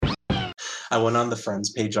I went on the friends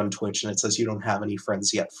page on Twitch and it says you don't have any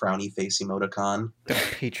friends yet, frowny face emoticon.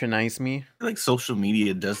 Don't patronize me. Like social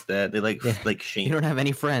media does that. They like You shame. don't have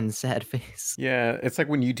any friends, sad face. Yeah, it's like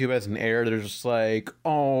when YouTube has an error, they're just like,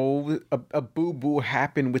 oh, a boo-boo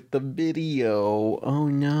happened with the video. Oh,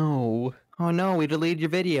 no. Oh no, we deleted your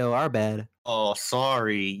video, our bad. Oh,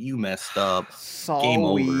 sorry, you messed up. Sorry. Game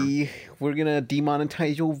over. We're gonna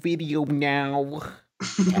demonetize your video now.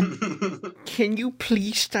 Can you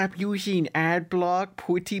please stop using ad block,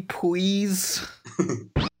 pretty please?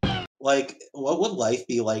 Like, what would life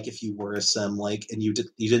be like if you were a sim, like, and you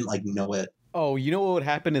didn't like know it? Oh, you know what would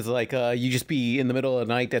happen is like you just be in the middle of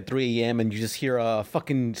the night at 3 a.m. and you just hear a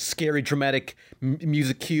fucking scary, dramatic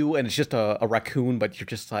music cue, and it's just a raccoon, but you're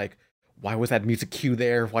just like, why was that music cue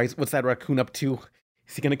there? What's that raccoon up to?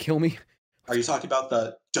 Is he gonna kill me? Are you talking about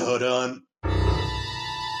the dun?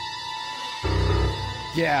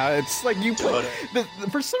 Yeah, it's like you play.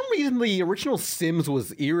 For some reason, the original Sims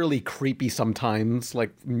was eerily creepy sometimes,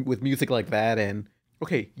 like with music like that. And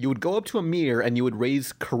okay, you would go up to a mirror and you would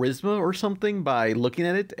raise charisma or something by looking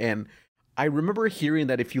at it. And I remember hearing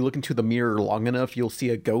that if you look into the mirror long enough, you'll see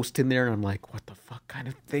a ghost in there. And I'm like, what the fuck kind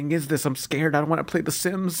of thing is this? I'm scared. I don't want to play The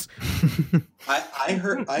Sims. I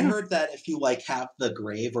heard that if you like have the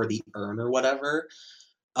grave or the urn or whatever,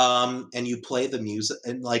 and you play the music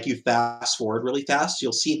and like you fast forward really fast,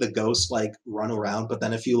 you'll see the ghost like run around, but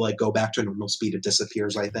then if you like go back to normal speed, it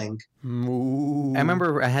disappears, I think. Ooh. I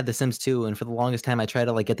remember I had The Sims 2, and for the longest time I tried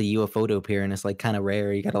to like get the UFO to appear, and it's like kind of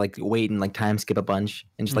rare. You gotta like wait and like time skip a bunch,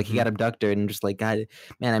 and just like he got abducted, and just like, God,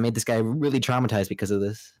 man, I made this guy really traumatized because of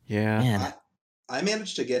this. Yeah. Man. I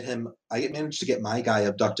managed to get my guy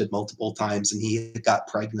abducted multiple times, and he got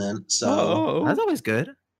pregnant. So That's always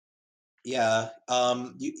good. yeah,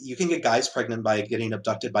 you can get guys pregnant by getting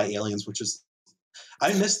abducted by aliens, which is,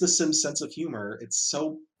 I miss the Sims sense of humor. It's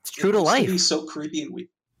true to life. Be so creepy and weird.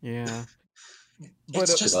 Yeah.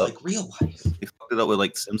 It's just like real life. We fucked it up with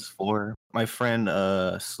like Sims 4. My friend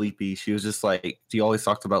Sleepy, she was just like, she always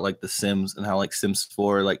talked about like the Sims and how like Sims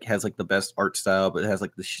 4 like has like the best art style, but it has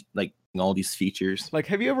like the like all these features. Like,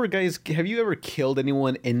 have you ever killed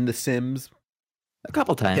anyone in The Sims? A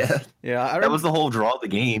couple times. Yeah, that was the whole draw of the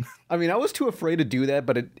game. I mean, I was too afraid to do that,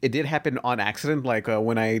 but it did happen on accident. Like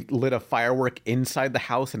when I lit a firework inside the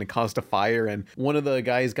house and it caused a fire, and one of the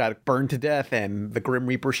guys got burned to death, and the Grim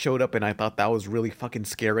Reaper showed up, and I thought that was really fucking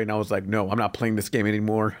scary. And I was like, no, I'm not playing this game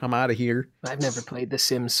anymore. I'm out of here. I've never played The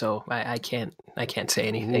Sims, so I can't say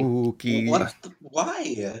anything. Okay.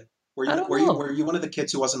 Why? Were you one of the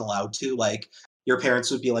kids who wasn't allowed to? Like, your parents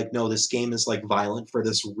would be like, no, this game is like violent for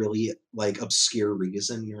this really like obscure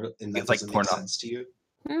reason. And that doesn't make sense to you.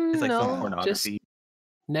 It's like no, pornography. just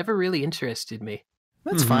never really interested me.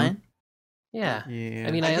 That's fine. Yeah. Yeah.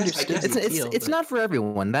 I mean, I understand. It's not for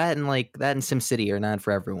everyone. That and SimCity are not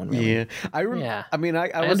for everyone. Really. Yeah. I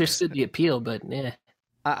understood the appeal, but yeah.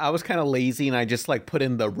 I was kind of lazy, and I just like put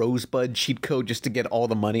in the Rosebud cheat code just to get all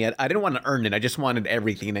the money. I didn't want to earn it. I just wanted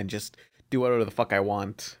everything and just do whatever the fuck I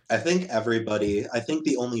want. I think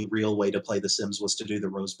the only real way to play The Sims was to do the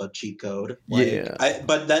Rosebud cheat code.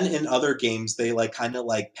 But then in other games, they like kind of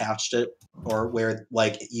like patched it, or where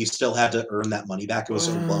like you still had to earn that money back. It was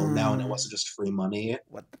a loan now, and it wasn't just free money.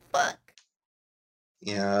 What the fuck?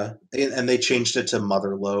 Yeah, and they changed it to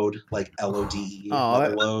Motherload, like LODE,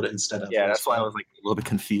 Motherload instead of. Yeah, that's why I was like a little bit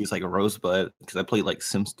confused, like a Rosebud, because I played like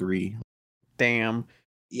Sims 3. Damn.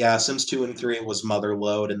 Yeah, Sims 2 and 3 was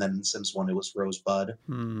Motherload, and then Sims 1 it was Rosebud.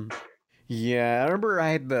 Yeah, I remember I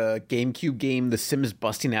had the GameCube game, The Sims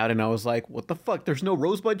Busting Out, and I was like, what the fuck? There's no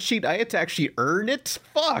Rosebud cheat? I had to actually earn it?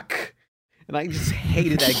 Fuck! And I just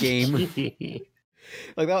hated that game.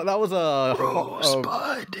 Like, that was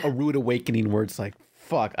a rude awakening where it's like,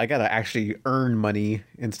 fuck, I gotta actually earn money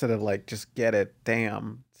instead of like just get it.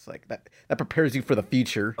 Damn. It's like that prepares you for the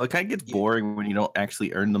future. It kind of gets boring when you don't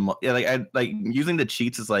actually earn the money. Yeah, like using the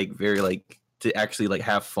cheats is like very like to actually like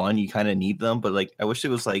have fun. You kind of need them, but like I wish it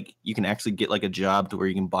was like you can actually get like a job to where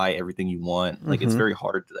you can buy everything you want. Like it's very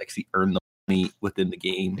hard to actually earn the money within the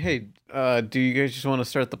game. Hey, do you guys just want to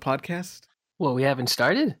start the podcast? Well, we haven't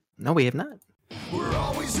started. No, we have not. We're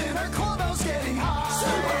always in our clubhouse getting high.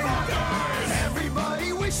 Super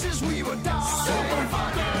everybody wishes we would die. Super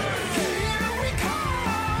here we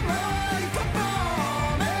come like a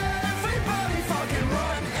bomb. Everybody fucking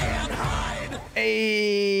run and hide.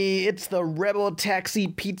 Hey, it's the Rebel Taxi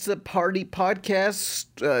Pizza Party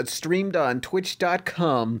podcast, streamed on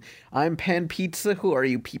twitch.com. I'm Pan Pizza. Who are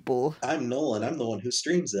you people? I'm Nolan. I'm the one who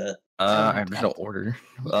streams it. I'm out of order.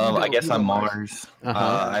 I guess I'm Mars.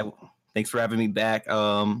 Thanks for having me back.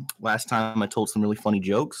 Last time I told some really funny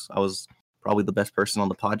jokes. I was probably the best person on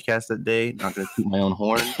the podcast that day. Not gonna toot my own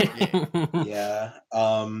horn. Yeah.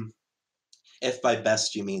 If by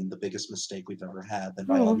best you mean the biggest mistake we've ever had, then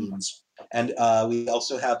by all means. And we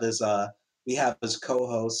also have his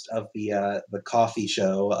co-host of the coffee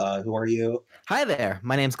show. Who are you? Hi there.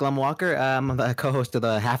 My name's Glum Walker. I'm the co-host of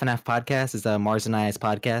the Half and Half podcast. It's Mars and I's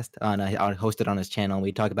podcast. Hosted on his channel.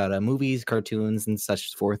 We talk about movies, cartoons, and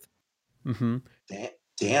such forth. Mm-hmm.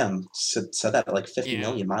 Damn, said that at like 50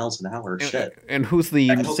 million miles an hour. Shit. And who's the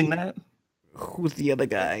Practicing that? who's the other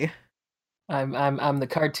guy? I'm the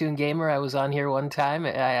cartoon gamer. I was on here one time.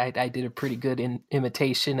 I did a pretty good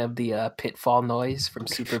imitation of the Pitfall noise from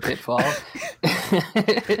Super Pitfall.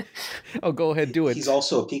 Oh, go ahead, do it. He's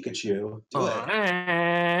also a Pikachu. Do it.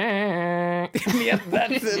 Yeah,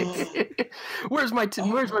 that's it. Where's my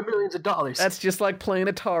millions of dollars? That's just like playing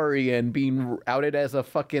Atari and being outed as a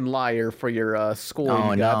fucking liar for your score.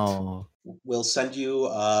 Oh you got. no. We'll send you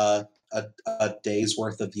a day's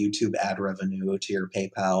worth of YouTube ad revenue to your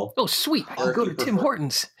PayPal. Oh, sweet! I'll go to Tim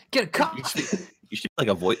Hortons. Get a cup. You should be like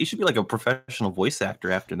a voice. You should be like a professional voice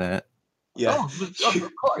actor after that. Yeah. Oh,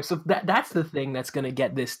 of course. So that's the thing that's gonna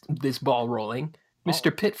get this ball rolling.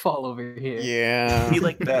 Mr. Pitfall over here. Yeah. Be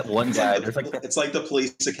like that one guy. There's like It's like the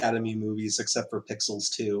Police Academy movies, except for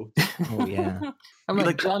Pixels 2. Oh yeah. I'm Be like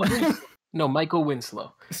like- John Winslow. No, Michael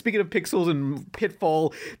Winslow. Speaking of Pixels and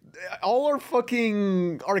Pitfall, all our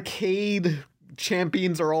fucking arcade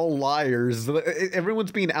champions are all liars.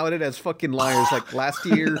 Everyone's being outed as fucking liars. Like last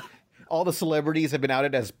year, all the celebrities have been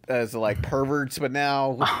outed as like perverts, but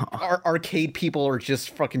now our arcade people are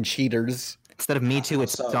just fucking cheaters. Instead of Me Too,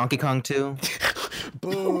 it's So- Donkey Kong 2.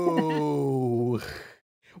 Boo.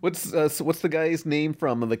 What's the guy's name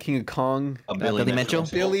from the King of Kong? Billy Mitchell?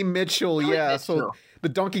 Billy Mitchell. Billy Yeah. Mitchell. So the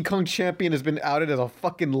Donkey Kong champion has been outed as a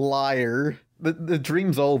fucking liar. The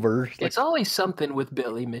dream's over. Like, It's always something with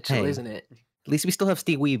Billy Mitchell, Hey. isn't it? At least we still have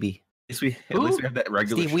Steve Wiebe. at least we have that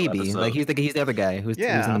regular Steve show Wiebe. episode. Like he's the other guy who's in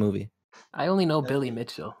Yeah. the movie. I only know Billy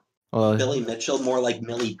Mitchell. Well, Billy Mitchell, more like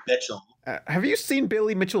Millie Mitchell. have you seen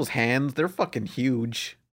Billy Mitchell's hands? They're fucking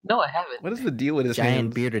huge. No, I haven't. What is the deal with his giant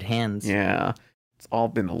hands? bearded hands. Yeah. It's all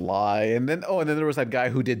been a lie. And then there was that guy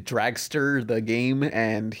who did Dragster, the game,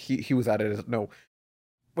 and he was outed as no.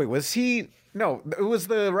 Wait, was he? No, it was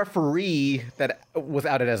the referee that was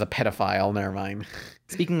outed as a pedophile. Never mind.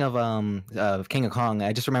 Speaking of King of Kong,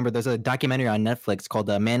 I just remember there's a documentary on Netflix called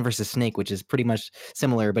Man vs. Snake, which is pretty much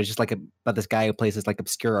similar, but it's just like about this guy who plays this like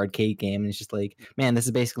obscure arcade game, and it's just like, man, this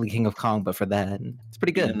is basically King of Kong, but for that. And it's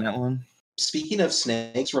pretty good. in that one. Speaking of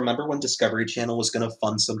snakes, remember when Discovery Channel was going to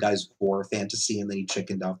fund some guy's war fantasy and then he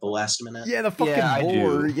chickened out the last minute? Yeah, the fucking Yeah, I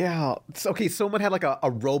boar. do. Yeah. Okay, someone had like a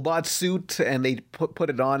robot suit and they put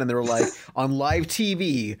it on and they were like, on live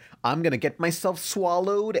TV, I'm going to get myself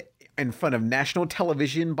swallowed in front of national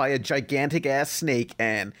television by a gigantic ass snake,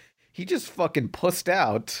 and he just fucking pussed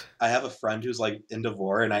out. I have a friend who's like into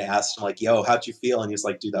vor, and I asked him like, "Yo, how'd you feel?" And he's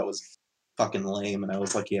like, "Dude, that was fucking lame." And I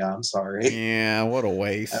was like, "Yeah, I'm sorry." Yeah, what a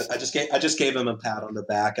waste. I just gave him a pat on the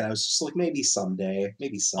back, and I was just like, maybe someday.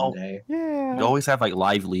 Yeah. You always have like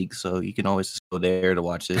live leagues, so you can always just go there to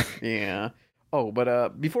watch it. Yeah. Oh,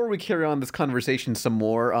 but before we carry on this conversation some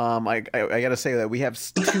more, I gotta say that we have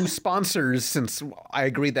two sponsors, since I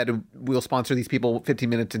agreed that we'll sponsor these people 15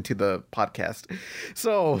 minutes into the podcast.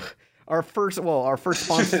 So our first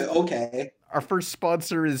sponsor, Okay. our first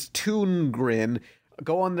sponsor is Toon Grin.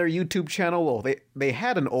 Go on their YouTube channel. Well, they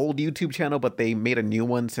had an old YouTube channel, but they made a new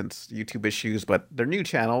one since YouTube issues. But their new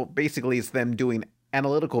channel basically is them doing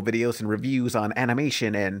analytical videos and reviews on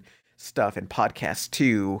animation and stuff, and podcasts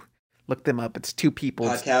too. Look them up. It's two people.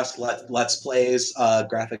 Podcast, let's plays,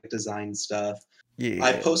 graphic design stuff. Yeah.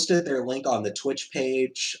 I posted their link on the Twitch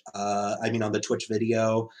page. On the Twitch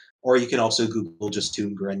video, or you can also Google just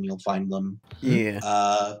Toon Grin. You'll find them. Yeah.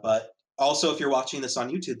 But also, if you're watching this on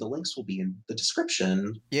YouTube, the links will be in the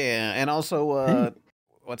description. Yeah. And also,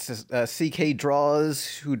 what's this? CK Draws,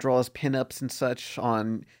 who draws pinups and such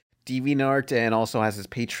on DeviantArt, and also has his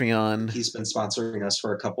Patreon. He's been sponsoring us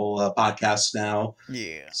for a couple podcasts now.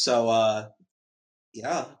 Yeah. So,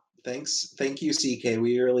 yeah, thanks. Thank you, CK.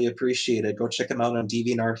 We really appreciate it. Go check him out on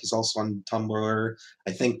DeviantArt. He's also on Tumblr.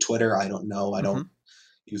 I think Twitter. I don't know. I don't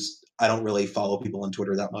really follow people on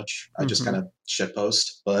Twitter that much. I just kind of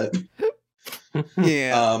shitpost. But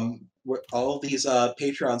Yeah. all these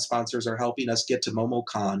Patreon sponsors are helping us get to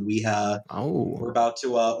MomoCon. We're about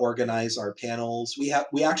to organize our panels.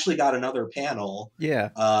 We actually got another panel. Yeah.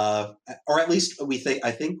 Or at least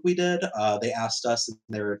I think we did. They asked us, and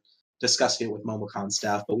they're discussing it with MomoCon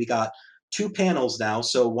staff. But we got 2 panels now.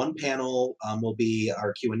 So one panel will be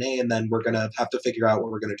our Q&A, and then we're gonna have to figure out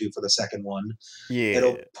what we're gonna do for the second one. Yeah.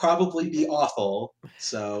 It'll probably be awful.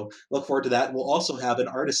 So look forward to that. We'll also have an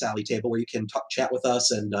artist alley table where you can chat with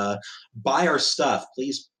us and buy our stuff.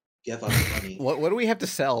 Please give us money. What do we have to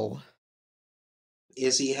sell?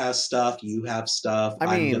 Izzy has stuff. You have stuff.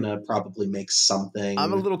 I mean, I'm gonna probably make something.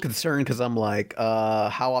 I'm a little concerned because I'm like,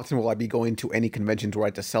 how often will I be going to any conventions where I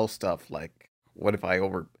have to sell stuff? Like, what if I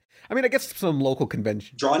I mean, I guess some local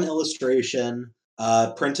convention. Draw an illustration,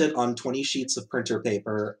 print it on 20 sheets of printer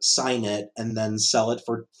paper, sign it, and then sell it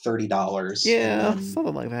for $30. Yeah,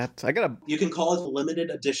 something like that. You can call it a limited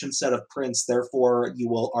edition set of prints, therefore you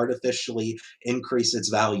will artificially increase its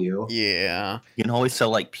value. Yeah. You can always sell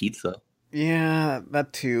like pizza. Yeah,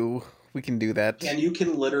 that too. We can do that. And you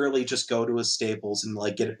can literally just go to a Staples and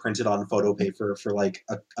like get it printed on photo paper for like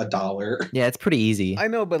 $1. Yeah, it's pretty easy. I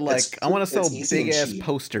know, but like, I want to sell it's easy and big ass cheap.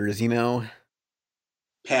 posters, you know?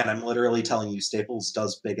 Pan, I'm literally telling you, Staples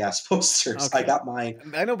does big ass posters. Okay. I got mine.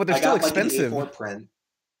 I know, but they're I still got expensive. like an A4 print.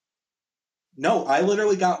 No, I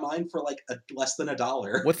literally got mine for like less than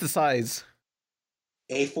 $1. What's the size?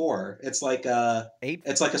 A4. It's like 8?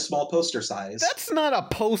 it's like a small poster size. That's not a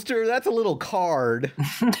poster. That's a little card.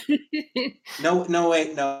 No,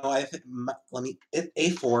 wait, no.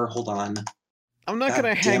 A4. Hold on. I'm not God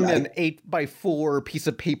gonna damn hang it. an 8x4 piece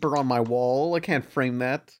of paper on my wall. I can't frame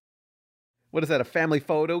that. What is that? A family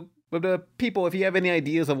photo? But people, if you have any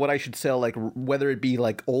ideas of what I should sell, like whether it be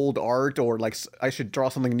like old art or like I should draw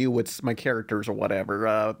something new with my characters or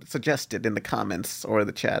whatever, suggest it in the comments or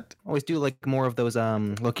the chat. Always do like more of those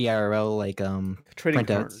Loki IRL like Trading printouts.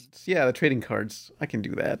 cards. Yeah, the trading cards. I can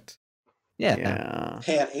do that. Yeah. Yeah.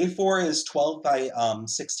 Pan, A4 is 12 by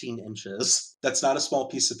 16 inches. That's not a small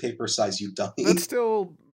piece of paper size, you dummy. That's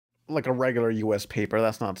still like a regular US paper.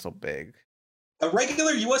 That's not so big. A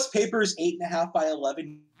regular US paper is 8.5 by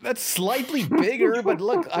 11. That's slightly bigger, but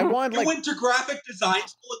look, I want You like went to graphic design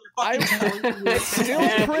school and you're fucking telling me it's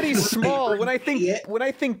still pretty small. When I idiot.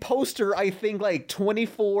 think poster, I think like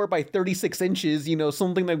 24 by 36 inches, you know,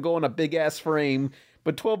 something that go on a big ass frame.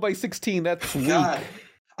 But 12 by 16, that's weak. God.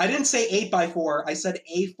 I didn't say 8 by 4. I said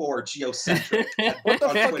A4 geocentric. What the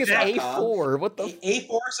on fuck is Twitch.com. A4? What the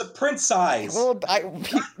A4 is a print size. Well,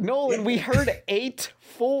 Nolan, we heard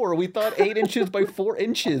 8.4. We thought 8 inches by 4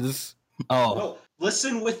 inches. Oh, No,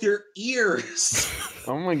 listen with your ears.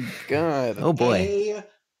 Oh my god. Oh boy.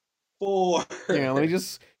 A4. Yeah, let me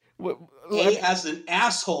just. A as an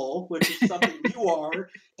asshole, which is something you are,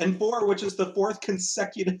 and 4, which is the 4th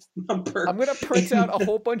consecutive number. I'm gonna print out a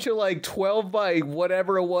whole bunch of like 12 by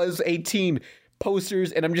whatever it was, 18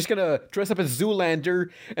 posters, and I'm just gonna dress up as Zoolander,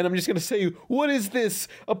 and I'm just gonna say, "What is this?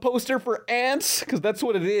 A poster for ants?" Because that's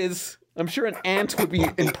what it is. I'm sure an ant would be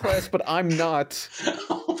impressed, but I'm not.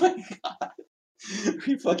 Oh my god. Are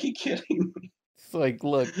you fucking kidding me? It's like,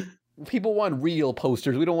 look, people want real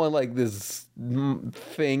posters. We don't want like this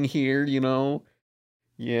thing here, you know.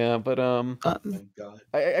 Yeah, but Oh my god.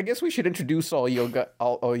 I guess we should introduce all you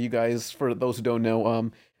guys for those who don't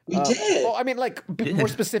know. We did. Well, I mean, like more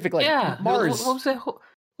specific, like yeah. Mars.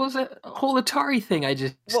 What was that whole Atari thing I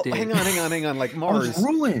just Well, did? hang on. Like I Mars, was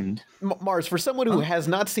ruined. Mars. For someone who has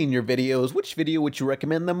not seen your videos, which video would you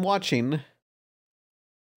recommend them watching?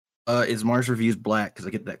 Is Mars Reviews black? Because I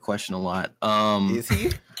get that question a lot. Is he?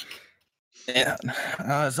 Yeah,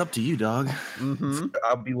 it's up to you, dog. Mm-hmm.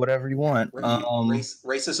 I'll be whatever you want.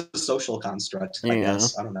 Race is a social construct, I Yeah.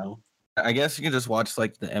 guess. I don't know. I guess you can just watch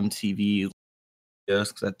like the MTV videos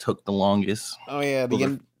because that took the longest. Oh yeah, the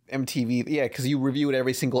Well, MTV. Yeah, because you reviewed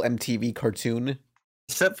every single MTV cartoon.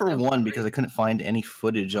 Except for one because I couldn't find any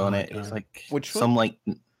footage on my it. It was God. like Which some like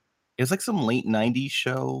it was like some late '90s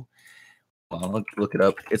show. Well, I'll look it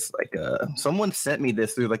up. It's like someone sent me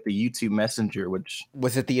this through like the YouTube Messenger, which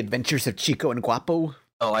Was it The Adventures of Chico and Guapo?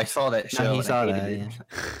 I saw that show. No, he and I saw hated that. it. Yeah.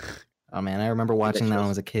 Oh man, I remember watching that when I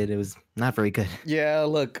was a kid. It was not very good. Yeah,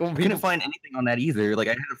 look. I couldn't find anything on that either. Like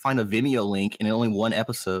I had to find a Vimeo link and only one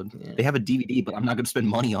episode. Yeah. They have a DVD, but I'm not going to spend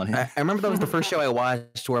money on it. I remember that was the first show I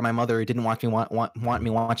watched where my mother didn't want me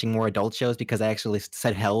watching more adult shows because I actually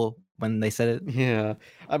said hell when they said it. Yeah,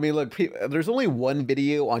 I mean, look, there's only one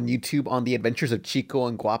video on YouTube on The Adventures of Chico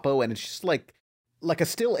and Guapo, and it's just like a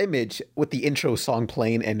still image with the intro song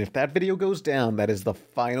playing, and if that video goes down, that is the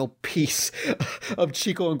final piece of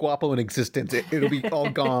Chico and Guapo in existence. It'll be all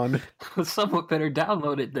gone. Someone better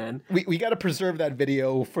download it then. We got to preserve that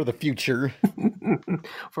video for the future.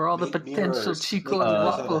 For all the Make potential mirrors. Chico Make and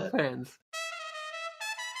mirrors of Guapo it. fans.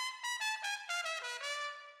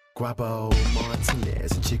 Guapo,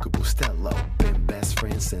 Martinez, and Chico Bustelo been best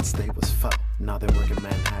friends since they was four. Now they're working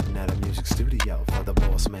Manhattan at a music studio for the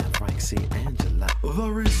boss man Frank C. Angelo.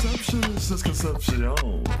 The receptionist is Concepcion.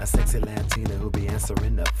 A sexy Latina who be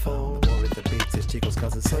answering the phone. The boy with the beats is Chico's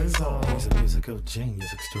cousin Cesar. He's a musical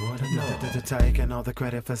genius extraordinary. Taking all the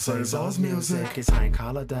credit for Cesar's music. It's Hank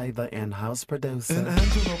Holiday, the in-house producer. And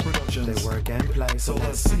Angelo Productions. They work and play, so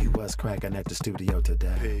let's see what's cracking at the studio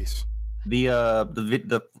today. Peace.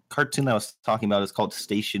 The cartoon I was talking about is called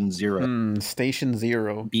Station Zero. Station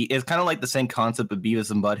Zero. It's kind of like the same concept of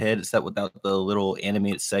Beavis and Butthead, except without the little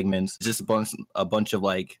animated segments. It's just a bunch of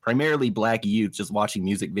like primarily black youth just watching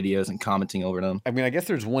music videos and commenting over them. I mean, I guess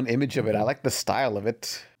there's one image of it. I like the style of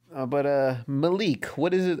it. But Malik,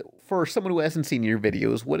 what is it for someone who hasn't seen your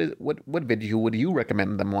videos? What video would you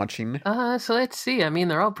recommend them watching? So let's see. I mean,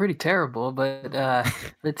 they're all pretty terrible, but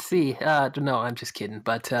let's see. No, I'm just kidding.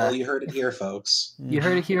 But Well, you heard it here, folks. you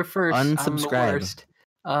heard it here first. I'm the Unsubscribe. worst.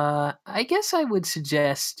 I guess I would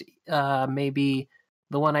suggest maybe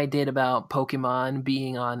the one I did about Pokemon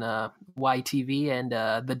being on YTV and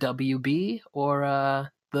the WB, or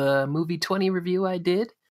the movie 20 review I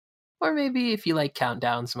did. Or maybe if you like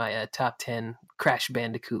countdowns, my top 10 Crash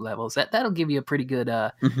Bandicoot levels. That'll give you a pretty good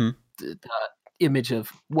image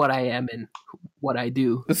of what I am and what I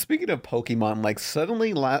do. Speaking of Pokemon, like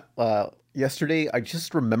suddenly yesterday, I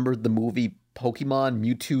just remembered the movie Pokemon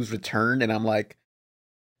Mewtwo's Return, and I'm like,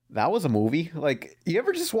 that was a movie? Like, you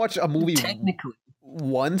ever just watch a movie Technically.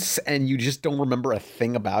 once and you just don't remember a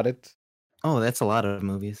thing about it? Oh, that's a lot of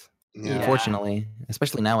movies. Yeah. Unfortunately,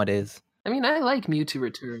 especially nowadays. I mean, I like Mewtwo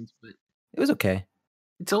Returns, but It was okay.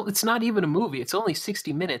 it's not even a movie. It's only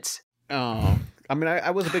 60 minutes. Oh, I mean,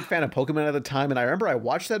 I was a big fan of Pokemon at the time, and I remember I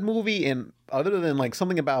watched that movie, and other than like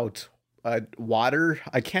something about water,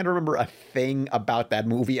 I can't remember a thing about that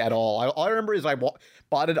movie at all. All I remember is I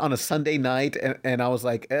bought it on a Sunday night, and I was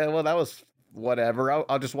like, well, that was whatever.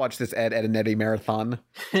 I'll just watch this Ed and Eddie marathon.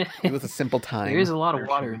 It was a simple time. There is a lot of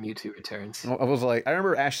water in Mewtwo Returns. I was like, I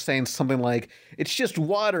remember Ash saying something like, "It's just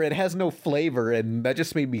water. It has no flavor," and that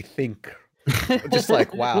just made me think. Just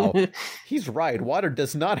like, wow, he's right. Water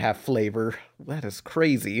does not have flavor. That is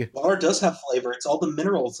crazy. Water does have flavor. It's all the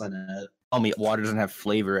minerals in it. Tell me water doesn't have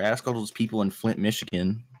flavor. Ask all those people in Flint,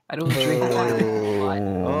 Michigan. I don't drink water.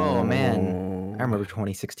 Oh, man. I remember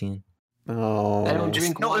 2016. Oh, I don't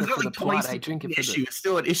drink No, water it's for not the a plot. I drink it for issue. the... It's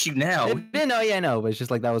still an issue now. Yeah, no, but it's just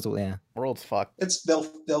like that was, yeah. World's fucked.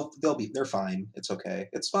 They're fine. It's okay.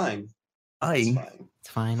 It's fine. It's fine. It's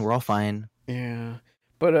fine. We're all fine. Yeah,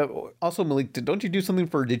 but also Malik, don't you do something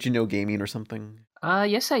for Did You Know Gaming or something?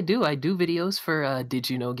 Yes, I do. I do videos for Did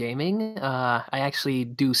You Know Gaming. I actually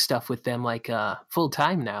do stuff with them like full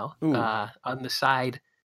time now, Ooh. on the side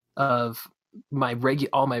of my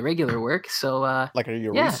all my regular work. So Like, are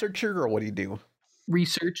you a Yeah. researcher or what do you do?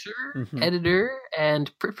 researcher, Mhm. editor,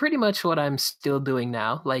 and pretty much what I'm still doing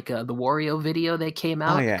now. Like the Wario video that came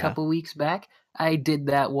out yeah. a couple weeks back. I did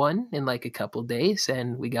that one in like a couple days,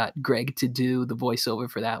 and we got Greg to do the voiceover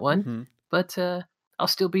for that one. Mhm. But I'll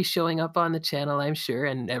still be showing up on the channel, I'm sure,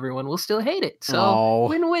 and everyone will still hate it. So Oh.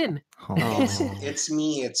 win-win. Oh. It's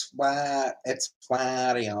me. It's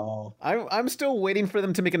Wario. I'm still waiting for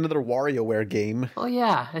them to make another WarioWare game. Oh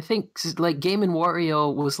yeah, I think like Game and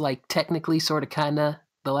Wario was like technically sort of kind of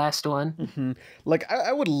the last one. Mhm. Like,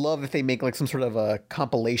 I would love if they make like some sort of a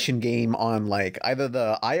compilation game on like either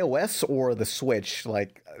the iOS or the Switch.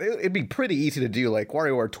 Like, it'd be pretty easy to do. Like,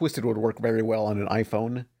 WarioWare Twisted would work very well on an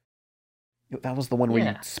iPhone. That was the one where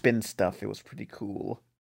Yeah. you spin stuff. It was pretty cool.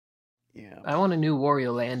 Yeah. I want a new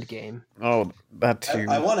Wario Land game Oh, that too.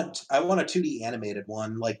 I want a 2D animated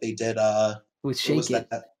one like they did. with What was Shake It.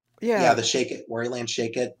 that? yeah. Yeah, the Shake It, Wario Land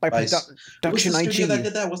Shake It. by What was Production the studio that IG.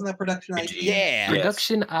 did that? Wasn't that Production IG? Yeah. Yes.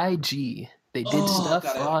 Production IG. They did Oh, stuff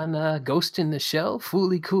got it. on Ghost in the Shell,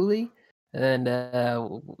 Fooly Cooly, and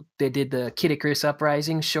they did the Kid Icarus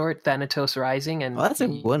Uprising short, Thanatos Rising, and Oh, that's a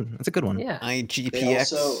one. That's a good one. yeah. They IGPX.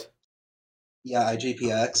 also, yeah,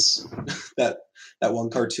 IGPX. that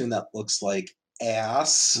one cartoon that looks like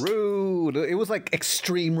ass. Rude. It was like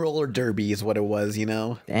Extreme Roller Derby is what it was, you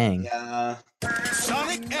know? Dang. Yeah.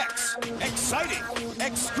 Sonic X. Exciting.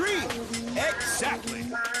 Extreme. Exactly.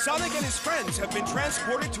 Sonic and his friends have been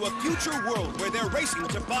transported to a future world where they're racing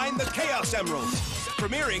to find the Chaos Emeralds.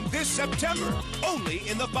 Premiering this September, only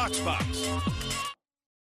in the Box Box.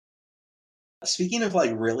 Speaking of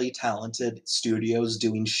like really talented studios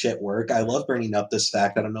doing shit work, I love bringing up this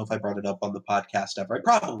fact. I don't know if I brought it up on the podcast ever. I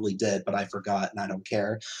probably did, but I forgot and I don't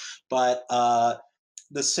care. But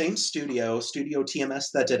the same studio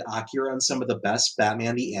TMS that did Akira and some of the best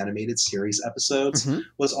Batman the Animated Series episodes Mhm.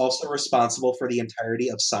 was also responsible for the entirety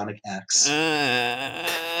of Sonic X.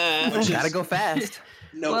 Which Gotta is- go fast.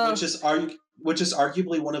 No, Well- which is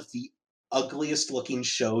arguably one of the ugliest looking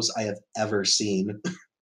shows I have ever seen.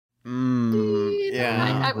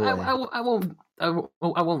 Yeah. I, boy.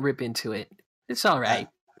 I won't rip into it. It's all right.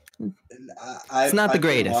 It's not the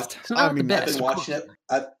greatest. It's not mean, the I've best. been of watching course.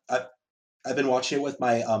 it. I've been watching it with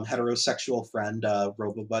my heterosexual friend,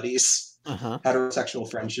 Robo Buddies. Uh-huh. Heterosexual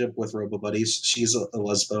friendship with Robo Buddies. She's a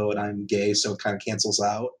lesbo and I'm gay, so it kind of cancels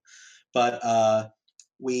out. But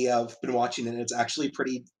we have been watching it, and it's actually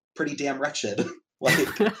pretty damn wretched. Like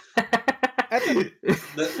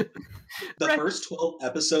the Right. first 12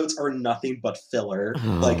 episodes are nothing but filler.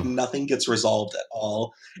 Like nothing gets resolved at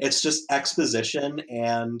all. It's just exposition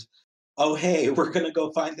and oh hey, we're gonna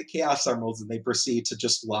go find the Chaos Emeralds, and they proceed to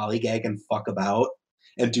just lollygag and fuck about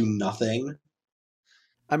and do nothing.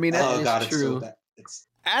 I mean, That Oh is god, it's so true. bad. It's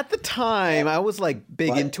at the time, I was like big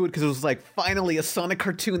What? into it because it was like finally a Sonic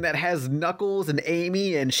cartoon that has Knuckles and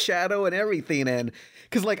Amy and Shadow and everything. And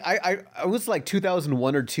because like I was like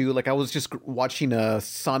 2001 or 2, like I was just watching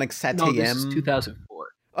Sonic No, this is Satayem. 2004.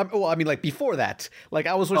 Well, I mean, like before that, like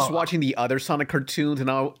I was just Oh. watching the other Sonic cartoons, and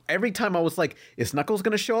every time I was like, "Is Knuckles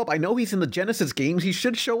gonna show up? I know he's in the Genesis games. He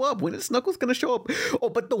should show up. When is Knuckles gonna show up?" Oh,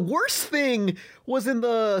 but the worst thing was in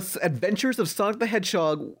the Adventures of Sonic the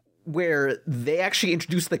Hedgehog, where they actually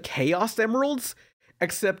introduced the Chaos Emeralds.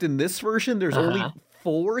 Except in this version, there's only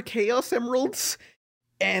 4 Chaos Emeralds,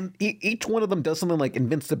 and each one of them does something like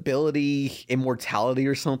invincibility, immortality,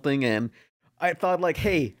 or something. And I thought, like,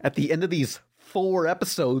 hey, at the end of these 4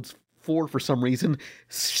 episodes, 4 for some reason,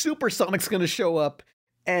 Super Sonic's gonna show up.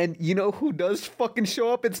 And you know who does fucking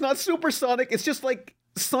show up? It's not Super Sonic, it's just like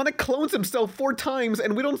Sonic clones himself 4 times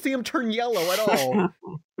and we don't see him turn yellow at all.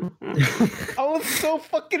 I was so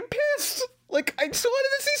fucking pissed. Like, I just wanted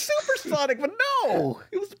to see Super Sonic, but no!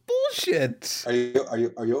 It was bullshit. are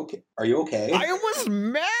you okay? Are you okay? I was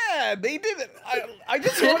mad. They did it.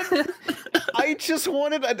 I just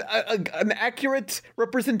wanted an accurate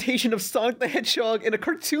representation of Sonic the Hedgehog in a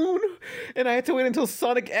cartoon, and I had to wait until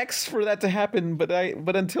Sonic X for that to happen. But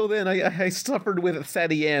until then, I suffered with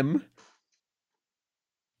Sadie M.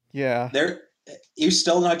 Yeah. You're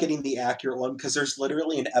still not getting the accurate one because there's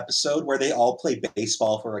literally an episode where they all play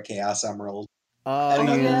baseball for a Chaos Emerald. And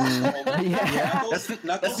yeah. That's the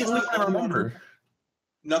Knuckles only one I remember.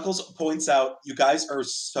 Knuckles points out, "You guys are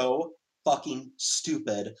so fucking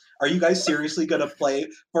stupid. Are you guys seriously gonna play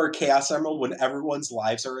for a Chaos Emerald when everyone's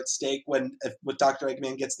lives are at stake? When Dr.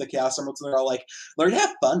 Eggman gets the Chaos Emeralds, and they're all like, learn to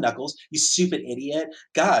have fun, Knuckles, you stupid idiot.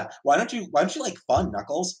 God, why don't you like fun,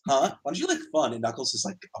 Knuckles? Huh? Why don't you like fun?" And Knuckles is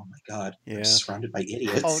like, "Oh my god, Yeah. I'm surrounded by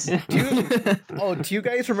idiots." Do you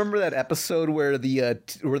guys remember that episode where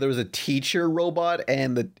where there was a teacher robot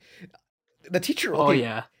and the teacher? Oh, okay,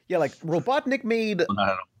 yeah. Yeah, like Robotnik made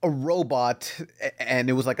a robot, and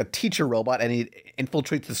it was like a teacher robot, and he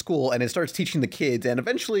infiltrates the school, and it starts teaching the kids, and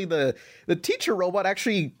eventually the teacher robot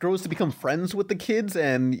actually grows to become friends with the kids,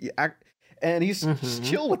 and he's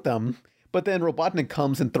chill with them. But then Robotnik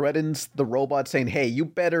comes and threatens the robot, saying, "Hey, you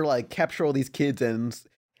better like capture all these kids,"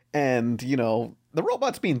 and you know. The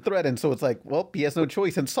robot's being threatened, so it's like, well, he has no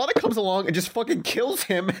choice. And Sonic comes along and just fucking kills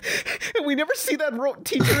him. And we never see that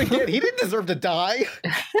teacher again. He didn't deserve to die.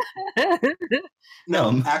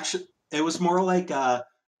 No, actually, it was more like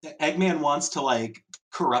Eggman wants to like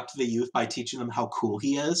corrupt the youth by teaching them how cool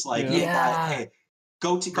he is. Like, Yeah. hey, Yeah. guys, hey,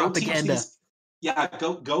 go teach Propaganda. these. Yeah,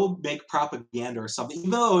 go make propaganda or something. Even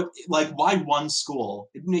though, like, why one school?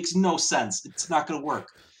 It makes no sense. It's not going to work.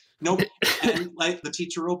 Nope. And like the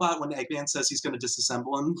teacher robot, when Eggman says he's going to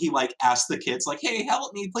disassemble him, he like asks the kids, like, "Hey,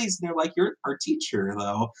 help me, please." And they're like, "You're our teacher,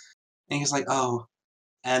 though." And he's like, "Oh."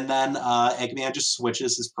 And then Eggman just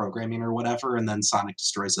switches his programming or whatever, and then Sonic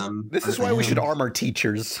destroys him. This is why we should arm our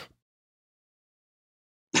teachers.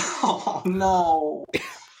 Oh no.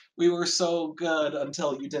 We were so good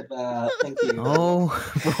until you did that. Thank you. Oh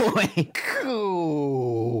boy.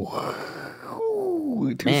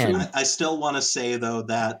 Ooh, too Man. soon? I still want to say though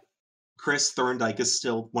that Chris Thorndike is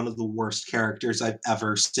still one of the worst characters I've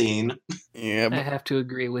ever seen. Yeah, I have to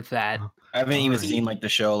agree with that. I haven't even seen like the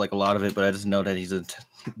show, like a lot of it, but I just know that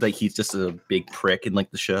he's just a big prick in like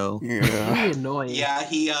the show. yeah. Really annoying. Yeah,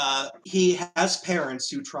 he has parents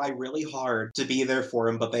who try really hard to be there for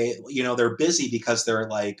him, but they're busy because they're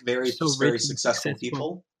like very So rich very and successful successful.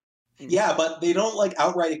 people. Yeah, but they don't like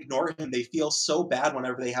outright ignore him. They feel so bad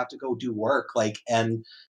whenever they have to go do work, like, and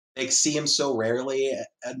they see him so rarely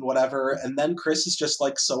and whatever. And then Chris is just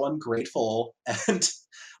like so ungrateful, and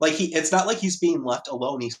like it's not like he's being left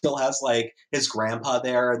alone. He still has like his grandpa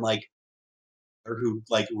there and like who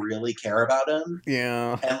like really care about him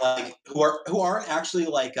Yeah. and like who aren't actually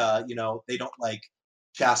like they don't like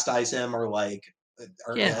chastise him or like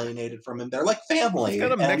are Yeah. alienated from him. They're like family. He's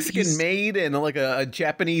got a and Mexican he's maid and like a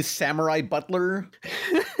Japanese samurai butler.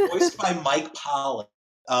 voiced by Mike Pollock.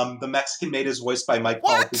 The Mexican maid is voiced by Mike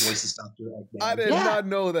Pollock, who What? voices Dr. Eggman. I did Yeah. not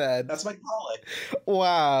know that. That's Mike Pollock.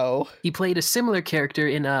 Wow. He played a similar character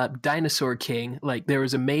in Dinosaur King. Like there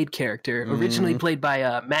was a maid character originally played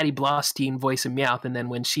by Maddie Blostein, voice of Meowth, and then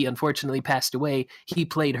when she unfortunately passed away, he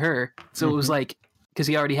played her. So it was like because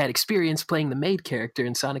he already had experience playing the maid character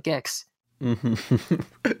in Sonic X.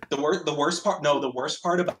 The worst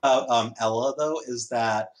part about Ella though is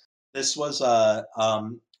that this was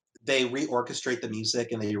they reorchestrate the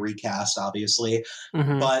music and they recast obviously,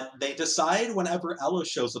 Mhm. but they decide whenever Ella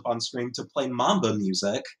shows up on screen to play Mamba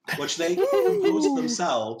music, which they composed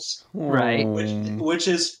themselves, Right. which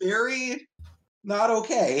is very not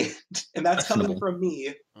okay, and that's coming Questionable. from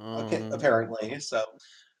me. Oh. Okay, apparently. So,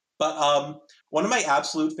 but one of my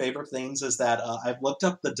absolute favorite things is that I've looked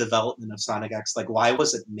up the development of Sonic X, like why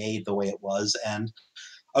was it made the way it was, and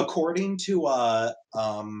according to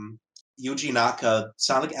Yuji Naka,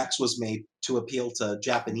 Sonic X was made to appeal to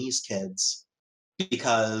Japanese kids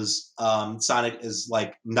because Sonic is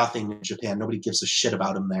like nothing in Japan. Nobody gives a shit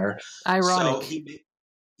about him there. Ironic.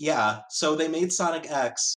 So they made Sonic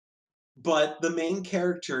X, but the main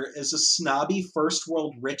character is a snobby first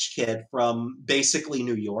world rich kid from basically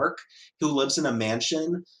New York who lives in a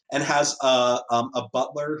mansion and has a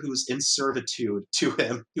butler who's in servitude to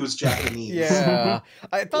him, who's Japanese. Yeah.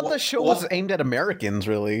 I thought the show was Well- aimed at Americans,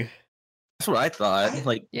 really. That's what I thought.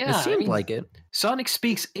 Like, Yeah, it I seemed mean, like it. Sonic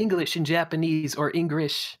speaks English and Japanese or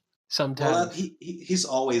English sometimes. Well, he's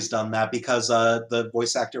always done that because the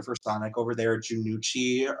voice actor for Sonic over there,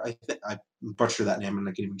 Junichi, I butchered that name and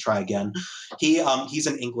I can even try again. He's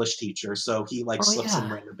an English teacher, so he like slips in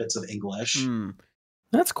yeah. random bits of English.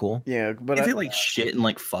 That's cool. Yeah, but is it like shit and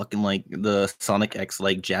like fucking like the Sonic X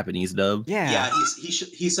like Japanese dub? Yeah,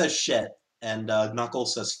 he says shit, and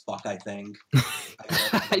Knuckles says fuck. I think.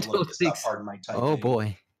 I don't think so. Pardon my typing. Oh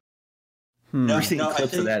boy. No, I've seen no, I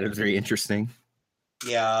clips think- of that. It was very interesting.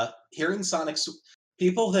 Yeah, hearing Sonic,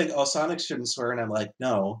 people think, oh, Sonic shouldn't swear, and I'm like,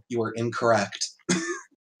 no, you are incorrect.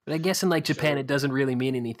 But I guess in like Japan, it doesn't really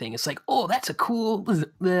mean anything. It's like, oh, that's a cool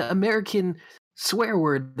the American swear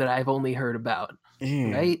word that I've only heard about,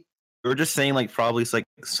 right? We were just saying like probably it's like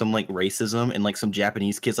some like racism and like some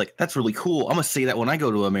Japanese kids like that's really cool. I'm gonna say that when I go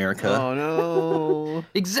to America. Oh no.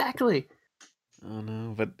 Exactly. Oh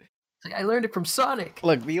no, but It's like, I learned it from Sonic.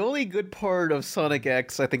 look, the only good part of Sonic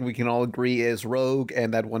X, I think we can all agree, is Rogue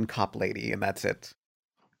and that one cop lady, and that's it.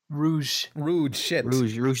 Rouge. Rude shit.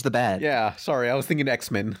 Rouge the Bad. Yeah, sorry, I was thinking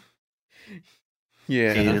X-Men.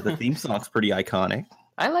 Yeah. Yeah, the theme song's pretty iconic.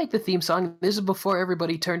 I like the theme song. This is before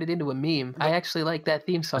everybody turned it into a meme. I actually like that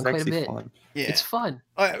theme song It's quite a actually bit. fun. Yeah. It's fun.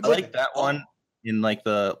 I like that one in like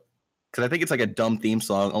the because I think it's like a dumb theme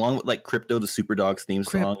song along with like Crypto the Superdogs theme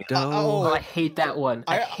song. Crypto. Oh, Oh, I hate that one.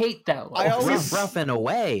 I hate that one. I always- Rough and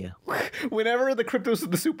away. whenever the Cryptos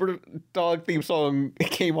of the Super Dog theme song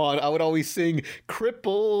came on, I would always sing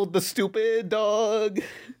 "Crippled the Stupid Dog."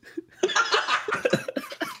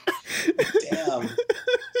 Damn.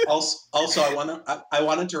 Also, I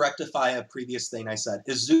wanted to rectify a previous thing I said.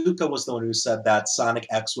 Izuka was the one who said that Sonic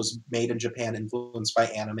X was made in Japan, influenced by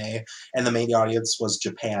anime, and the main audience was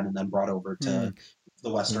Japan, and then brought over to the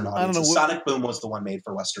Western I don't know, audiences. what- Sonic Boom was the one made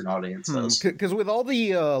for Western audiences. Because with all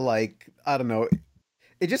the like, I don't know,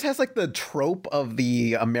 it just has like the trope of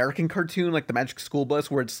the American cartoon, like the Magic School Bus,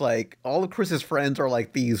 where it's like all of Chris's friends are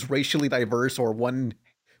like these racially diverse or one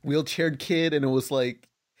wheelchaired kid, and it was like,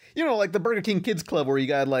 you know, like the Burger King Kids Club, where you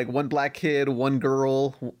got like one black kid, one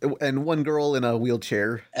girl, and one girl in a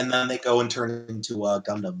wheelchair. And then they go and turn into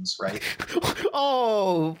Gundams, right?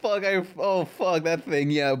 Oh fuck that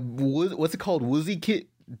thing. Yeah, what's it called? Woozy Kid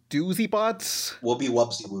Doozy Bots. Whoopie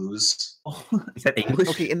Wubsy Woos. Is that English?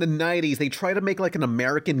 Okay, in the 90s, they tried to make like an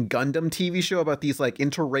American Gundam TV show about these like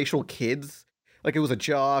interracial kids. Like it was a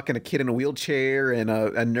jock and a kid in a wheelchair and a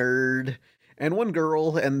nerd and one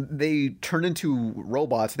girl, and they turned into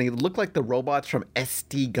robots, and they look like the robots from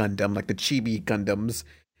SD Gundam, like the Chibi Gundams.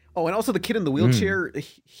 Oh, and also the kid in the wheelchair,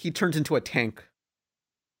 he turns into a tank.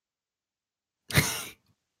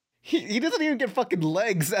 He doesn't even get fucking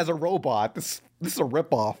legs as a robot. This is a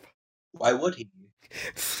ripoff. Why would he?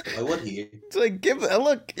 Why would he? It's like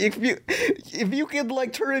look, if you could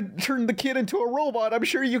like turn the kid into a robot, I'm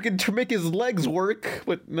sure you could make his legs work.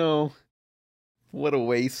 But no, what a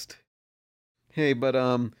waste. Hey, but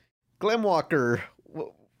Glemwalker,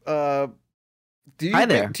 do you Hi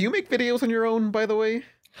there. do you make videos on your own, by the way?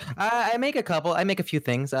 I make a couple. I make a few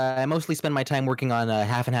things. I mostly spend my time working on a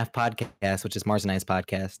Half and Half podcast, which is Mars and I's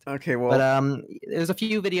podcast. Okay, well, But there's a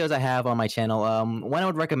few videos I have on my channel. One I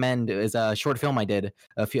would recommend is a short film I did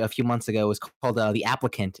a few months ago. It was called The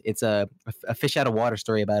Applicant. It's a fish out of water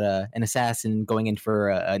story about an assassin going in for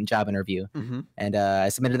a job interview, mhm. and I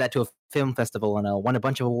submitted that to a film festival and won a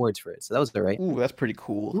bunch of awards for it. So that was all right. Ooh, that's pretty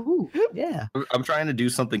cool. Ooh, yeah. I'm trying to do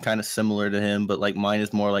something kind of similar to him, but like mine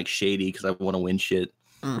is more like shady because I want to win shit.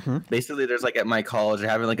 Mm-hmm. Basically, there's like at my college, they're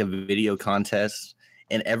having like a video contest,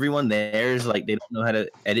 and everyone there is like they don't know how to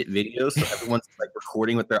edit videos, so everyone's like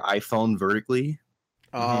recording with their iPhone vertically.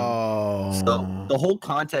 Oh, So the whole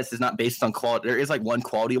contest is not based on quality. There is like one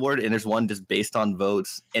quality award, and there's one just based on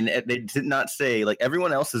votes. And they did not say like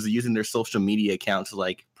everyone else is using their social media account to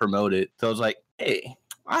like promote it. So I was like, hey,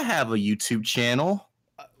 I have a YouTube channel.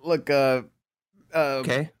 look,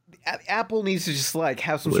 Okay. Apple needs to just like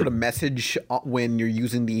have some sort of message when you're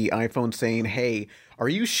using the iPhone saying, "Hey, are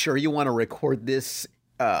you sure you want to record this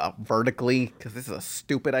vertically? Because this is a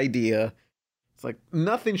stupid idea." It's like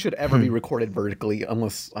nothing should ever be recorded vertically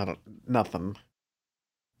unless nothing.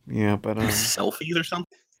 Yeah, but Selfies or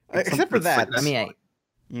something. except for that, I mean,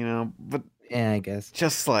 but yeah, I guess.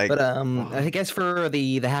 just like, But I guess for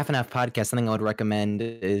the Half and Half podcast, something I would recommend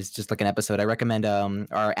is just like an episode. I recommend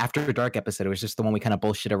our After Dark episode. It was just the one we kind of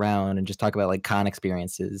bullshit around and just talk about like con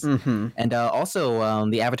experiences. mm-hmm, And also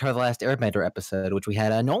the Avatar: The Last Airbender episode, which we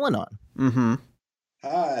had Nolan on. mm-hmm.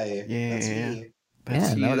 Hi. Yeah. That's me. That's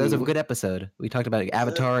yeah, no, that was a you. good episode. We talked about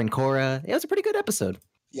Avatar and Korra. It was a pretty good episode.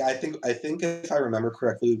 Yeah, I think if I remember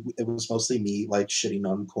correctly, it was mostly me like shitting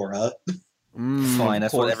on Korra. Fine,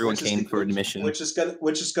 that's what everyone Which is came the- for admission. Which is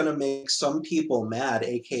gonna make some people mad,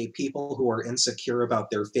 aka people who are insecure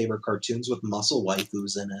about their favorite cartoons with muscle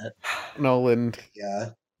waifus in it. Nolan,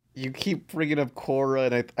 Yeah. you keep bringing up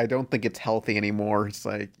Korra, and I don't think it's healthy anymore. It's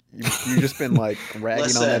like you've just been like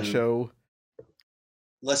ragging on that Listen. show.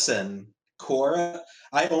 Listen, Korra,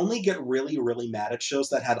 I only get really, really mad at shows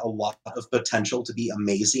that had a lot of potential to be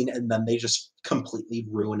amazing and then they just completely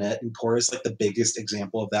ruin it. And Korra is like the biggest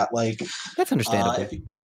example of that. Like, That's understandable.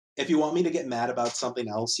 if you want me to get mad about something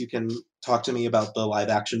else, you can talk to me about the live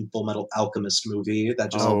action Full Metal Alchemist movie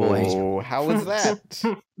that just Oh, boy. How was that?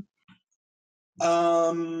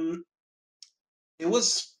 It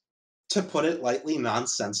was, to put it lightly,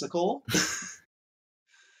 nonsensical.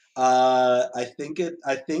 I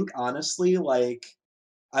think honestly, like,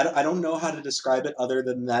 I don't know how to describe it other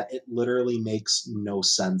than that it literally makes no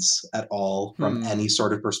sense at all from any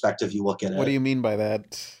sort of perspective you look at it. What do you mean by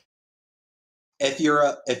that? If you're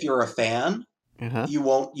a fan, Uh-huh. you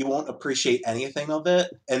won't appreciate anything of it,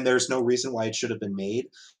 and there's no reason why it should have been made.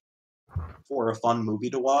 For a fun movie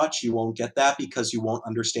to watch, you won't get that because you won't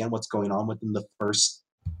understand what's going on within the first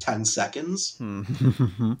 10 seconds.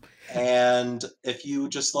 And if you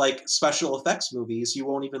just like special effects movies, you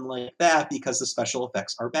won't even like that because the special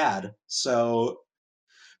effects are bad. So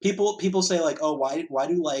people say like, oh, why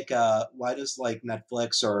does like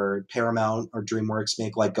Netflix or Paramount or DreamWorks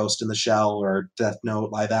make like Ghost in the Shell or Death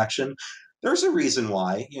Note live action? There's a reason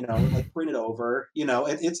why, like bring it over.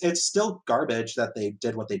 It's still garbage that they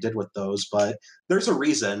did what they did with those, but there's a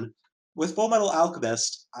reason. With Full Metal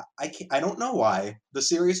Alchemist, I don't know why. The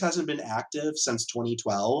series hasn't been active since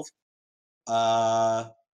 2012.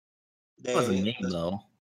 That was a name though.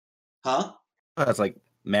 Huh? That's like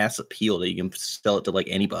mass appeal that you can sell it to like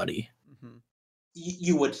anybody.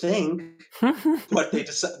 You would think, but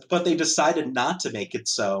they decided not to make it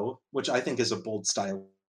so, which I think is a bold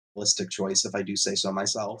stylistic choice, if I do say so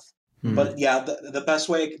myself. But yeah, the best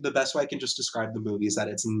way I can just describe the movie is that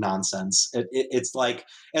it's nonsense. It's like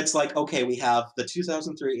okay, we have the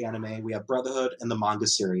 2003 anime, we have Brotherhood, and the manga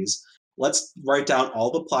series. Let's write down all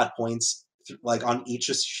the plot points like on each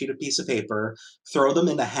sheet of piece of paper, throw them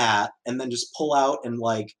in a hat, and then just pull out and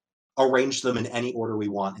like arrange them in any order we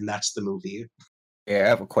want, and that's the movie. Yeah, I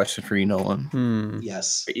have a question for you, Nolan.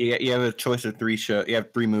 Yes. You have a choice of You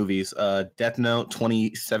have three movies: Death Note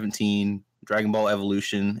 2017, Dragon Ball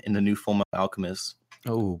Evolution, and the new Full Metal Alchemist.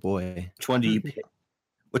 Oh boy. Which one do you pick?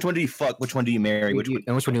 Which one do you fuck? Which one do you marry? Which one?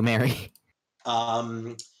 And which one do you marry?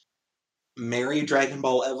 Marry Dragon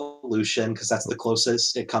Ball Evolution because that's the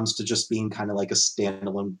closest it comes to just being kind of like a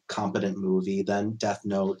standalone competent movie. Then Death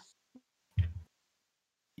Note,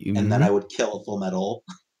 and then I would kill Full Metal.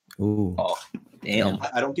 Ooh. Oh, damn.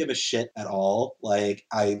 I don't give a shit at all. Like,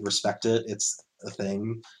 I respect it. It's a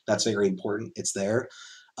thing that's very important. It's there.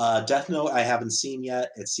 Death Note I haven't seen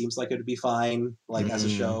yet. It seems like it would be fine, like as a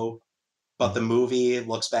show. But the movie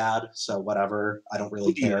looks bad, so whatever. I don't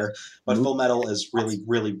really care. But Full Metal is really,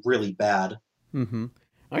 really, really bad.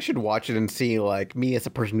 I should watch it and see, like, me as a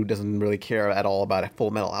person who doesn't really care at all about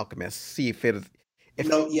Full Metal Alchemist, see if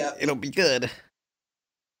it'll be good.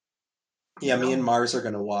 Yeah, me and Mars are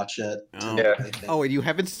gonna watch it. Yeah. I think. Oh, and you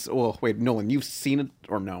haven't? Well, wait, Nolan, you've seen it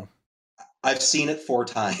or no? I've seen it 4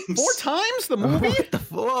 times. 4 times the movie? What the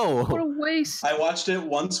whoa? What a waste. I watched it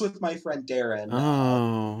once with my friend Darren,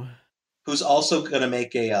 Oh, who's also gonna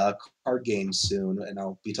make a card game soon, and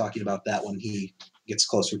I'll be talking about that when he gets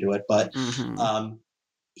closer to it. But mhm.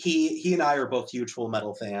 he and I are both huge Full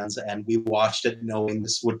Metal fans, and we watched it knowing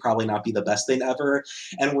this would probably not be the best thing ever,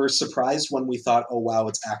 and we're surprised when we thought, oh wow,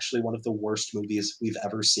 it's actually one of the worst movies we've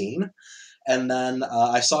ever seen. And then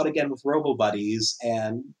I saw it again with Robo Buddies,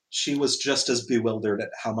 and she was just as bewildered at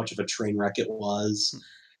how much of a train wreck it was.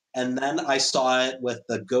 And then I saw it with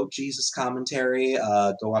the Goat Jesus commentary.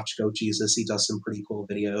 Go watch Goat Jesus; he does some pretty cool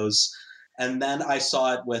videos. And then I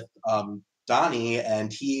saw it with Donnie,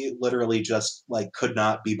 and he literally just like could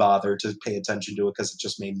not be bothered to pay attention to it because it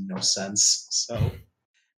just made no sense. So,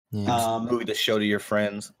 Yeah. Movie to show to your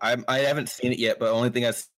friends. I haven't seen it yet, but the only thing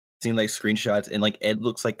I've seen like screenshots and like Ed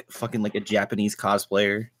looks like fucking like a Japanese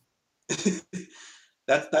cosplayer.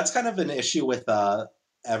 that's kind of an issue with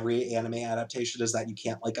every anime adaptation, is that you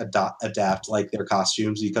can't like adapt like their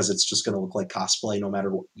costumes because it's just going to look like cosplay no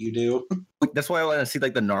matter what you do. That's why I want to see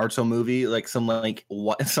like the Naruto movie, like some like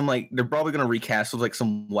they're probably gonna recast with like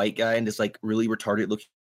some white guy and just like really retarded looking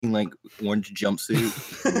like orange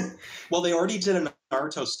jumpsuit. Well, they already did a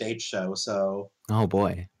Naruto stage show, so Oh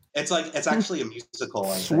boy. it's actually a musical.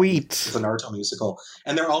 I think. Sweet. It's a Naruto musical,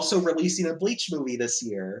 and they're also releasing a Bleach movie this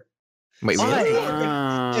year. Wait, Why?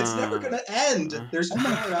 really? It's never going to end. There's more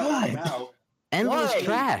out right now. Endless Why?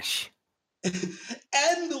 trash.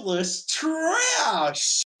 Endless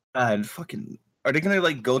trash. God, fucking. Are they gonna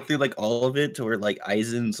like go through like all of it to where like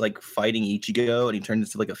Aizen's like fighting Ichigo and he turns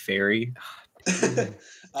into like a fairy? Dude,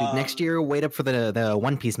 next year, wait up for the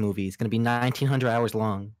One Piece movie. It's gonna be 1,900 hours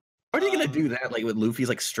long. Are they gonna do that like with Luffy's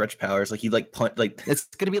like stretch powers? Like he like punch like It's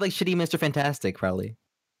gonna be like shitty Mr. Fantastic, probably.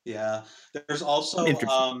 Yeah. There's also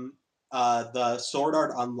Interesting. the Sword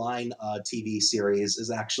Art Online TV series is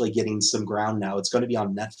actually getting some ground now. It's going to be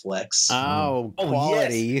on Netflix. Oh, Oh,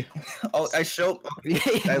 quality. oh I show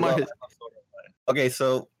I love Mars- Sword Art. Okay,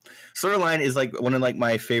 so Sword Art Online is like one of like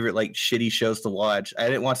my favorite like shitty shows to watch. I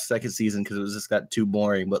didn't watch the second season because it was just got too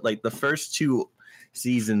boring. But like the first 2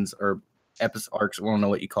 seasons or episode arcs, I don't know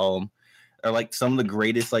what you call them, are like some of the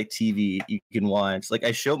greatest like TV you can watch. Like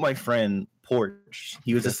I showed my friend Porch.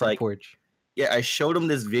 He was just like, Porch. yeah, I showed him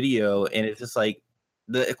this video, and it's just like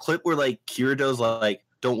the clip where like Kirido's like,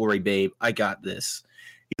 "Don't worry, babe, I got this."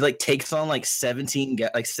 He like takes on like 7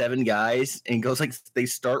 guys and goes like they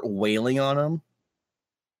start wailing on him,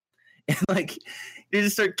 and like they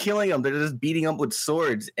just start killing him. They're just beating him with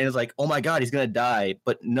swords, and it's like, oh my god, he's gonna die.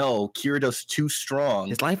 But no, Kirido's too strong.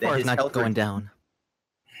 His life that bar is not health going down.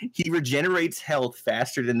 He regenerates health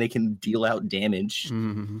faster than they can deal out damage.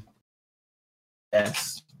 Mhm.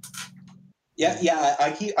 Yes. Yeah.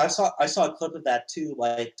 I saw a clip of that too.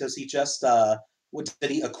 Like, does he just did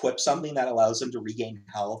he equip something that allows him to regain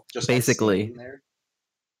health? Just by Basically. standing there?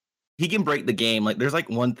 He can break the game. Like there's like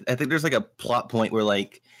I think there's like a plot point where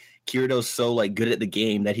like Kirido's so like good at the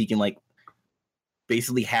game that he can like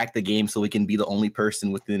basically hack the game so he can be the only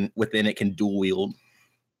person within it can dual wield.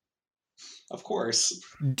 Of course.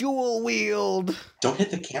 Dual wield. Don't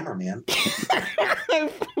hit the camera, man.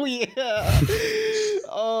 Yeah.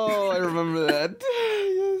 Oh, I remember that.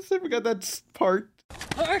 Yes, I forgot that part.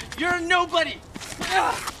 You're nobody!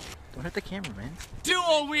 Don't hit the camera, man.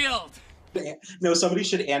 Dual wield! No, somebody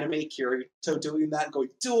should animate Kirito doing that and going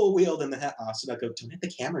dual wield, and then have Asuna go, don't hit the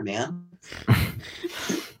camera, man.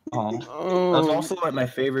 Oh. That's Oh. also like my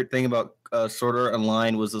favorite thing about Sword Art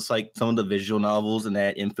Online was just like some of the visual novels and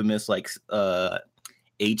that infamous like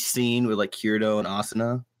H scene with like Kirito and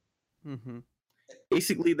Asuna. Mhm.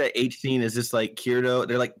 Basically, that H scene is just like Kirito.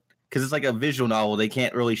 They're like, because it's like a visual novel, they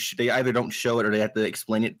can't really they either don't show it or they have to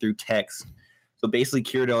explain it through text. So basically,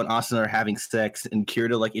 Kirito and Asuna are having sex, and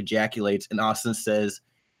Kirito like ejaculates, and Asuna says,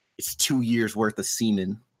 "It's 2 years worth of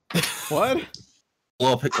semen." What?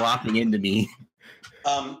 Flopping into me.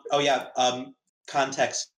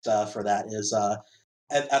 Context for that is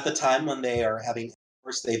at the time when they are having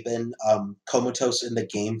intercourse, they've been comatose in the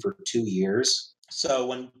game for 2 years. So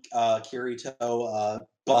when Kirito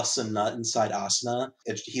busts a nut inside Asuna,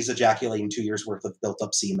 he's ejaculating 2 years worth of built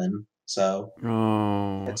up semen. So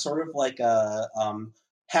Oh. it's sort of like a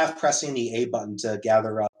half pressing the A button to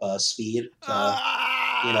gather up speed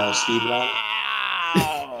to speed run.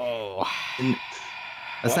 Oh.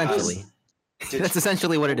 Essentially. That's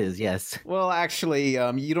essentially what it is. Yes. Well, actually,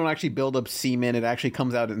 you don't actually build up semen. It actually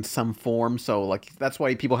comes out in some form. So, like, that's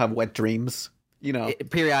why people have wet dreams. You know.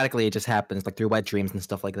 Periodically, it just happens, like through wet dreams and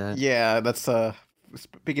stuff like that. Yeah, that's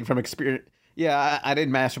speaking from experience. Yeah, I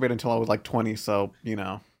didn't masturbate until I was like 20. So, you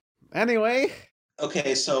know. Anyway.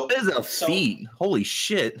 Okay, so That is a feat. Holy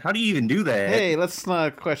shit! How do you even do that? Hey, let's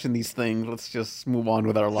not question these things. Let's just move on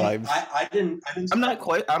with our lives. I didn't. I'm not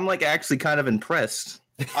quite. I'm like actually kind of impressed.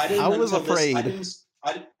 I was afraid.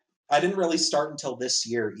 I didn't really start until this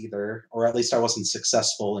year either, or at least I wasn't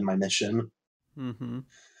successful in my mission. Mm-hmm.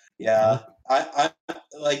 Yeah, I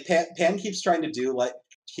like Pan keeps trying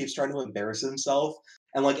to embarrass himself,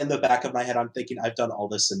 and like in the back of my head, I'm thinking I've done all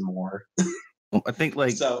this and more. I think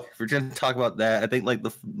like So if we're going to talk about that, I think like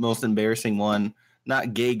the most embarrassing one.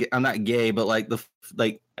 Not gay. I'm not gay, but like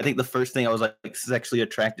I think the first thing I was like sexually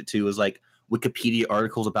attracted to was like Wikipedia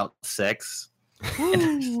articles about sex.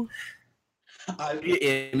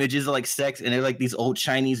 Images of like sex, and they're like these old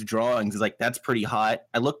Chinese drawings. It's like that's pretty hot.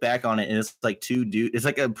 I look back on it, and it's like two dudes. It's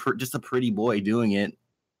like just a pretty boy doing it.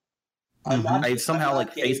 I somehow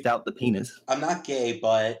like gay. faced out the penis. I'm not gay,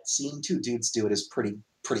 but seeing two dudes do it is pretty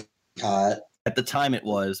hot. At the time, it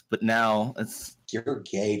was, but now it's. You're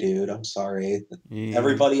gay, dude. I'm sorry. Yeah.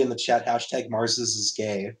 Everybody in the chat hashtag Marses is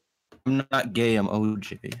gay. I'm not gay. I'm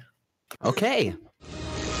OJ. Okay.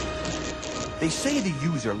 They say the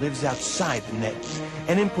user lives outside the net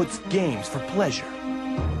and inputs games for pleasure.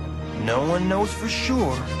 No one knows for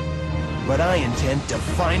sure, but I intend to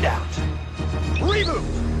find out. Reboot!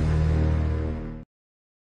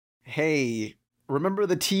 Hey, remember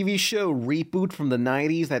the TV show Reboot from the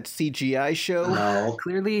 90s, that CGI show? No.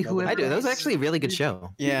 Clearly, whoever I do. That was actually a really good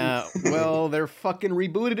show. Yeah, well, they're fucking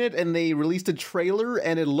rebooted it, and they released a trailer,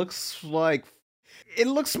 and it looks more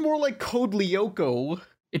like Code Lyoko.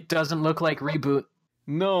 It doesn't look like Reboot.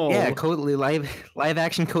 No. Yeah, live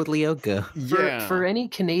action Code Lyoko. For any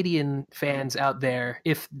Canadian fans out there,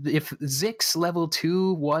 if Zix level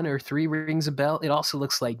 2, 1, or 3 rings a bell, it also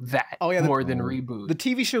looks like that. Oh, yeah, more than Reboot. The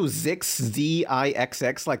TV show Zix,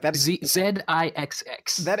 Z-I-X-X, like that.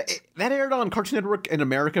 Z-I-X-X. That aired on Cartoon Network in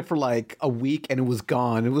America for like a week, and it was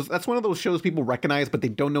gone. That's one of those shows people recognize, but they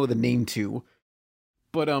don't know the name to.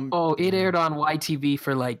 But it aired on YTV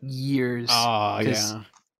for like years. Yeah.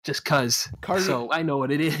 Just cause. So I know what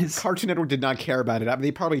it is. Cartoon Network did not care about it. I mean,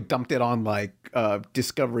 they probably dumped it on like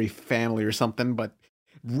Discovery Family or something. But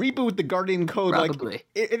Reboot, the Guardian Code, Probably. like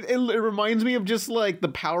it reminds me of just like the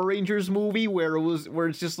Power Rangers movie where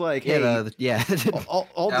it's just like I'm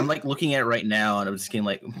like looking at it right now, and I'm just getting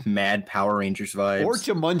like mad Power Rangers vibes. Or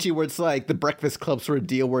Jumanji, where it's like the Breakfast Club sort of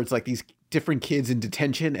deal, where it's like these different kids in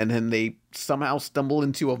detention, and then they somehow stumble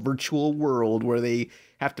into a virtual world where they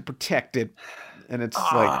have to protect it. And it's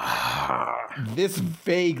like this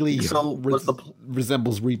vaguely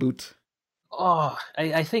resembles Reboot. Oh,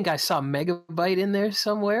 I think I saw Megabyte in there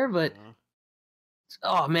somewhere, but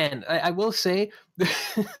oh man, I will say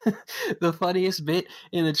the funniest bit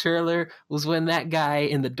in the trailer was when that guy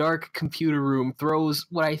in the dark computer room throws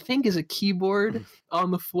what I think is a keyboard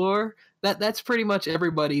on the floor. That's pretty much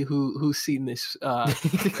everybody who's seen this.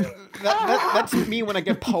 That's me when I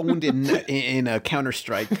get pwned in a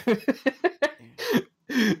Counter-Strike.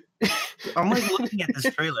 I'm like looking at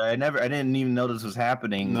this trailer. I didn't even know this was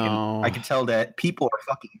happening. No. I could tell that people are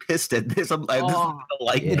fucking pissed at this. I'm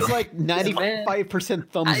like, It's like 95%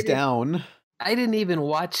 thumbs down. I haven't even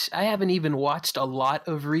watched a lot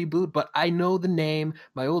of Reboot, but I know the name.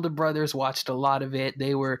 My older brothers watched a lot of it.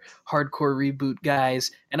 They were hardcore Reboot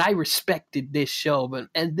guys, and I respected this show,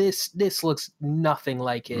 and this looks nothing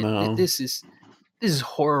like it. No. This is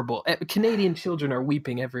horrible. Canadian children are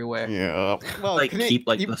weeping everywhere. Yeah. Well, keep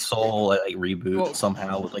like the soul like Reboot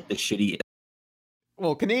somehow with like the shitty.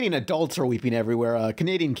 Well, Canadian adults are weeping everywhere.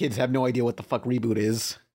 Canadian kids have no idea what the fuck Reboot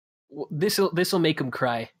is. This'll make them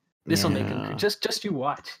cry. This'll make them cry. Just you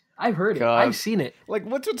watch. I've heard it. I've seen it. Like,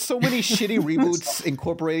 what's with so many shitty reboots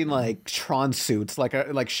incorporating like Tron suits? Like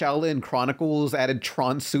Shaolin Chronicles added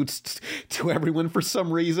Tron suits to everyone for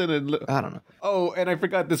some reason, and I don't know. Oh, and I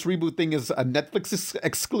forgot this reboot thing is a Netflix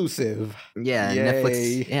exclusive. Yeah, Yay.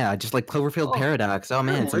 Netflix. Yeah, just like Cloverfield Paradox. Oh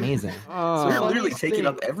man, it's amazing. They're literally taking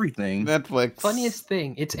up everything. Netflix. Funniest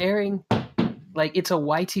thing, it's airing. Like, it's a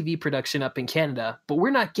YTV production up in Canada, but we're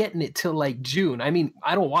not getting it till like June. I mean,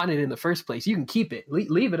 I don't want it in the first place. You can keep it.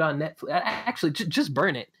 Leave it on Netflix. Actually, just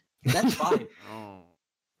burn it. That's fine.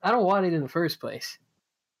 I don't want it in the first place.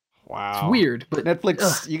 Wow. It's weird, but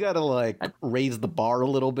Netflix, you gotta like raise the bar a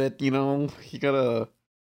little bit, you know? You gotta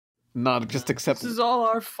not just accept. This is all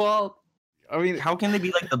our fault. I mean, How can they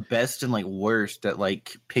be like the best and like worst at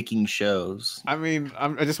like picking shows? I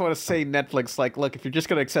just want to say Netflix, like, look, if you're just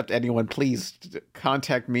gonna accept anyone, please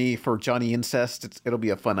contact me for Johnny Incest. It'll be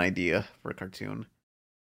a fun idea for a cartoon.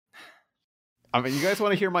 I mean, you guys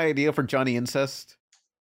want to hear my idea for Johnny Incest?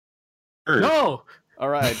 Sure. No. All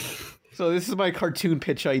right. So this is my cartoon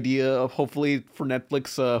pitch idea of hopefully for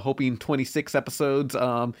Netflix, hoping 26 episodes.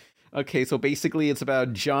 Okay, so basically it's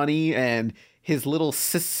about Johnny and his little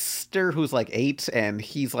sister who's like 8, and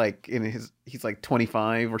he's like he's like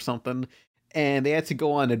 25 or something, and they had to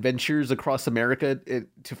go on adventures across America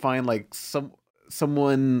to find like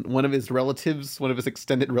one of his relatives, one of his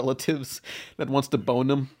extended relatives that wants to bone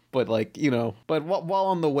him. But like, but while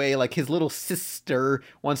on the way, like his little sister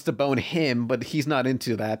wants to bone him, but he's not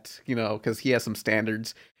into that, because he has some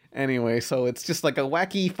standards. Anyway, so it's just like a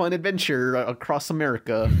wacky, fun adventure across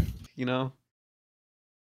America,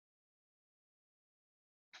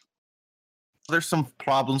 There's some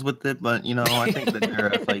problems with it, but I think that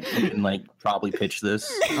they're like you can like probably pitch this.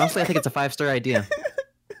 Honestly, I think it's a 5-star idea.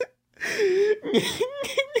 I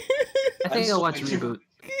think I'll watch Reboot.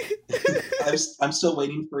 I'm still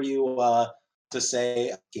waiting for you to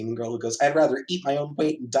say Gaming Girl who goes, I'd rather eat my own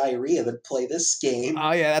weight in diarrhea than play this game.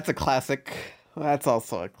 Oh yeah, that's a classic. That's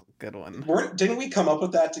also a good one. Didn't we come up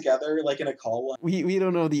with that together, like in a call one? We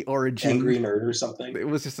don't know the origin. Angry Nerd or something? It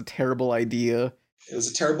was just a terrible idea. It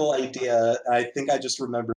was a terrible idea. I think I just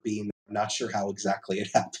remember being not sure how exactly it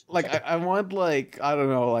happened. Like, I want, like, I don't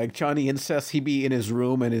know, like Johnny Incest, he'd be in his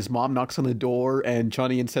room and his mom knocks on the door and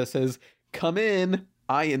Johnny Incest says, "Come in,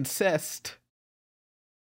 I incest."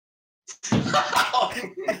 No!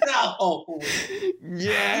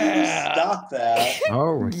 Yeah! Stop that.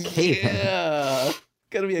 Okay. Yeah!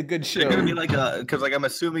 Gonna be a good show. They're gonna be like because like I'm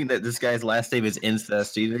assuming that this guy's last name is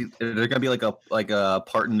Incest. They're gonna be like a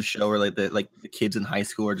part in the show where like the kids in high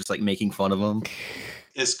school are just like making fun of him.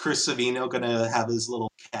 Is Chris Savino gonna have his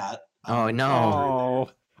little cat? Oh, no. Oh,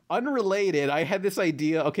 unrelated. I had this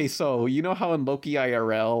idea. Okay, so you know how in Loki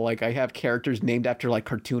IRL, like I have characters named after like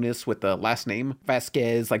cartoonists with the last name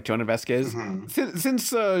Vasquez, like Jonah Vasquez. Mm-hmm. Since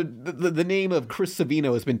the name of Chris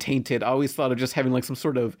Savino has been tainted, I always thought of just having like some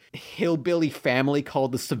sort of hillbilly family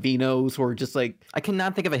called the Savinos, or just like I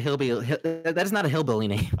cannot think of a hillbilly. That is not a hillbilly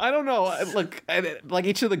name. I don't know. Like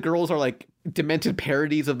each of the girls are like demented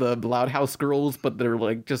parodies of the Loud House girls, but they're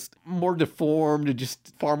like just more deformed and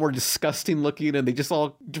just far more disgusting looking, and they just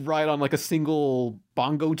all ride on like a single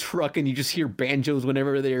bongo truck, and you just hear banjos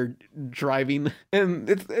whenever they're driving, and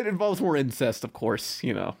it involves more incest, of course.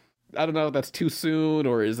 I don't know if that's too soon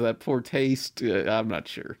or is that poor taste. I'm not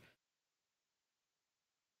sure.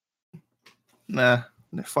 Nah,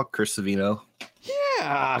 fuck Chris Savino.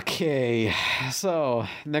 Yeah. Okay. So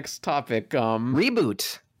next topic.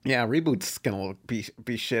 Reboot. Yeah, Reboot's gonna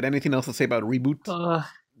be shit. Anything else to say about Reboot?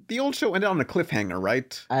 The old show ended on a cliffhanger,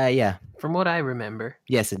 right? Yeah. From what I remember.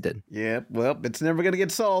 Yes, it did. Yeah, well, it's never gonna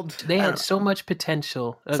get solved. They had so much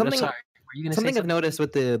potential. Something- sorry. Were you gonna Something say I've noticed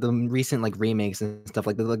with the recent like remakes and stuff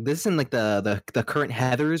like that, like this and like the current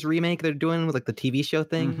Heathers remake they're doing with like the TV show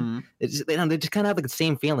thing. Mhm. It's just, they just kind of have like the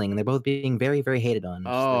same feeling, and they're both being very, very hated on. It's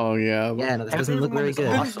just Oh yeah. like, yeah, no, this doesn't Heather's look one very is good.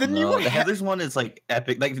 awesome, The new though. one- The Heather's one is like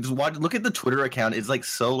epic. Like just look at the Twitter account. It's like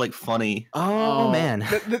so like funny. Oh man,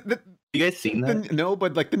 You guys seen that? No,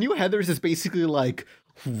 but like the new Heathers is basically like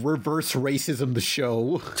reverse racism. The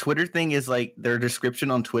show. Twitter thing is like their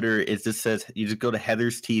description on Twitter is just says you just go to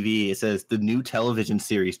Heather's TV. It says the new television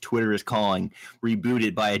series Twitter is calling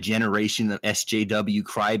rebooted by a generation of SJW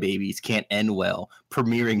crybabies can't end well.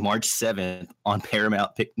 Premiering March 7th on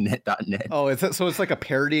ParamountNet.net. Oh, so it's like a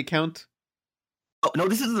parody account. Oh no,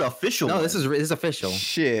 this is the official. no, one. this is official.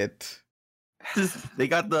 Shit. They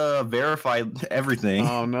got the verified everything.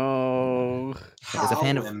 Oh no. As a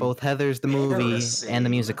fan of both Heathers the movie and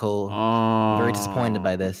the musical, I'm very disappointed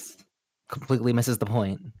by this. Completely misses the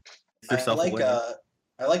point. They're self-aware.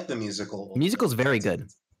 I like the musical. The musical's very good.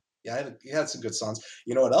 Yeah, it had some good songs.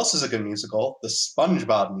 You know what else is a good musical? The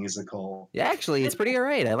SpongeBob musical. Yeah, actually, it's pretty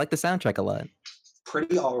alright. I like the soundtrack a lot.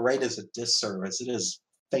 Pretty alright is a disservice. It is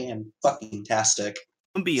fan-fucking-tastic.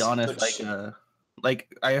 To be honest, like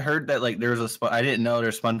I heard that like there was I didn't know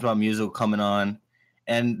there's SpongeBob musical coming on,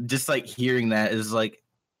 and just like hearing that is like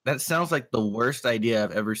that sounds like the worst idea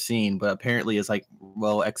I've ever seen, but apparently it's like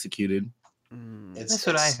well executed. That's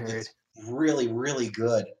what I heard. It's really, really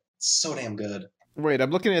good. It's so damn good. Wait,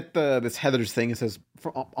 I'm looking at this Heathers thing. It says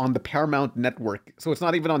on the Paramount Network, so it's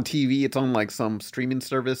not even on TV. It's on like some streaming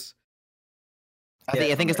service.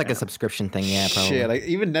 I think it's like a subscription thing. Yeah, probably. Shit,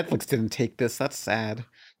 even Netflix didn't take this. That's sad.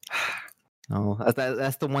 No,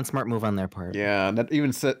 that's the one smart move on their part. Yeah,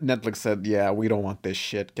 Netflix said, yeah, we don't want this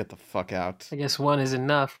shit. Get the fuck out. I guess one is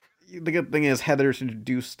enough. The good thing is Heather's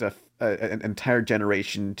introduced an entire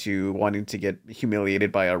generation to wanting to get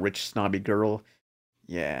humiliated by a rich, snobby girl.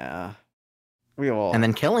 Yeah. We all... And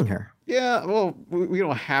then killing her. Yeah, well, we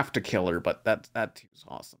don't have to kill her, but that was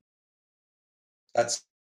awesome. That's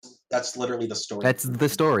literally the story. That's the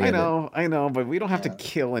story. I know, but we don't have to Yeah.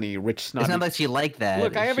 kill any rich, snobby... It's not that she liked that.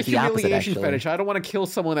 Look, I have a She's the opposite, humiliation actually. fetish. I don't want to kill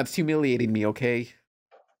someone that's humiliating me, okay?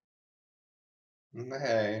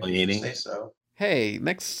 Hey, Humiliating. say so. Hey,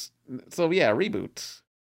 next... So, yeah, reboot.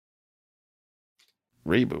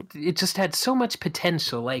 It just had so much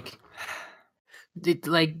potential. Like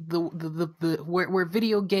the where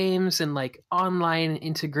video games and like online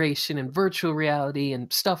integration and virtual reality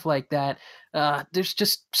and stuff like that. There's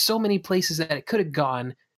just so many places that it could have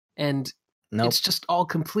gone, and Nope. it's just all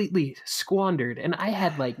completely squandered. And I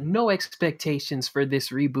had like no expectations for this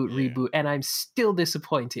reboot, and I'm still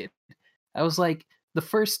disappointed. I was like, the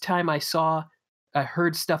first time I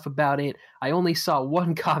heard stuff about it, I only saw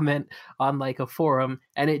one comment on like a forum,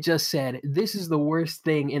 and it just said, "This is the worst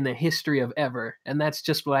thing in the history of ever." And that's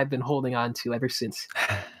just what I've been holding on to ever since.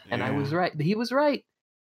 And I was right. He was right.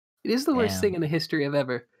 It is the worst Damn. thing in the history of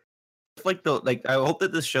ever. Like I hope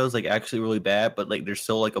that this show's like actually really bad, but like there's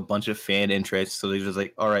still like a bunch of fan interest, so they're just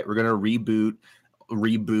like, all right, we're gonna reboot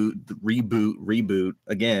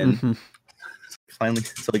again. Mhm. Finally,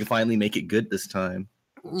 so they can finally make it good this time.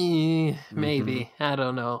 Maybe. I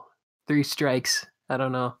don't know. 3 strikes. I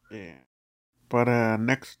don't know. Yeah. But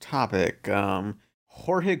next topic.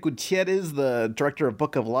 Jorge Gutierrez, the director of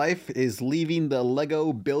Book of Life, is leaving the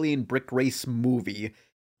Lego Billion Brick Race movie.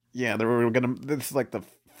 Yeah, this is like the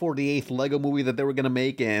 48th Lego movie that they were gonna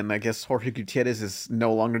make, and I guess Jorge Gutierrez is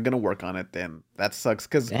no longer gonna work on it. And that sucks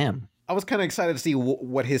because Damn. I was kind of excited to see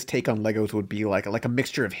what his take on Legos would be like a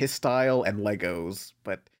mixture of his style and Legos.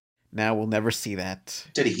 But now we'll never see that.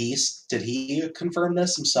 Did he confirm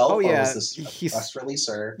this himself? Oh, Or yeah, was this a press release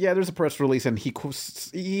or? Yeah, there's a press release, and he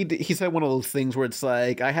said one of those things where it's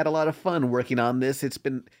like, I had a lot of fun working on this. It's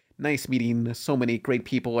been nice meeting so many great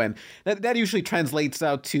people, and that usually translates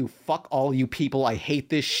out to fuck all you people. I hate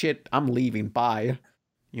this shit. I'm leaving. Bye.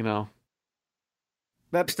 You know.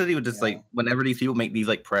 That's that he would just like whenever these people make these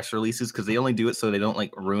like press releases, because they only do it so they don't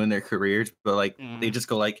like ruin their careers, but like they just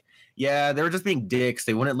go like, yeah, they were just being dicks.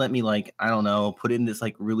 They wouldn't let me like, I don't know, put in this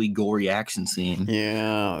like really gory action scene.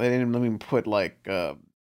 Yeah, they didn't let me put like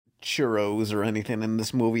churros or anything in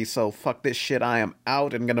this movie, so fuck this shit. I am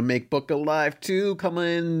out and gonna make Book of Life 2 come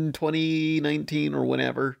in 2019 or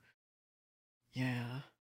whenever. Yeah.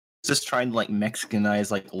 Just trying to like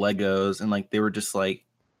Mexicanize like Legos, and like they were just like,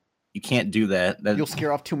 you can't do that. You'll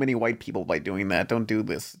scare off too many white people by doing that. Don't do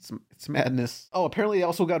this. It's madness. Oh, apparently they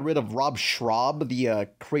also got rid of Rob Schraub, the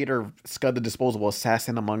creator of Scud the Disposable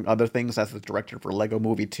Assassin, among other things, as the director for Lego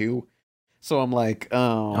Movie 2. So I'm like,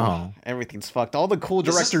 oh. Everything's fucked. All the cool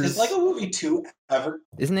directors... Is Lego Movie 2 ever...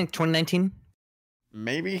 Isn't it 2019?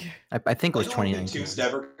 Maybe? I think it was Lego Movie 2019. 2's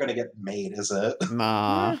never going to get made, is it?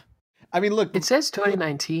 Nah. I mean, look... It says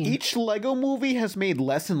 2019. Each Lego movie has made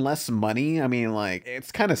less and less money. I mean, like,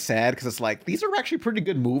 it's kind of sad because it's like, these are actually pretty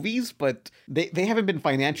good movies, but they haven't been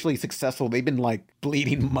financially successful. They've been, like,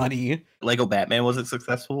 bleeding money. Lego Batman wasn't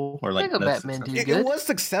successful? Or like Lego Batman did It good. was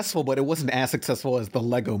successful, but it wasn't as successful as the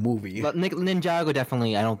Lego movie. But Ninjago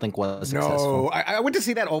definitely, I don't think was No, successful. I went to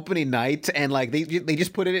see that opening night, and like they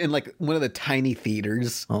just put it in like one of the tiny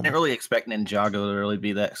theaters. Oh. I didn't really expect Ninjago to really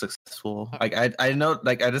be that successful. Like I know,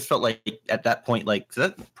 like I just felt like at that point, like 'cause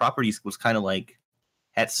that property was kind of like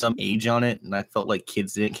had some age on it, and I felt like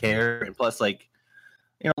kids didn't care. And plus, like,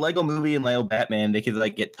 you know, Lego Movie and Lego Batman, they could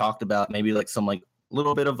like get talked about. Maybe like some like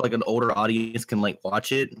little bit of like an older audience can like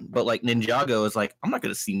watch it. But like Ninjago is like, I'm not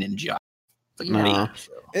gonna see Ninjago. It's like, Nah. me,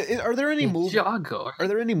 so. Are there any movies? Ninjago. Are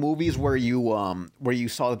there any movies where you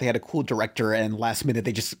saw that they had a cool director and last minute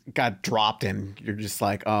they just got dropped and you're just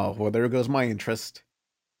like, oh well, there goes my interest.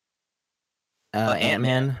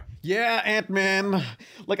 Ant-Man. Yeah, Ant-Man.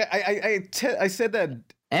 Like I said that.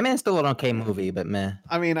 Ant-Man's still an okay movie, but meh.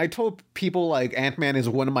 I mean, I told people like Ant-Man is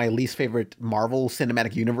one of my least favorite Marvel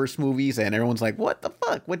Cinematic Universe movies, and everyone's like, "What the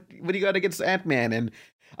fuck? What do you got against Ant-Man?" And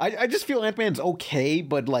I just feel Ant-Man's okay,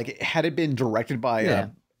 but like had it been directed by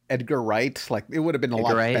Edgar Wright, like it would have been a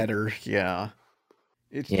lot better. Yeah.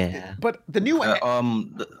 But the new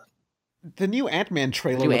the new Ant-Man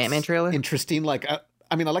trailer. Looks interesting. Like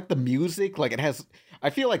I mean, I like the music. Like it has. I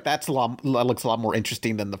feel like that looks a lot more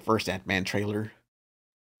interesting than the first Ant-Man trailer.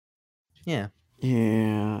 Yeah.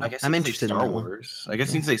 Yeah. I guess I'm you can say interested in Star that one. Wars. I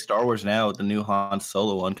guess you can say Star Wars now with the new Han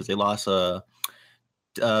Solo one because they lost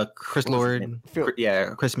Chris what was his Lord, name? Phil,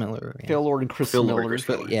 Yeah, Chris Miller. Yeah. Phil Lord and Chris Phil Lord, Miller. Chris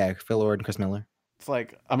Miller. Yeah, Phil Lord and Chris Miller. It's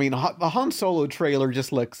like, I mean, the Han Solo trailer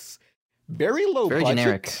just looks very low Very budget.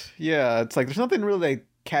 generic. Yeah, it's like there's nothing really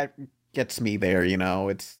that gets me there. You know,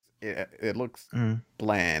 it looks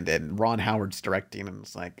bland, and Ron Howard's directing, and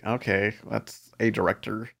it's like, okay, that's a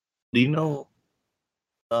director. Do you know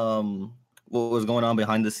what was going on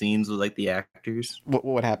behind the scenes with like the actors?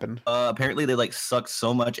 What happened? Apparently they like sucked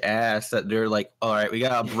so much ass that they're like, all right, we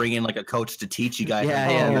gotta bring in like a coach to teach you guys.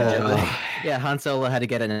 Yeah, Han Solo had to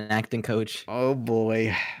get an acting coach. Oh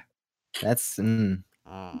boy, that's.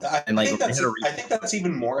 I And, like, think they that's had a I think that's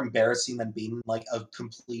even more embarrassing than being like a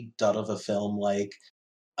complete dud of a film. Like,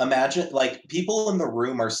 imagine like people in the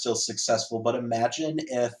room are still successful, but imagine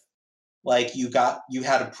if like you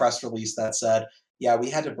had a press release that said, yeah, we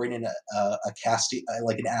had to bring in a casting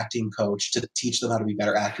like an acting coach to teach them how to be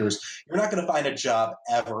better actors. You're not going to find a job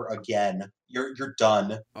ever again. You're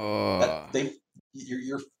done.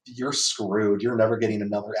 You're screwed. You're never getting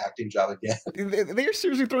another acting job again. They're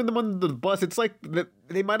seriously throwing them under the bus. It's like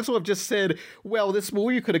they might as well have just said, well, this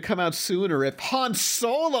movie could have come out sooner if Han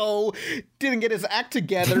Solo didn't get his act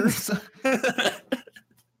together.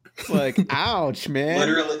 It's like, ouch, man.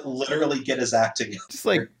 Literally get his act together. Just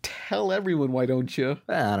like, tell everyone, why don't you?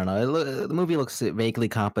 I don't know. The movie looks vaguely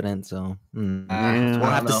competent, so we'll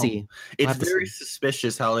have to see. It's very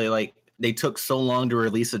suspicious how they took so long to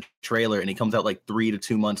release a trailer and it comes out like 3 to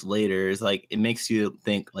 2 months later. It's like, it makes you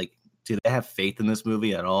think like, do they have faith in this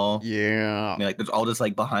movie at all? Yeah. I mean, like there's all this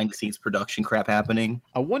like behind the scenes production crap happening.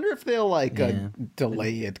 I wonder if they'll like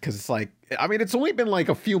delay it, because it's like, I mean, it's only been like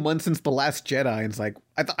a few months since The Last Jedi, and it's like,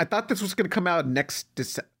 I thought this was going to come out next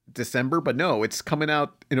December, but no, it's coming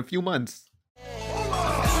out in a few months.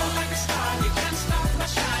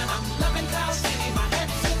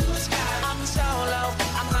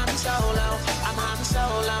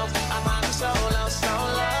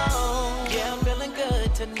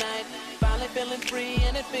 Tonight, finally feeling free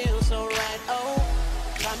and it feels so right. Oh,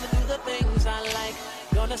 time to do the things I like.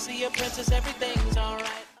 Gonna see a princess, everything's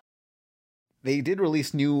alright. They did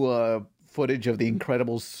release new footage of The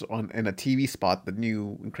Incredibles in a TV spot, the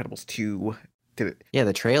new Incredibles 2. Did it? Yeah,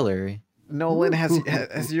 the trailer. Nolan,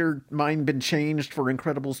 has your mind been changed for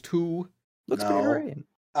Incredibles 2? Looks pretty great.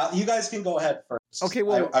 You guys can go ahead first. Okay,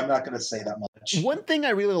 well, I'm not going to say that much. One thing I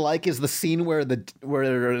really like is the scene where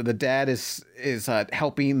the dad is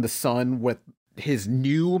helping the son with his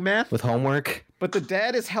new math, with homework, but the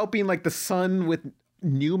dad is helping like the son with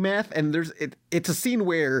new math, and it's a scene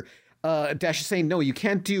where Dash is saying, no, you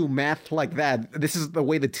can't do math like that. This is the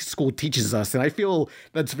way the school teaches us, and I feel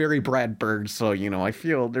that's very Brad Bird. So I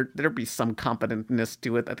feel there'd be some competentness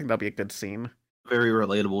to it. I think that'd be a good scene. Very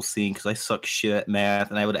relatable scene because I suck shit at math,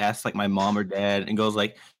 and I would ask like my mom or dad, and goes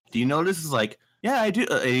like, "Do you know this is like?" Yeah, I do.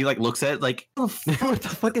 And he like looks at it like, oh, what the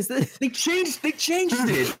fuck is this? They changed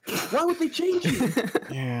it. Why would they change it?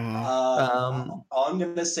 Yeah. All I'm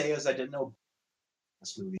gonna say is I didn't know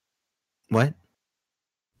this movie. What?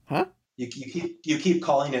 Huh? You keep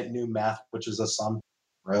calling it New Math, which is a song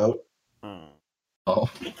wrote. Oh,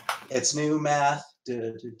 it's New Math.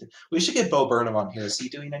 We should get Bo Burnham on here. Is he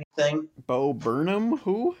doing anything? Bo Burnham?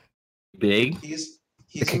 Who? Big? He's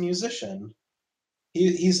a musician.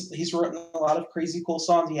 He's written a lot of crazy cool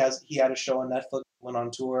songs. He had a show on Netflix, went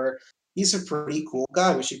on tour. He's a pretty cool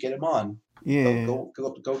guy. We should get him on. Yeah. Go.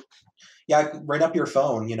 Yeah, right up your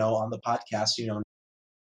phone, on the podcast,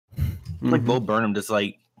 Like Bo Burnham just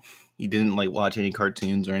like he didn't like watch any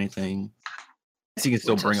cartoons or anything. So you can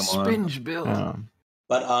still bring him on. Spinge Bill.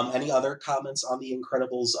 But any other comments on the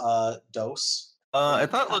Incredibles dose? I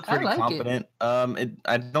thought it looked pretty competent.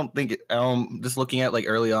 I don't think just looking at like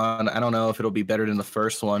early on, I don't know if it'll be better than the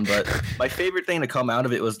first one, but my favorite thing to come out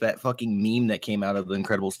of it was that fucking meme that came out of the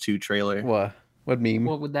Incredibles 2 trailer. What meme?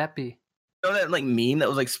 What would that be? You know that like meme that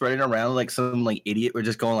was like spreading around, like some like idiot were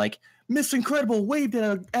just going like, Miss Incredible waved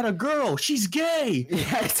at a girl, she's gay.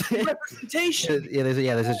 Yeah, representation.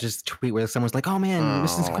 There's just tweet where someone's like, oh man,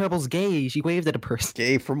 Mrs. Incredible's gay. She waved at a person.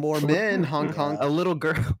 Gay for more men, Hong Kong. A little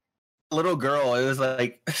girl. Little girl, it was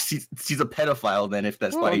like she's a pedophile then, if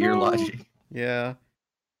that's by your logic. Yeah,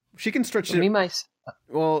 she can stretch it.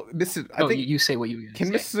 Well, I think you say what you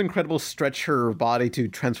can. Mrs. Incredible stretch her body to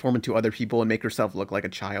transform into other people and make herself look like a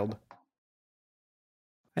child?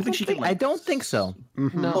 I think she can. I don't think so.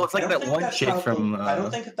 Mm-hmm. No, it's like that one chick from. I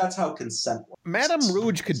don't think that's how consent works. Madame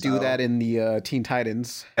Rouge could do that in the Teen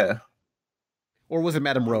Titans. Yeah. Or was it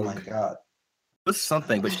Madame Rogue? Oh my god. It was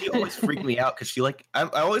something, but she always freaked me out because she like I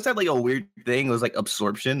always had like a weird thing. It was like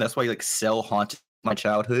absorption. That's why like Cell haunted my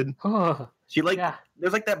childhood. She like Yeah.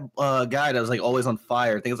 there's like that guy that was like always on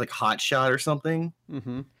fire. I think it's like Hot Shot or something.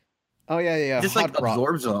 Mm-hmm. Oh yeah. Just Hot like Rod.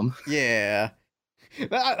 absorbs them. Yeah.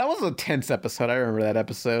 That was a tense episode. I remember that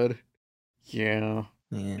episode. Yeah.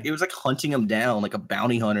 Yeah. It was like hunting him down like a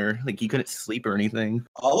bounty hunter. Like he couldn't sleep or anything.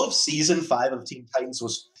 All of season 5 of Teen Titans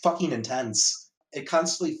was fucking intense. It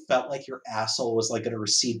constantly felt like your asshole was like going to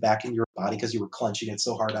recede back in your body because you were clenching it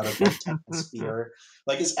so hard out of intense fear.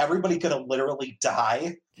 Like, is everybody going to literally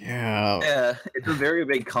die? Yeah. Yeah, it's a very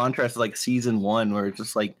big contrast to like season 1 where it's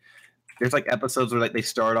just like there's like episodes where like they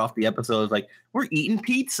start off the episodes like we're eating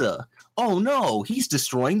pizza. Oh no, he's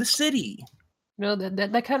destroying the city. No,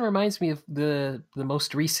 that kind of reminds me of the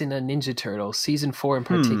most recent Ninja Turtles. Season 4 in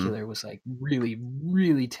particular was like really,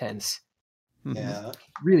 really tense. Mhm. Yeah.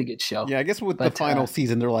 Really good show. Yeah, I guess with the But, final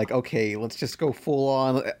season, they're like, okay, let's just go full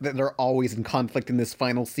on. They're always in conflict in this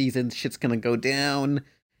final season. Shit's gonna go down.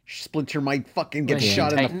 Splinter might fucking get Yeah.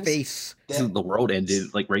 shot in the Titans? face. This is the world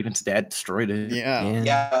ended. Like Raven's dad destroyed it. Yeah.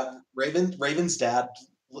 Yeah, Raven's dad,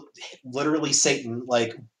 literally Satan,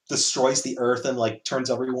 like destroys the earth and like turns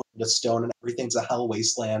everyone into stone and everything's a hell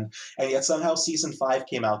wasteland. And yet somehow season 5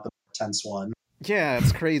 came out, the tense one, Yeah,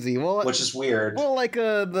 it's crazy. Well, which is weird. well, like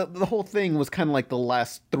the whole thing was kind of like the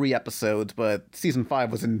last 3 episodes, but season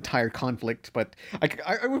 5 was an entire conflict. But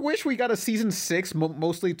I wish we got a season 6,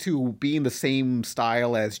 mostly to be in the same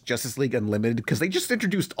style as Justice League Unlimited, because they just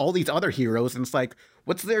introduced all these other heroes, and it's like,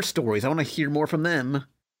 what's their stories? I want to hear more from them.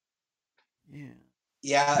 Yeah.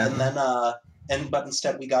 Yeah, and then but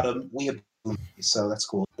instead we got a weeaboo movie, so that's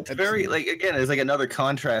cool. It's very like again, it's like another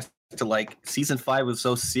contrast to like season 5 was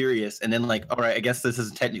so serious, and then like all right, I guess this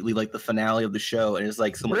is technically like the finale of the show, and it's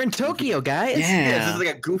like some We're like, in Tokyo, guys. Yeah. this is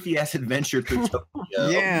like a goofy ass adventure through Tokyo.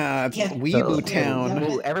 Yeah, it's Yeah. Weeaboo So- Town.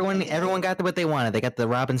 Well, everyone got what they wanted. They got the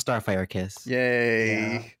Robin Starfire kiss.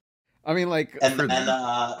 Yay. Yeah. I mean, like, And for-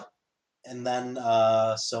 then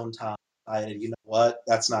Sontan decided, you know what,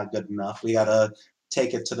 that's not good enough. We gotta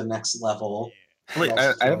take it to the next level. Like,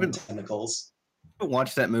 Also I haven't tentacles.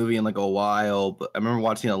 watched that movie in like a while, but I remember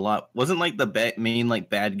watching it a lot. Wasn't like the main like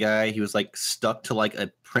bad guy? He was like stuck to like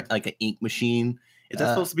a print like an ink machine. Is that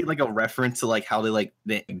supposed to be like a reference to like how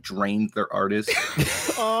they drained their artists?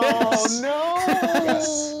 oh Yes.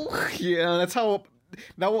 no! Yeah, that's how.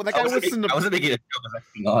 That guy wasn't. I wasn't making a joke. I was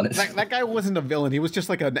being honest. That guy wasn't a villain. He was just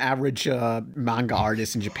like an average manga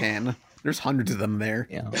artist in Japan. There's hundreds of them there.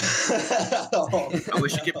 Yeah. I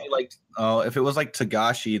wish it could be like, if it was like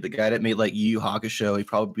Tagashi, the guy that made like Yu Yu Hakusho, he'd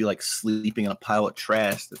probably be like sleeping in a pile of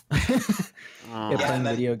trash. Yeah, Oh. playing and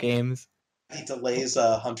then- video games. He delays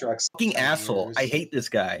Hunter X. Fucking asshole! I hate this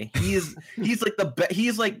guy. He's like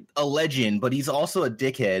he's like a legend, but he's also a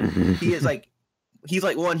dickhead. He's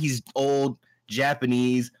like one. He's old,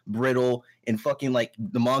 Japanese, brittle, and fucking like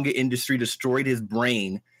the manga industry destroyed his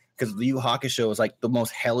brain because the Yu Yu Hakusho is like the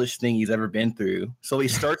most hellish thing he's ever been through. So he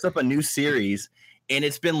starts up a new series, and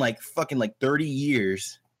it's been like fucking like 30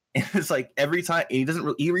 years. And it's like every time and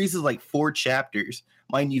he releases like 4 chapters.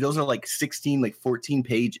 Mind you, those are like 16, like 14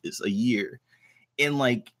 pages a year. And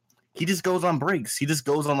like he just goes on breaks. He just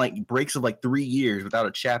goes on like breaks of like 3 years without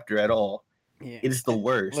a chapter at all. Yeah. It is the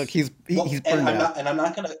worst. Look, he's Well, he's and burned out.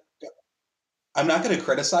 I'm not gonna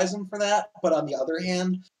criticize him for that. But on the other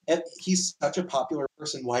hand, if he's such a popular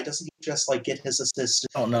person, why doesn't he just like get his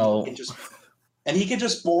assistant? Oh, no. And he can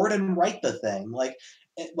just board and write the thing. Like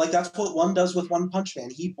that's what one does with One Punch Man.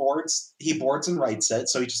 He boards and writes it,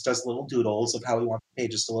 so he just does little doodles of how he wants the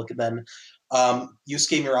pages to look, and then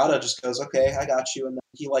Yusuke Murata just goes, "Okay, I got you," and then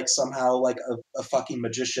he like somehow like a fucking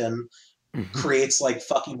magician creates like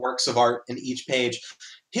fucking works of art in each page.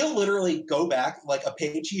 He'll literally go back like a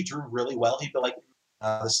page he drew really well. He'd be like,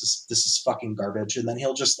 "This is fucking garbage," and then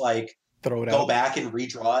he'll just like Throw it go out. back and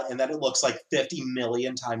redraw it, and then it looks like 50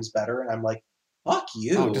 million times better. And I'm like, "Fuck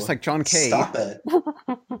you!" Oh, just like John K. Stop it.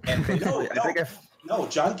 And basically, I think No,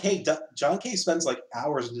 John K. Spends like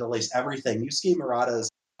hours and delays everything. Yusuke Murata's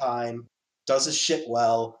time, does his shit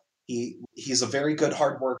well. He's a very good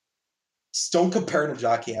hard worker. Don't compare him to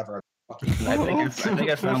John K. ever. I think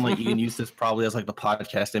I found like you can use this probably as like the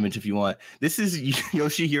podcast image if you want. This is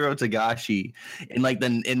Yoshihiro Tagashi in like the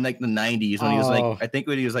 90s when he was Oh. like I think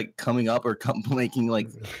when he was like coming up or making like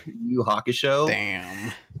Yu Yu Hakusho. Damn.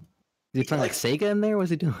 Is he playing like Sega in there? What's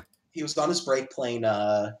he doing? He was on his break playing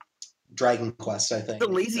Dragon Quest, I think. The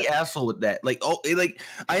lazy asshole with that, like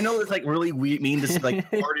I know it's like really mean to say, like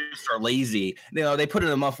artists are lazy. You know they put in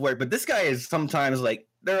enough work, but this guy is sometimes like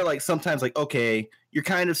they're like sometimes like okay, you're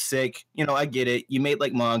kind of sick. You know I get it. You made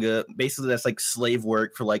like manga, basically that's like slave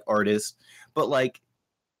work for like artists. But like,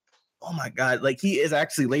 oh my god, like he is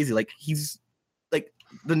actually lazy. Like he's like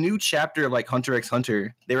the new chapter of like Hunter x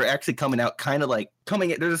Hunter, they were actually coming out kind of like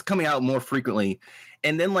they're just coming out more frequently.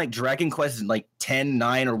 And then like Dragon Quest like 10,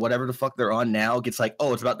 9 or whatever the fuck they're on now gets like,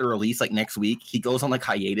 oh, it's about to release like next week. He goes on like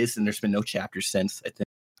hiatus and there's been no chapters since, I think.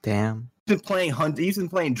 Damn. He's been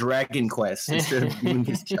playing Dragon Quest instead of doing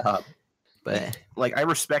his job. But Like I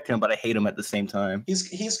respect him, but I hate him at the same time. He's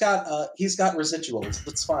got residuals.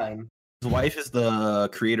 It's fine. His wife is the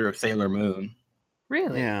creator of Sailor Moon.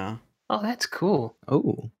 Really? Yeah. Oh, that's cool.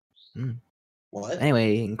 oh. What?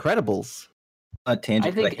 Anyway, Incredibles. A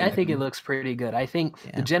tangent. I think it looks pretty good. I think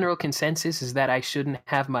Yeah. the general consensus is that I shouldn't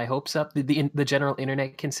have my hopes up. The general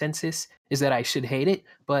internet consensus is that I should hate it.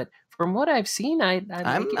 But from what I've seen, I like it,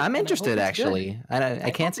 I'm and I hope interested it's actually. I can't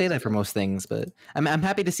hope say it's that for good. most things, but I'm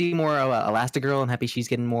happy to see more Elastigirl. I'm happy she's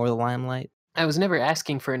getting more of the limelight. I was never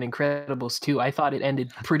asking for an Incredibles 2. I thought it ended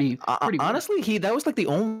pretty well. Honestly, that was like the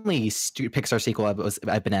only Pixar sequel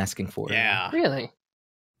I've been asking for. Yeah. Really?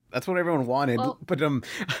 That's what everyone wanted. Well- But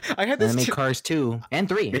I had And this. they made Cars 2 and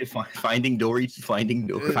 3. Finding Dory.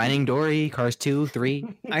 Finding Dory, Cars 2, 3.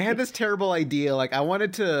 I had this terrible idea. Like I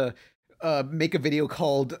wanted to make a video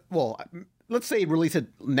called, well, let's say release it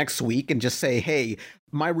next week and just say, hey,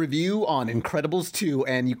 my review on Incredibles 2,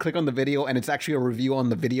 and you click on the video and it's actually a review on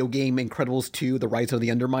the video game Incredibles 2, The Rise of the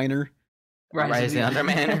Underminer. Rise of the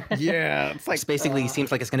Underminer. Yeah, it's like It's basically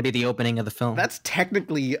seems like it's going to be the opening of the film. that's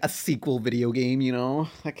technically a sequel video game, you know?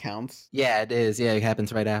 That counts. Yeah, it is. Yeah, it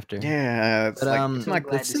happens right after. Yeah, it's But it's not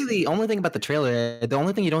glad let's to see see the only thing about the trailer. The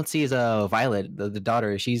only thing you don't see is Violet, the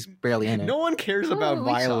daughter. She's barely in it. no one cares Oh, about we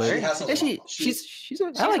saw Violet. She has a Yeah, lot. she's a, she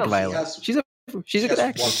I like has- Violet. has- She's a she good has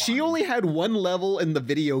actress. one She line. only had one level in the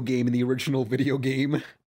video game, in the original video game.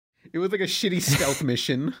 It was like a shitty stealth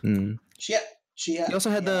mission. Mm. She had, You also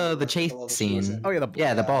had yeah, the chase level she was scene. in. Oh yeah,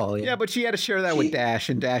 Yeah, the ball. yeah, but she had to share that with She- Dash,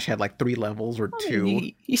 and Dash had like 3 levels or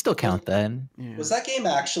 2. You still count that. Yeah. Was that game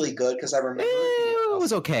actually good? Because I remember It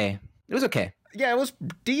was okay. It was okay. Yeah, it was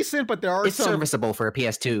decent, but there are It's some. serviceable for a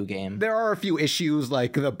PS2 game. There are a few issues,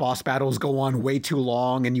 like the boss battles go on way too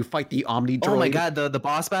long, and you fight the Omni droid. Oh my god, the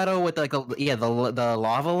boss battle with like the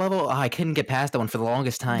lava level. Oh, I couldn't get past that one for the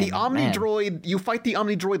longest time. The Omni Man. droid, you fight the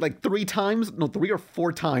Omni droid like 3 or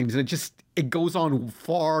 4 times, and it goes on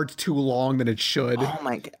far too long than it should. Oh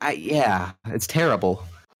my, yeah, it's terrible.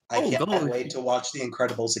 I can't go. wait to watch The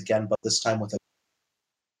Incredibles again, but this time with a.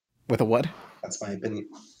 With a what? That's my opinion.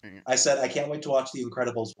 I said I can't wait to watch The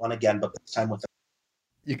Incredibles 1 again, but this time with a.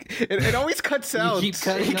 It always cuts You out. keep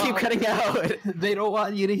cutting You keep off. cutting out. They don't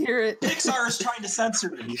want you to hear it. Pixar is trying to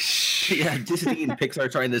censor me. Yeah, Disney and Pixar are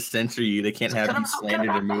trying to censor you. They can't have you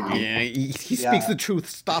slander their movie. Yeah, he speaks Yeah. the truth.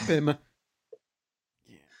 Stop him.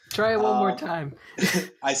 Try it one more Um, time.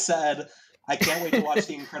 I said I can't wait to watch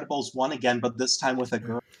The Incredibles 1 again, but this time with a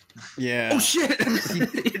girl. Yeah. Oh shit! You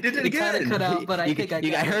did it It kind of again. cut out, but I think I got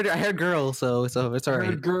I heard girl, so it's all right.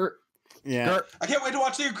 heard Gert. Yeah. I can't wait to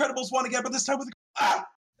watch The Incredibles 1 again, but this time with a girl.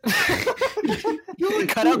 You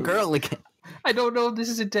cut out girl again. I don't know if this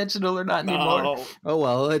is intentional or not anymore. Oh. Oh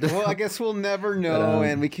well. Well, I guess we'll never know,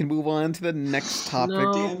 and we can move on to the next topic.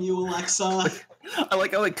 No. Damn you, Alexa. I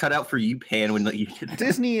like how it cut out for you, Pan, when you did that.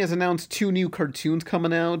 Disney has announced 2 new cartoons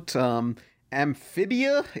coming out.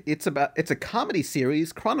 Amphibia, it's a comedy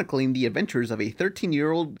series chronicling the adventures of a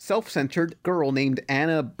 13-year-old self-centered girl named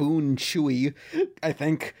Anna Boone Chewy, I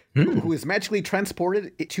think, who is magically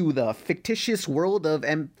transported to the fictitious world of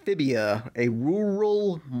Amphibia, a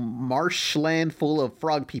rural marshland full of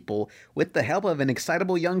frog people. With the help of an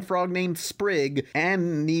excitable young frog named Sprig,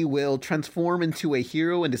 Annie will transform into a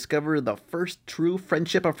hero and discover the first true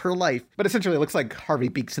friendship of her life. But essentially, it looks like Harvey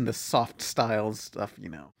Beaks in the soft style stuff, you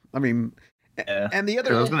know. I mean, Yeah. and the 'Cause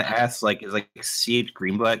other, I was gonna ask, like, is like CH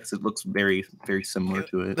Greenblatt? Because it looks very, very similar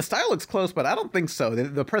to it. the style looks close, but I don't think so.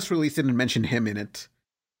 The press release didn't mention him in it.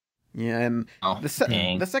 Yeah, and Oh, the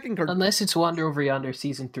dang. second cartoon. Unless it's Wander Over Yonder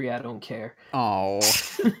season 3, I don't care. Oh,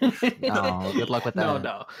 Oh, good luck with that.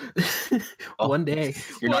 No. Oh, One day.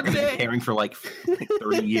 You're not One gonna day. be caring for like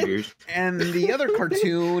 30 years. and the other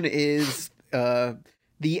cartoon is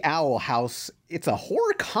The Owl House. It's a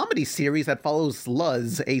horror comedy series that follows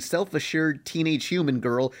Luz, a self-assured teenage human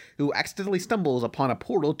girl who accidentally stumbles upon a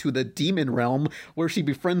portal to the demon realm where she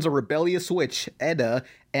befriends a rebellious witch, Edda,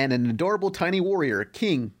 and an adorable tiny warrior,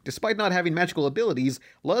 King. Despite not having magical abilities,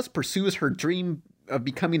 Luz pursues her dream of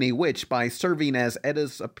becoming a witch by serving as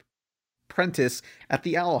Edda's apprentice at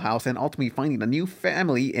the Owl House and ultimately finding a new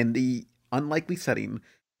family in the unlikely setting.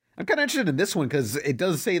 I'm kind of interested in this one because it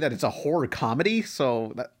does say that it's a horror comedy,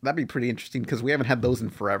 so that'd be pretty interesting because we haven't had those in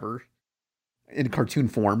forever in cartoon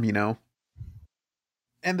form, you know.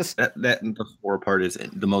 And That the horror part is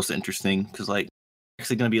the most interesting because like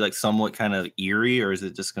actually going to be like somewhat kind of eerie, or is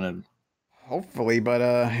it just going to? Hopefully, but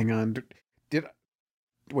hang on.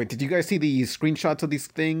 Did you guys see the screenshots of these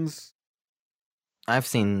things? I've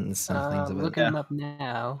seen some things of it. Looking them up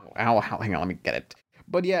now. Ow, hang on, let me get it.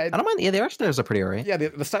 But yeah, I don't mind. Yeah, the art styles are pretty alright. Yeah,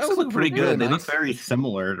 the styles Those look pretty good. really They nice. look very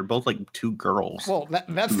similar. They're both like two girls. Well,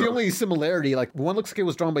 that's the only similarity. Like, one looks like it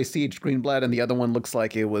was drawn by C.H. Greenblatt, and the other one looks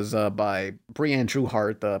like it was by Brianne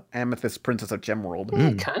Trueheart, the Amethyst Princess of Gemworld.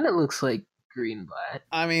 It kind of looks like Greenblatt.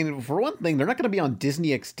 I mean, for one thing, they're not going to be on Disney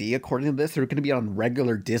XD, according to this. They're going to be on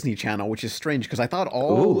regular Disney Channel, which is strange, because I thought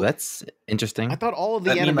all... Ooh, that's interesting. I thought all of the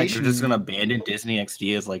That mean, like, animation... they're just going to abandon Disney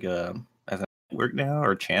XD as like a network now,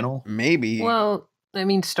 or a channel? Maybe. Well, I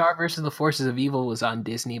mean, Star vs. the Forces of Evil was on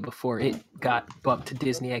Disney before it got bumped to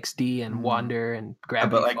Disney XD and Wander and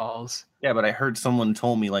Gravity Falls. Yeah, but I heard someone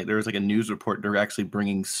told me like there was like a news report they're actually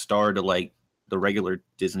bringing Star to like the regular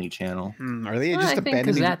Disney Channel. Are they just I think because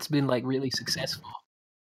abandoning... that's been like really successful.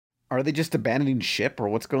 Are they just abandoning ship, or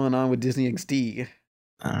what's going on with Disney XD?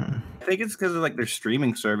 I think it's because of like their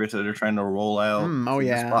streaming service that they're trying to roll out. Oh, to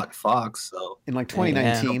yeah. spot Fox. So In like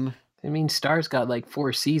 2019. I mean, Star's got like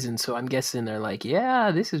 4 seasons, so I'm guessing they're like, yeah,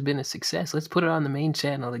 this has been a success. Let's put it on the main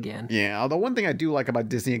channel again. Yeah, although one thing I do like about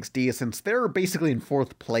Disney XD is since they're basically in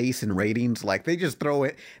 4th place in ratings, like they just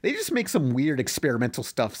make some weird experimental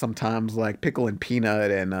stuff sometimes, like Pickle and Peanut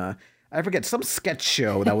and I forget, some sketch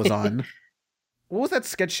show that was on. What was that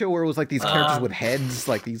sketch show where it was like these characters with heads,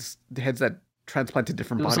 like these heads that transplanted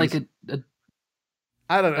different It was bodies? like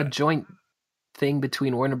I don't know. a joint thing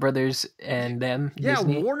between Warner Brothers and them. Yeah,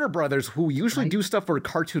 Disney. Warner Brothers, who usually do stuff for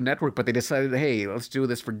Cartoon Network, but they decided, hey, let's do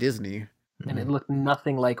this for Disney. And it looked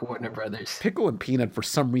nothing like Warner Brothers. Pickle and Peanut, for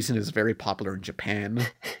some reason, is very popular in Japan.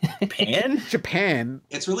 Japan.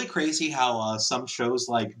 It's really crazy how some shows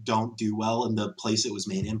like don't do well in the place it was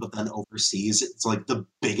made in, but then overseas, it's like the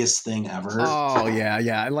biggest thing ever. Oh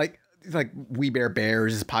yeah. Like We Bear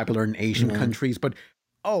Bears is popular in Asian countries, but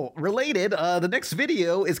related, the next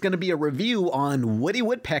video is going to be a review on Woody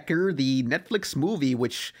Woodpecker, the Netflix movie,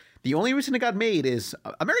 which the only reason it got made is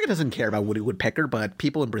America doesn't care about Woody Woodpecker, but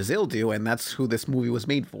people in Brazil do, and that's who this movie was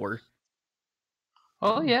made for.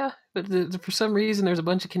 Oh, yeah. But for some reason, there's a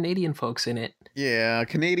bunch of Canadian folks in it. Yeah,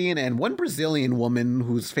 Canadian and one Brazilian woman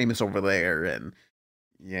who's famous over there. And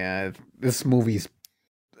yeah, this movie's...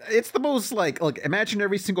 It's the most, like imagine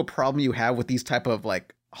every single problem you have with these type of,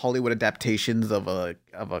 like, Hollywood adaptations of a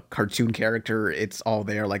cartoon character. It's all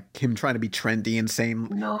there, like him trying to be trendy and saying,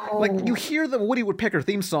 No. like, you hear the Woody Woodpecker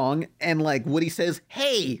theme song, and, like, Woody says,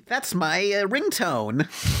 hey, that's my ringtone.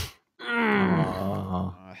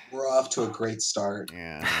 We're off to a great start.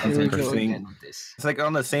 Yeah. That's Here we go interesting. again with this. It's like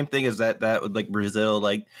on the same thing as that with like Brazil.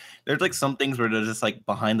 Like there's like some things where they're just like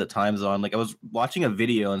behind the times on. Like I was watching a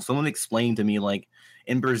video and someone explained to me like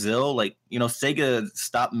in Brazil, like, you know, Sega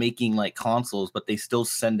stopped making like consoles, but they still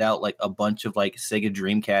send out like a bunch of like Sega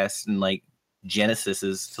Dreamcasts and like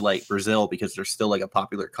Genesises to like Brazil because they're still like a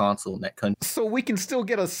popular console in that country. So we can still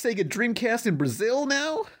get a Sega Dreamcast in Brazil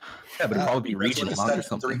now? Yeah, but it'll probably be That's what region it locked said or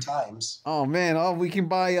something. 3 times. Oh man, we can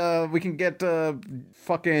buy we can get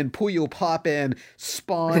fucking Puyo Pop and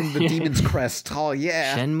Spawn the Demon's Crest. Oh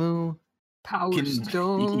yeah. Shenmue, Power You can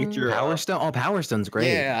Stone. get your Power Stone. Oh, Power Stone's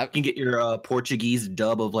great. Yeah. you can get your Portuguese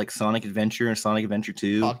dub of like Sonic Adventure and Sonic Adventure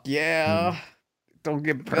 2. Fuck yeah. Don't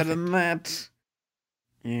get better than that.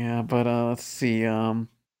 Yeah, but let's see.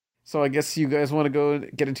 So I guess you guys want to go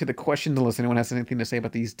get into the questions unless anyone has anything to say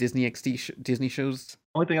about these Disney XD Disney shows.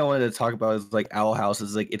 Only thing I wanted to talk about is like Owl House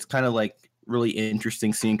is like it's kind of like really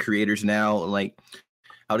interesting seeing creators now like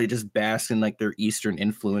how they just bask in like their Eastern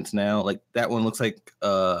influence now. Like that one looks like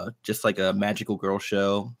just like a magical girl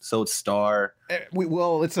show. So it's Star.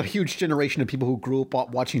 Well, it's a huge generation of people who grew up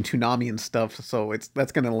watching Toonami and stuff, so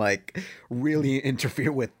that's gonna like really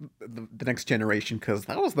interfere with the next generation because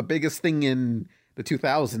that was the biggest thing in the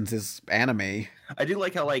 2000s is anime. I do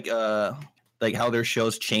like how their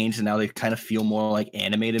shows changed and now they kind of feel more like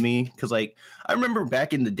anime to me. Because like I remember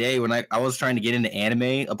back in the day when I was trying to get into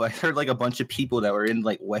anime, I heard like a bunch of people that were in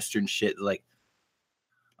like Western shit like,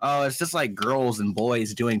 oh, it's just like girls and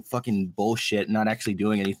boys doing fucking bullshit, not actually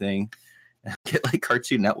doing anything. I get like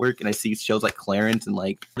Cartoon Network and I see shows like Clarence and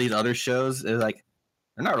like these other shows. They're like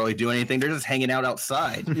they're not really doing anything. They're just hanging out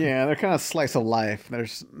outside. Yeah, they're kind of slice of life.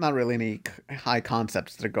 There's not really any high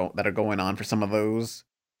concepts that are going on for some of those.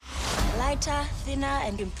 Lighter, thinner,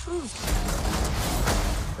 and improved.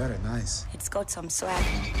 Very nice. It's got some swag.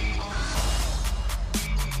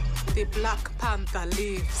 The Black Panther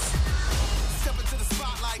leaves. Step into the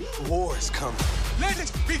spotlight. War is coming. Let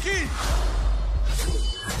it begin.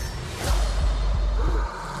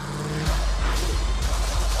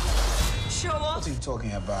 Show off. What are you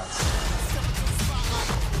talking about?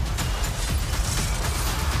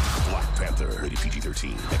 Black Panther, rated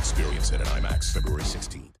PG-13. Experience it at IMAX, February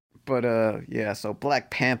 16th. But yeah, so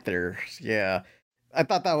Black Panther, yeah. I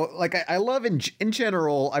thought that like I love in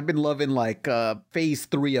general. I've been loving like Phase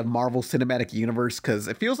 3 of Marvel Cinematic Universe because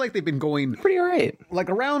it feels like they've been going pretty alright. Like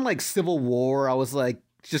around like Civil War, I was like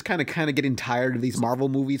just kind of getting tired of these Marvel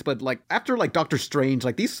movies. But like after like Doctor Strange,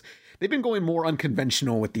 like they've been going more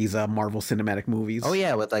unconventional with these Marvel Cinematic movies. Oh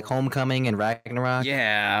yeah, with like Homecoming and Ragnarok.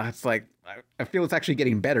 Yeah, it's like I feel it's actually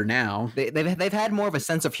getting better now. They've had more of a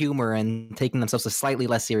sense of humor and taking themselves slightly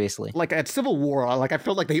less seriously. Like at Civil War, like I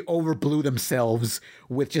felt like they overblew themselves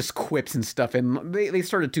with just quips and stuff, and they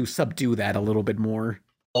started to subdue that a little bit more.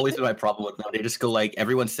 Always been my problem with them. They just go like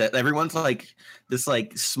everyone's like this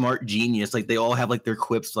like smart genius. Like they all have like their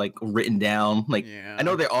quips like written down. Like I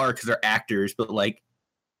know they are because they're actors, but like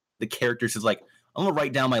the characters is like, I'm gonna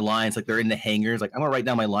write down my lines. Like they're in the hangars. Like I'm gonna write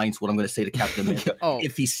down my lines. What I'm gonna say to Captain America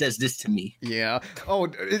if he says this to me. Yeah. Oh,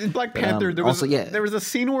 in Black Panther, there was a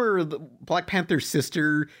scene where the Black Panther's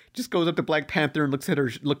sister just goes up to Black Panther and looks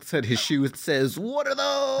at his shoes and says, "What are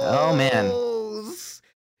those?" Oh man.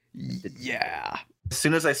 Yeah. As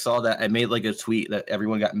soon as I saw that, I made like a tweet that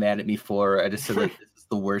everyone got mad at me for. I just said like, this is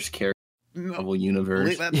the worst character. Marvel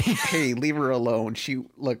universe. Hey, leave her alone. She's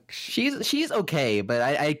okay, but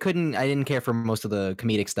I didn't care for most of the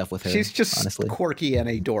comedic stuff with her. She's just honestly quirky and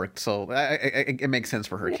a dork, so it makes sense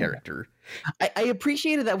for her character. I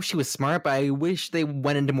appreciated that she was smart, but I wish they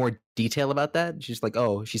went into more detail about that. She's like,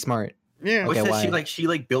 oh, she's smart. Yeah, I wish that she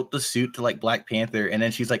built the suit to like Black Panther, and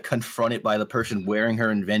then she's like confronted by the person wearing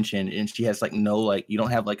her invention, and she has like no like you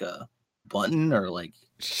don't have like a button or like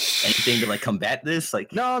anything to like combat this.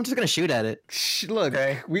 Like no, I'm just gonna shoot at it.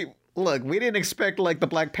 Look, we didn't expect like the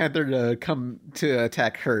Black Panther to come to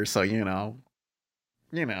attack her, so you know.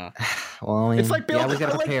 Well, I mean, it's like we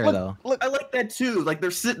gotta prepare though. Look, I like that too. Like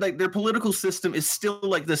their political system is still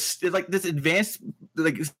like this advanced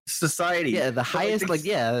like society. Yeah, the highest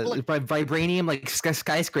vibranium like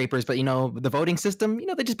skyscrapers, but the voting system,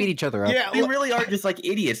 they just beat each other up. Yeah, they really are just like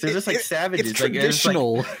idiots. They're just like savages. It's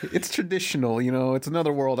traditional. It's traditional. It's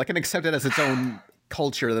another world. I can accept it as its own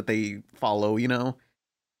culture that they follow.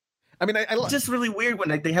 I mean, it's just really weird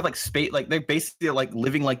when they have like space, like they're basically like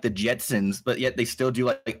living like the Jetsons, but yet they still do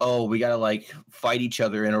like oh, we gotta like fight each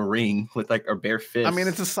other in a ring with like our bare fists. I mean,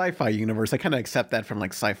 it's a sci-fi universe. I kind of accept that from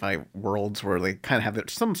like sci-fi worlds where they kind of have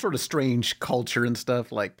some sort of strange culture and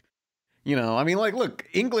stuff. Like, I mean, like, look,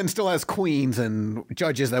 England still has queens and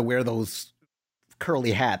judges that wear those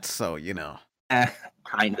curly hats, so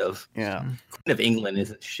kind of. Yeah, Queen of England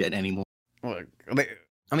isn't shit anymore. Look,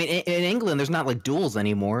 I mean, in England, there's not like duels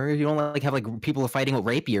anymore. You don't like have like people fighting with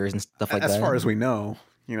rapiers and stuff like that. As far as we know,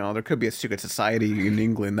 there could be a secret society in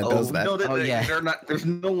England that does that. No, they're not. There's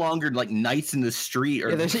no longer like knights in the street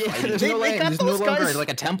or. There's no longer like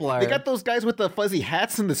a Templar. They got those guys with the fuzzy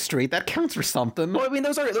hats in the street. That counts for something. Well, I mean,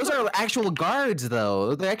 those are actual guards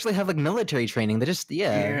though. They actually have like military training. They just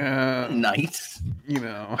knights.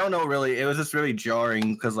 I don't know. Really, it was just really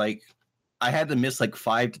jarring because like I had to miss like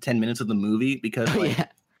 5 to 10 minutes of the movie because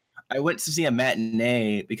I went to see a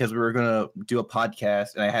matinee because we were gonna do a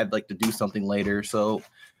podcast and I had like to do something later. So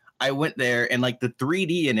I went there and like the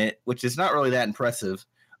 3D in it, which is not really that impressive.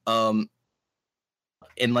 And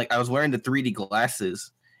like I was wearing the 3D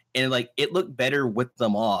glasses and like it looked better with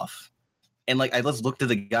them off. And like I just looked at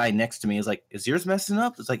the guy next to me. He's like, "Is yours messing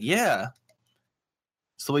up?" It's like, "Yeah."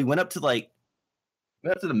 So we went up to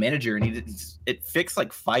the manager and it fixed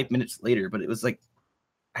like 5 minutes later, but it was like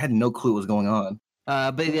I had no clue what was going on.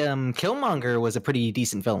 But Killmonger was a pretty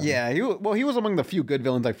decent villain. Yeah, he was among the few good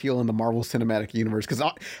villains I feel in the Marvel Cinematic Universe because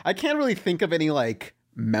I can't really think of any like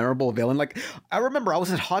memorable villain. Like I remember I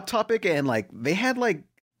was at Hot Topic and like they had like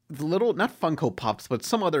the little not Funko Pops but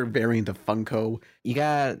some other variant of Funko. You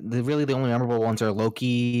got the only memorable ones are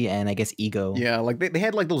Loki and I guess Ego. Yeah, like they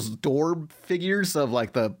had like those door figures of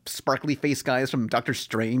like the sparkly face guys from Doctor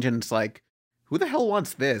Strange and it's like, who the hell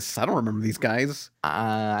wants this? I don't remember these guys.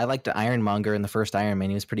 I liked the Ironmonger in the first Iron Man.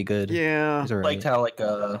 He was pretty good. Yeah. I liked how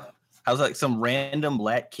I was like some random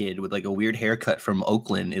black kid with like a weird haircut from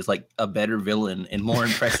Oakland is like a better villain and more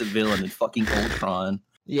impressive villain than fucking Ultron.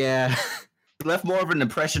 Yeah. It left more of an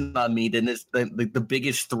impression on me than the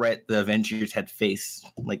biggest threat the Avengers had faced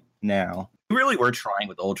like now. They really were trying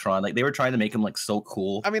with Ultron. Like they were trying to make him like so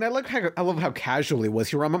cool. I mean, I love how casual he was.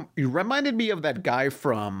 He reminded me of that guy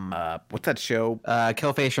from what's that show?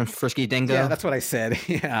 Killface from Frisky Dingo. Yeah, that's what I said.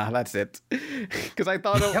 Yeah, that's it. Because I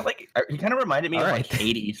thought he kind of reminded me of like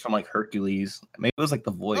Hades from like Hercules. Maybe it was like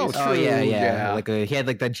the voice. Oh, yeah. Like he had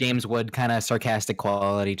like that James Wood kind of sarcastic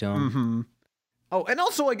quality to him. Mm-hmm. Oh, and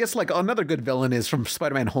also I guess like another good villain is from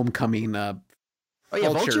Spider-Man Homecoming. Oh yeah,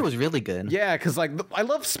 Vulture was really good. Yeah, because like I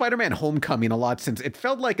love Spider-Man Homecoming a lot since it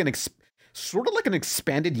felt like sort of like an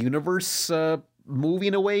expanded universe movie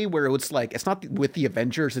in a way where it's like it's not with the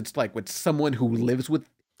Avengers, it's like with someone who lives with.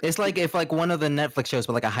 It's like if like one of the Netflix shows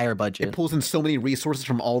but like a higher budget. It pulls in so many resources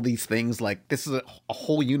from all these things. Like this is a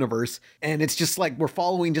whole universe, and it's just like we're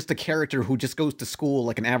following just a character who just goes to school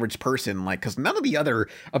like an average person. Like because none of the other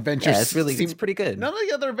Avengers, it's pretty good. None of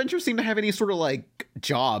the other Avengers seem to have any sort of like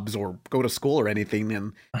jobs or go to school or anything,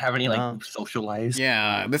 and have any like socialized.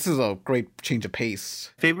 Yeah, this is a great change of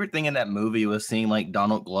pace. Favorite thing in that movie was seeing like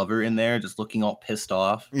Donald Glover in there, just looking all pissed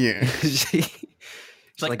off. Yeah.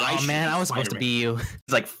 It's like, oh man, I was supposed to be you.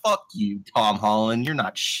 It's like, fuck you, Tom Holland. You're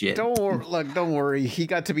not shit. Don't worry. He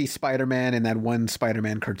got to be Spider-Man in that one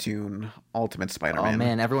Spider-Man cartoon, Ultimate Spider-Man. Oh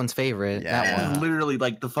man, everyone's favorite. Yeah. That one. Literally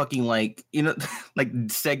like the fucking like, you know, like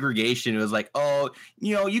segregation. It was like, oh,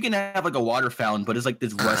 you know, you can have like a water fountain, but it's like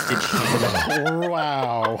this rusted shit.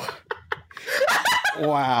 Wow.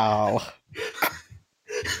 Wow.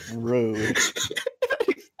 Rude.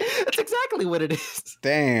 That's exactly what it is.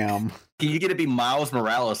 Damn. You get to be Miles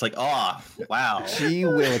Morales, like, oh, wow. Gee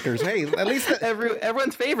willikers. Hey, at least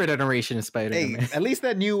everyone's favorite iteration of Spider-Man. Hey, at least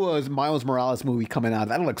that new Miles Morales movie coming out.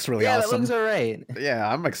 That looks really awesome. Yeah, that looks alright. Yeah,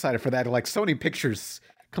 I'm excited for that. Like Sony Pictures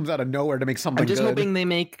comes out of nowhere to make something I'm just good. hoping they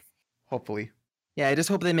make... Hopefully. Yeah, I just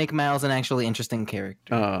hope they make Miles an actually interesting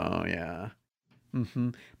character. Oh, yeah. Mm-hmm.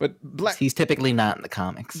 But he's typically not in the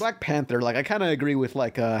comics. Black Panther, like I kind of agree with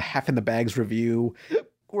like Half in the Bags review,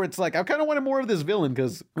 where it's like I kind of wanted more of this villain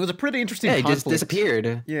because it was a pretty interesting. Yeah, he conflict. just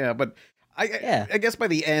disappeared. Yeah, but I guess by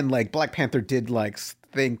the end, like Black Panther did like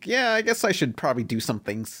think, yeah, I guess I should probably do some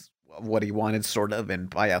things of what he wanted, sort of, and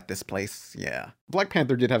buy out this place. Yeah, Black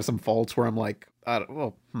Panther did have some faults where I'm like,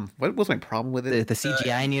 what was my problem with it? The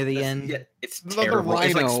CGI near the end. Yeah, it's terrible.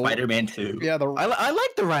 It's like Spider-Man 2. Yeah, I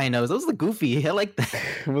like the rhinos. Those look goofy. I like that.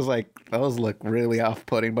 It was like those look really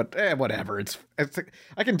off-putting, but whatever. It's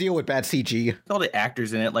I can deal with bad CG. All the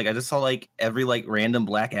actors in it, like I just saw like every like random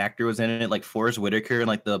black actor was in it. Like Forrest Whitaker and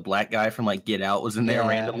like the black guy from like Get Out was in there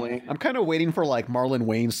randomly. I'm kind of waiting for like Marlon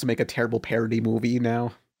Wayans to make a terrible parody movie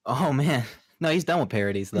now. Oh man, no, he's done with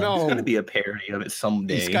parodies though. No, there's gonna be a parody of it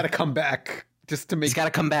someday. He's got to come back. Just to make, he's got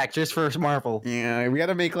to come back just for Marvel. Yeah, we got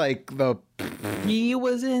to make like the. He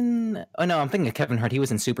was in. Oh no, I'm thinking of Kevin Hart. He was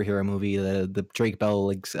in superhero movie, the Drake Bell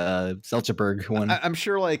like Zelcherberg one. I'm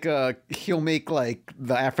sure like he'll make like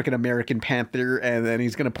the African American Panther, and then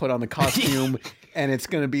he's gonna put on the costume, and it's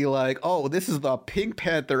gonna be like, oh, this is the Pink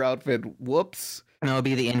Panther outfit. Whoops. No, it'll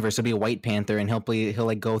be the inverse. It'll be a White Panther, and he'll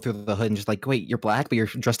like go through the hood and just like, wait, you're black, but you're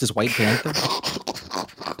dressed as White Panther.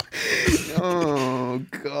 Oh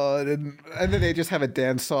god, and then they just have a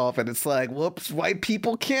dance off, and it's like, whoops, white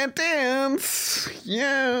people can't dance.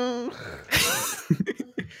 Yeah.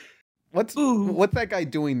 What's that guy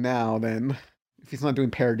doing now then? If he's not doing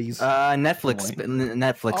parodies, Netflix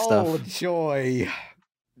stuff. Oh joy!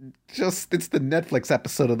 It's the Netflix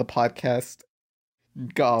episode of the podcast.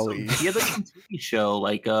 Golly, he had like some TV show,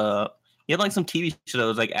 like he had like some TV show that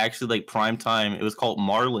was like actually like prime time. It was called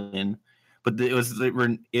Marlin. But it was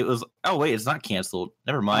oh wait, it's not canceled.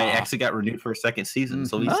 Never mind. It actually got renewed for a second season.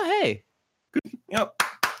 So hey, good. Yep.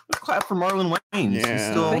 Let's clap for Marlon Wayans.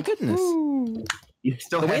 Yeah. Thank goodness. You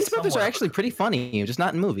still the Wayans brothers are actually pretty funny, just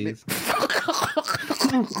not in movies. Have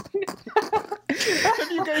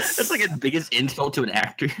you guys? That's like the biggest insult to an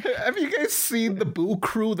actor. Have you guys seen the Boo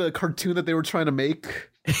Crew, the cartoon that they were trying to make?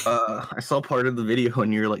 I saw part of the video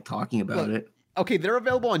when you were like talking about it. Okay, they're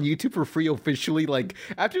available on YouTube for free officially. Like,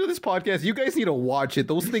 after this podcast, you guys need to watch it.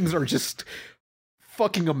 Those things are just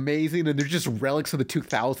fucking amazing, and they're just relics of the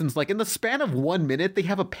 2000s. Like, in the span of 1 minute, they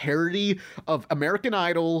have a parody of American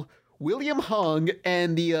Idol, William Hung,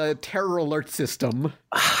 and the Terror Alert System.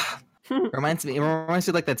 It reminds me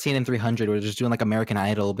of like that scene in 300 where they're just doing like American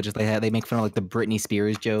Idol, but just they make fun of like the Britney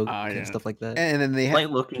Spears joke and stuff like that. And then they like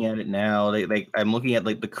looking at it now, I'm looking at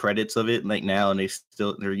like the credits of it like now, and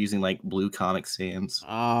they're using like Blue Comic Sans.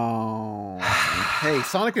 Oh, hey,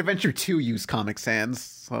 Sonic Adventure 2 used Comic Sans,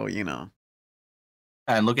 so you know.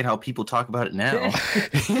 And look at how people talk about it now.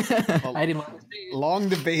 I didn't want to say it. Long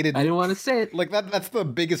debated. I didn't want to say it. Like that's the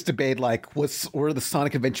biggest debate. Like, were the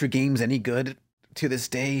Sonic Adventure games any good to this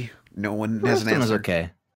day? No one has an answer.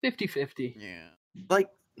 Okay. 50-50. Yeah. Like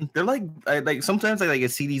they're like sometimes I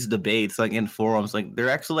see these debates like in forums, like they're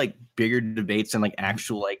actually like bigger debates than like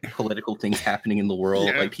actual like political things happening in the world.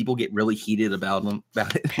 Yeah. Like people get really heated about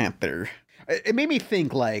it. Panther. It made me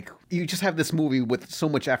think, like, you just have this movie with so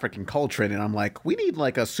much African culture in it. I'm like, we need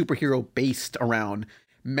like a superhero based around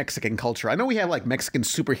Mexican culture. I know we have like Mexican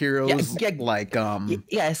superheroes, like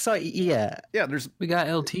yeah, I saw. Yeah, we got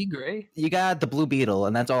El Tigre. You got the Blue Beetle,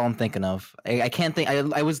 and that's all I'm thinking of. I can't think.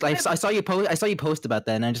 I saw you post. I saw you post about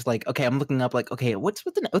that, and I'm just like, okay, I'm looking up like, okay, what's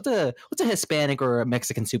a Hispanic or a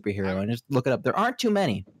Mexican superhero, and just look it up. There aren't too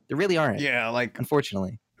many. There really aren't. Yeah, like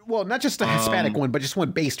unfortunately. Well, not just a Hispanic one, but just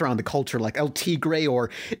one based around the culture, like El Tigre, or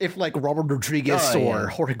if like Robert Rodriguez or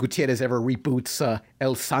Jorge Gutierrez ever reboots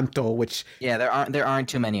El Santo, which there aren't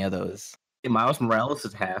too many of those. Miles Morales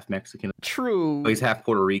is half Mexican. True. Oh, he's half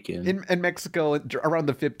Puerto Rican. In Mexico, around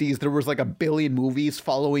the 50s, there was like a billion movies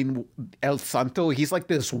following El Santo. He's like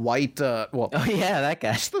this white, that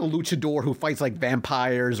guy. Just the luchador who fights like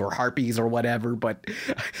vampires or harpies or whatever. But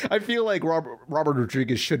I feel like Robert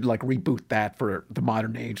Rodriguez should like reboot that for the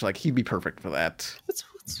modern age. Like he'd be perfect for that. What's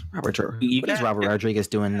Robert? What is Robert Rodriguez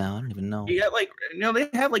doing now? I don't even know. You got like, they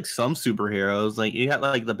have like some superheroes. Like you got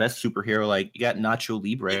like the best superhero. Like you got Nacho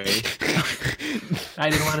Libre. I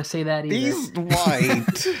didn't want to say that either. He's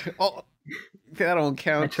white. Oh, that don't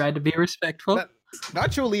count. I tried to be respectful.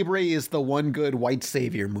 Nacho Libre is the one good white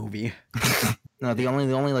savior movie. No, the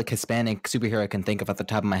only like Hispanic superhero I can think of at the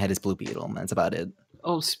top of my head is Blue Beetle. That's about it.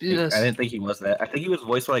 Oh, I didn't think he was that. I think he was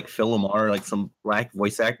voiced by like Phil Lamar, like some black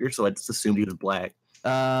voice actor. So I just assumed he was black.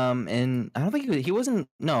 And I don't think he wasn't.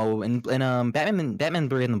 No, in Batman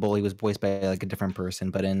Brave and the Bull, he was voiced by like a different person.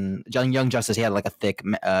 But in Young Justice, he had like a thick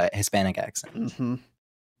Hispanic accent.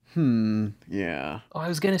 Yeah. Oh, I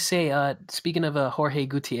was gonna say, speaking of Jorge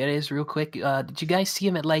Gutierrez, real quick, did you guys see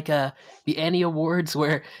him at like the Annie Awards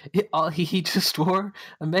where he just wore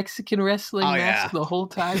a Mexican wrestling mask the whole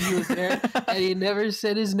time he was there, and he never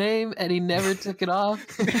said his name and he never took it off?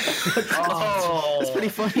 That's pretty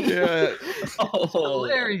funny. Yeah. It's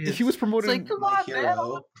hilarious. He was promoting. It's like, come on, man, I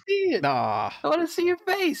want to see it. Nah. I want to see your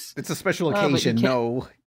face. It's a special occasion. No.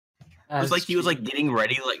 It was like he was like getting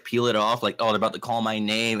ready to like peel it off, like, oh, they're about to call my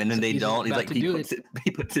name, and then they don't. He's like,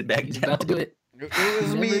 he puts it back down. About to do it. It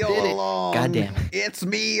was me all along. Goddamn. It's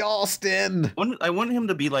me, Austin. I want him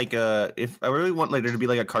to be like if I really want like there to be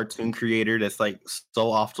like a cartoon creator that's like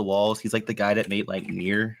so off the walls. He's like the guy that made like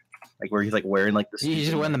Nier, like where he's like wearing like the. He's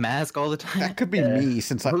just wearing the mask all the time. That could be me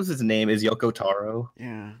since who's his name is Yoko Taro.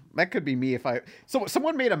 Yeah, that could be me if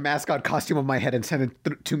someone made a mascot costume of my head and sent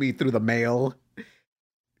it to me through the mail.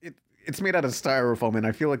 It's made out of styrofoam, and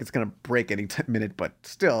I feel like it's gonna break any minute. But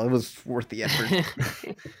still, it was worth the effort.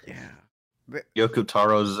 Yeah. Yoko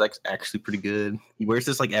Taro is actually pretty good. He wears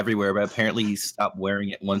this like everywhere, but apparently he stopped wearing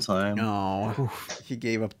it one time. No, he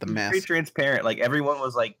gave up the mask. Very transparent. Like everyone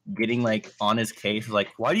was like getting like on his case, like,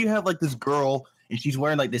 why do you have like this girl and she's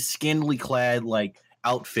wearing like this scantily clad like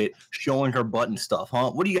outfit showing her butt and stuff, huh?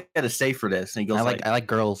 What do you got to say for this? And he goes, I like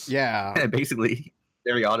girls. Yeah, basically.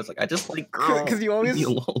 Very honest, like I just like girls. Because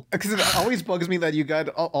it always bugs me that you got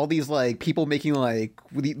all these like people making like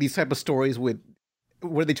these type of stories where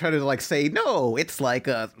they try to like say no, it's like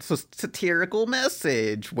a satirical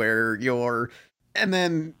message where and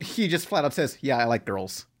then he just flat out says, yeah, I like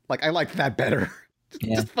girls. Like I like that better.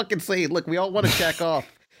 Just fucking say, look, we all want to jack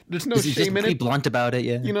off. There's no shame in it. Be blunt about it,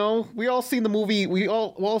 yeah. You know, we all seen the movie. We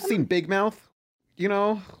all seen Big Mouth. You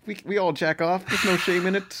know, we all jack off. There's no shame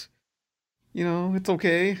in it. You know, it's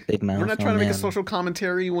okay. Big Mouth, we're not trying to make a social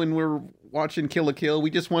commentary when we're watching Kill la Kill. We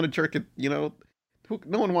just want to jerk it, you know.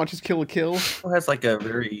 No one watches Kill la Kill. It has like a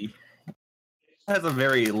very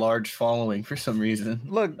large following for some reason.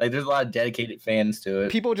 Look, like there's a lot of dedicated fans to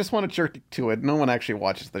it. People just want to jerk to it. No one actually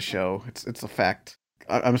watches the show. It's a fact.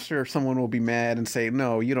 I'm sure someone will be mad and say,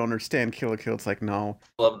 no, you don't understand Kill la Kill. It's like, no.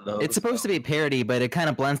 It's supposed to be a parody, but it kind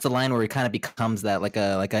of blends the line where it kind of becomes that, like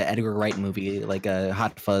a Edgar Wright movie, like a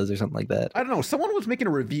Hot Fuzz or something like that. I don't know. Someone was making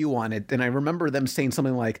a review on it, and I remember them saying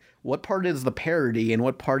something like, what part is the parody and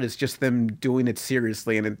what part is just them doing it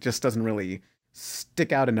seriously, and it just doesn't really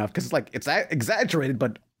stick out enough, because it's exaggerated,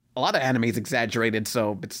 but a lot of anime is exaggerated,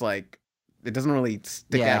 so it's like, it doesn't really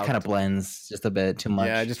stick out. Yeah, it kind of blends just a bit too much.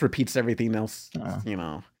 Yeah, it just repeats everything else, you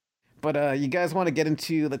know. But you guys want to get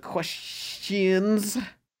into the questions?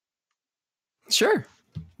 Sure.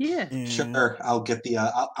 Yeah. Sure. I'll get the.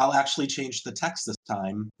 I'll actually change the text this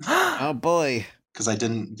time. Oh boy. Because I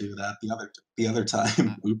didn't do that the other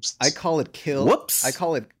time. Oops. I call it kill. Whoops. I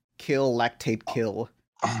call it kill lactate kill.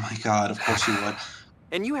 Oh my god! Of course you would.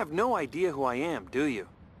 And you have no idea who I am, do you?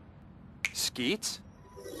 Skeets?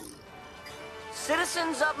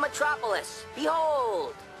 Citizens of Metropolis,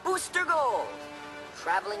 behold, Booster Gold!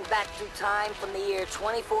 Traveling back through time from the year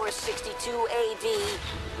 2462 AD,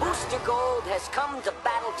 Booster Gold has come to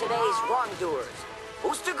battle today's wrongdoers.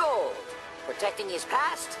 Booster Gold, protecting his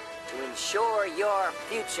past to ensure your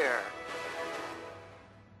future.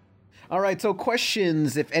 All right, so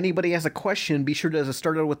questions. If anybody has a question, be sure to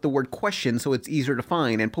start out with the word question so it's easier to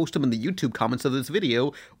find and post them in the YouTube comments of this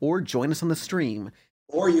video or join us on the stream.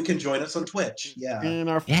 Or you can join us on Twitch. Yeah. And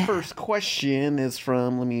our first question is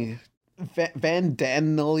from, Van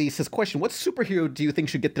Danelli says, question, what superhero do you think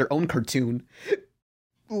should get their own cartoon?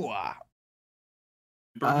 Ooh,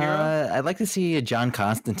 I'd like to see a John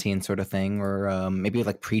Constantine sort of thing, or maybe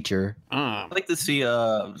like Preacher. I'd like to see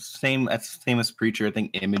same as Preacher. I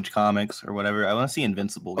think Image Comics or whatever. I want to see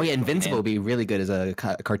Invincible. Oh yeah, Invincible would be really good as a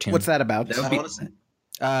cartoon. What's that about? That would be,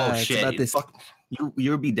 oh shit! It's about this...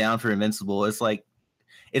 You would be down for Invincible. It's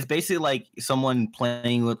basically like someone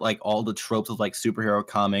playing with like all the tropes of like superhero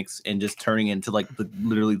comics and just turning it into like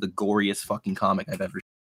literally the goriest fucking comic I've ever seen.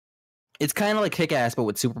 It's kind of like Kick-Ass, but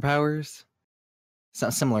with superpowers.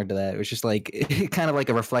 Something similar to that. It was just like kind of like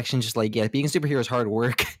a reflection, just like, yeah, being a superhero is hard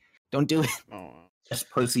work. Don't do it. Just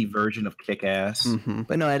pussy version of Kick-Ass. Mm-hmm.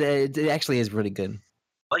 But no, it actually is really good.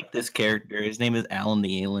 I like this character. His name is Alan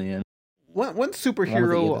the Alien. One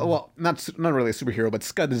superhero, well, not really a superhero, but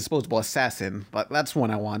Scud the Disposable Assassin. But that's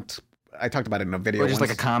one I want. I talked about it in a video. Or just like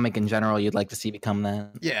a comic in general you'd like to see become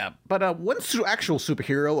that. Yeah, but one actual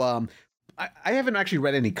superhero, I haven't actually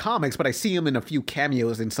read any comics, but I see him in a few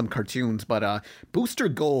cameos in some cartoons. But Booster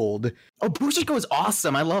Gold. Oh, Booster Gold is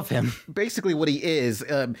awesome. I love him. Basically what he is,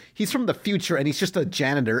 he's from the future, and he's just a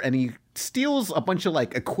janitor, and he steals a bunch of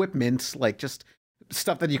like equipment, like just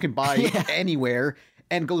stuff that you can buy anywhere,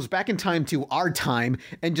 and goes back in time to our time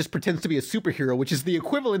and just pretends to be a superhero, which is the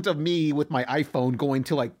equivalent of me with my iPhone going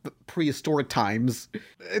to like prehistoric times.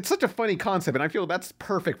 It's such a funny concept, and I feel that's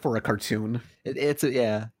perfect for a cartoon.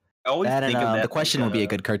 Yeah. I always think of that. The Question would be a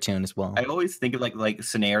good cartoon as well. I always think of like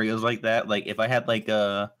scenarios like that. Like if I had like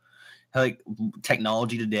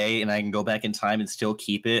technology today and I can go back in time and still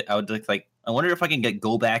keep it, I would like I wonder if I can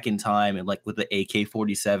go back in time and like with the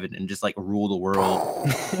AK-47 and just like rule the world.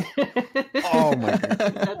 Oh my god.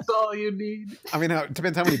 That's all you need. I mean, it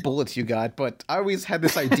depends how many bullets you got, but I always had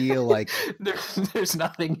this idea like there's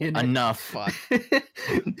nothing in enough.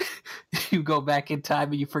 You go back in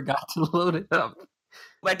time and you forgot to load it up.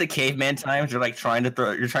 Like the caveman times, you're trying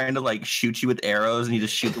to like shoot you with arrows and you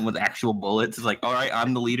just shoot them with actual bullets. It's like, all right,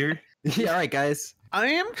 I'm the leader. Yeah, all right, guys. I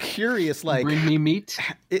am curious, like, bring me meat.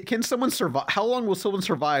 Can someone survive? How long will someone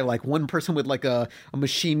survive? Like one person with like a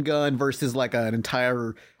machine gun versus like an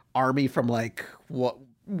entire army from like what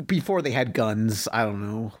before they had guns? I don't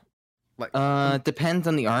know. Like, depends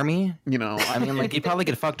on the army. You know, I mean, like you probably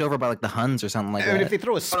get fucked over by like the Huns or something like that. I mean, if they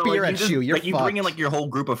throw a spear at you, you're like you bring in like your whole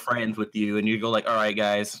group of friends with you, and you go like, all right,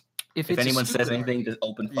 guys. If anyone says anything, just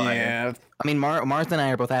open fire. Yeah. I mean, Martha and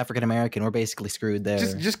I are both African American. We're basically screwed there.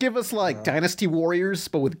 Just give us like Dynasty Warriors,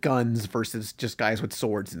 but with guns versus just guys with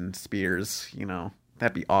swords and spears. You know,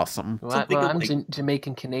 that'd be awesome. Well, I'm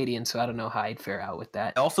Jamaican Canadian, so I don't know how I'd fare out with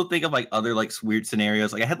that. I also think of like other like weird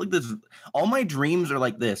scenarios. Like I had like this. All my dreams are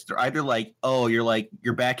like this. They're either like, oh,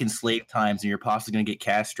 you're back in slave times and you're possibly gonna get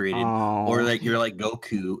castrated, or like you're like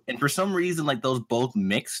Goku. And for some reason, like those both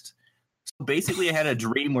mixed. So basically, I had a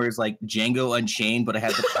dream where it's like Django Unchained, but I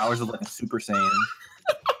had the powers of like a Super Saiyan.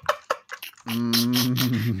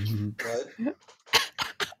 What?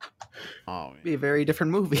 Oh, be a very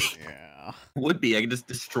different movie. Yeah, would be. I could just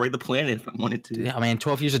destroy the planet if I wanted to. Yeah, man,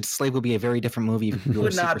 12 Years a Slave would be a very different movie. If it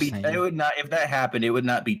would not be. It would not. If that happened, it would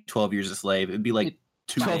not be 12 Years a Slave. It'd be like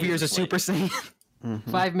 12 Years a Super Saiyan.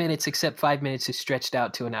 Mm-hmm. 5 minutes, except 5 minutes is stretched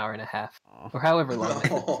out to an hour and a half, or however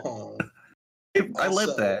long. I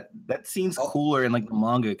love that. That seems cooler in like the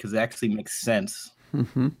manga because it actually makes sense.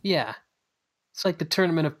 Mm-hmm. Yeah, it's like the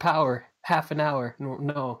Tournament of Power, half an hour.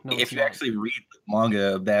 No. If you actually read the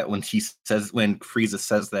manga of that, when Frieza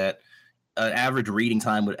says that, an average reading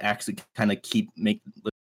time would actually kind of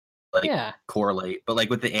correlate. But like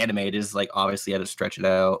with the anime, it is like obviously had to stretch it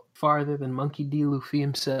out farther than Monkey D. Luffy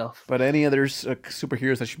himself. But any other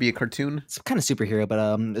superheroes that should be a cartoon? It's kind of superhero, but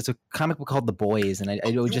it's a comic book called The Boys, and I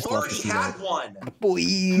would just love to see that. One. The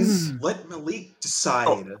Boys. Let Malik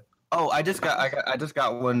decide. Oh, I just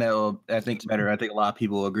got one that will, I think, better. I think a lot of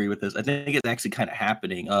people will agree with this. I think it's actually kind of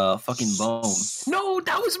happening. Fucking Bone. No,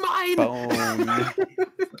 that was mine. Bone.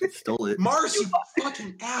 I stole it. Mars, you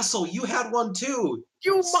fucking asshole! You had one too.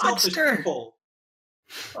 You Selfish monster. people.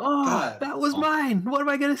 Oh, God. that was mine. What am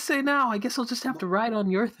I gonna say now? I guess I'll just have to ride on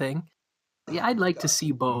your thing. Yeah, I'd like to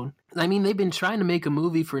see Bone. I mean, they've been trying to make a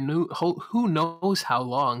movie for who knows how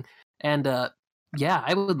long, and yeah,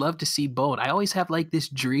 I would love to see Bone. I always have like this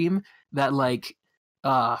dream that like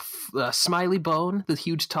Smiley Bone, the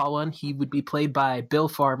huge tall one, he would be played by Bill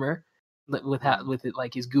Farmer with it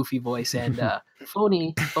like his goofy voice, and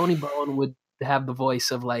Phony Bone would have the voice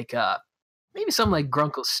of like Maybe something like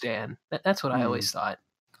Grunkle Stan. That's what I always thought.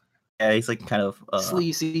 Yeah, he's like kind of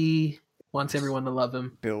Sleazy, wants everyone to love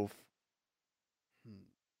him. Bill.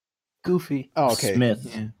 Goofy. Oh, okay.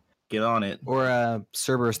 Smith. Yeah. Get on it. Or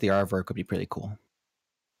Cerberus the Aardvark would be pretty cool.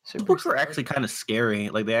 Books were actually kind of scary.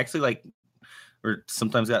 Like they actually like, or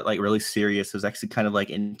sometimes got like really serious. It was actually kind of like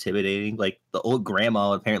intimidating. Like the old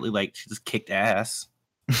grandma apparently like she just kicked ass.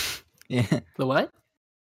 Yeah. The what?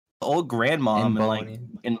 The old grandmom In in like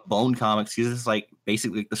in Bone comics, she's just like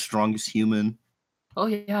basically like the strongest human. Oh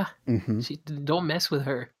yeah. Mm-hmm. Don't mess with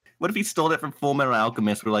her. What if he stole that from Full Metal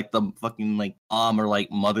Alchemist, where like the fucking like or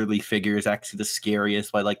like motherly figure is actually the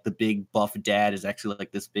scariest, while like the big buff dad is actually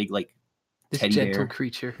like this big like This teddy gentle bear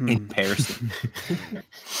creature. in comparison.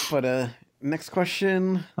 But next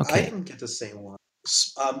question. I Okay. didn't get to say one.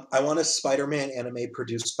 I want a Spider-Man anime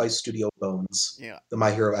produced by Studio Bones. Yeah. The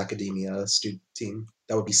My Hero Academia team.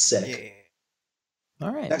 That would be sick. Yeah.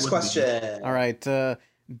 All right. Next question. All right.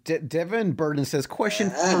 Devin Burden says, question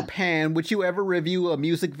for Pan. Would you ever review a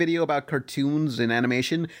music video about cartoons and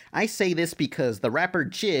animation? I say this because the rapper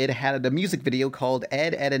Jid had a music video called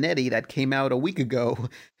Ed, Ed, and Eddie that came out a week ago.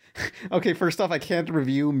 Okay, first off, I can't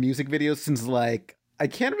review music videos since, like,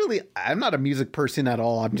 I'm not a music person at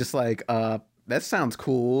all. I'm just like, that sounds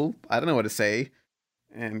cool. I don't know what to say.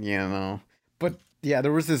 And, But, yeah,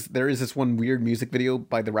 there is this one weird music video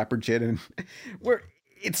by the rapper Jid, and where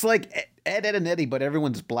it's like Ed, Ed, and Eddie, but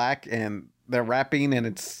everyone's black, and they're rapping, and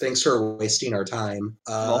it's... Thanks for wasting our time.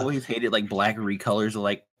 I've always hated like black recolors of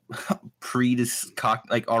like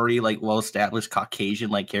already like well established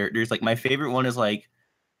Caucasian like characters. Like my favorite one is like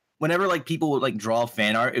whenever like people would like draw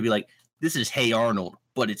fan art, it'd be like, this is Hey Arnold,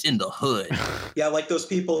 but it's in the hood. Yeah, like those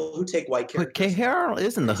people who take white characters. But Hey Arnold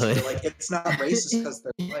is in the hood. They're like, it's not racist because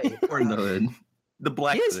they're white. Or in the hood. The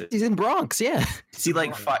black hood. He's in Bronx, yeah. See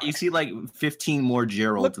like you see like 15 more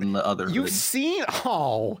Geralds in the other You've hood. seen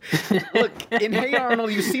look in Hey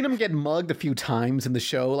Arnold, you've seen him get mugged a few times in the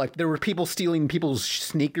show. Like there were people stealing people's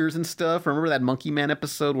sneakers and stuff. Remember that Monkey Man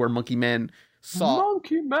episode where Monkey Man saw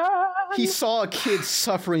he saw a kid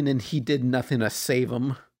suffering and he did nothing to save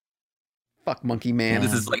him. Fuck Monkey Man.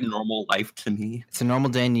 This is like normal life to me. It's a normal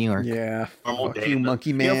day in New York. Yeah. Normal Fuck day. you,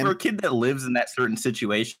 Monkey Man. You know, for a kid that lives in that certain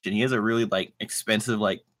situation, he has a really like expensive,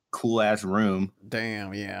 like cool ass room.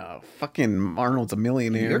 Damn, yeah. Fucking Arnold's a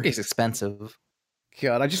millionaire. New York is expensive.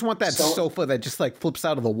 God, I just want that sofa that just like flips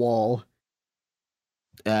out of the wall.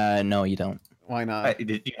 No, you don't. Why not?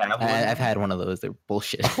 Did you have one? I've had one of those. They're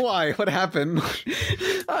bullshit. Why? What happened?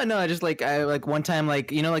 Oh no, I just like one time like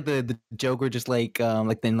like the joke where just like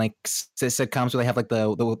then like sitcoms where they have like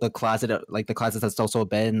the closet like the closet that's also a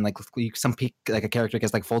bed and like like a character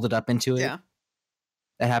gets like folded up into it. Yeah.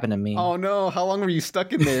 That happened to me. Oh no, how long were you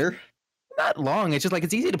stuck in there? Not long. It's just like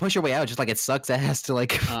it's easy to push your way out. Just like it sucks ass to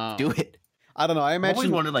like do it. I don't know. I I've always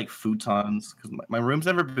imagine wanted like futons because my room's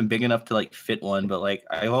never been big enough to like fit one. But like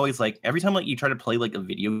I've always like every time like you try to play like a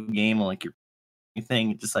video game or like your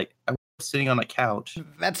thing, just like I was sitting on a couch.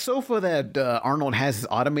 that sofa that Arnold has is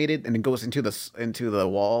automated and it goes into the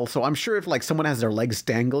wall. So I'm sure if like someone has their legs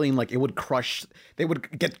dangling, like it would crush. They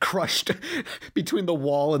would get crushed between the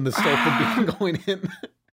wall and the sofa going in.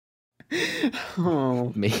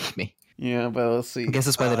 Oh, Maybe. yeah, but let's see. I guess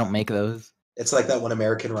that's why they don't make those. It's like that one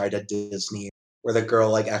American ride at Disney where the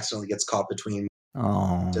girl like accidentally gets caught between.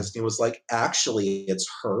 Oh. Disney was like, actually, it's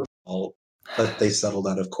her fault. But they settled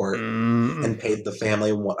out of court and paid the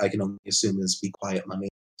family what I can only assume is Be Quiet money.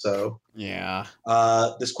 So Yeah.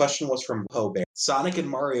 this question was from Poe Bear. Sonic and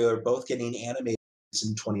Mario are both getting animated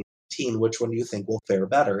in 2019. Which one do you think will fare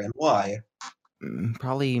better and why?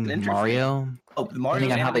 Probably Mario. Oh, Mario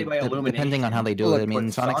Depending on how they do Look, it. I mean,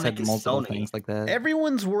 but Sonic's Sonic had is multiple Sony. things like that.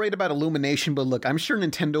 Everyone's worried about Illumination, but look, I'm sure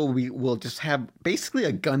Nintendo will just have basically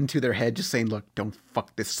a gun to their head, just saying, "Look, don't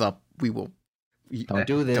fuck this up. We will. Don't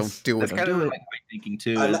do this. Don't do it. That's kind of like my thinking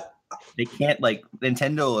too. is They can't like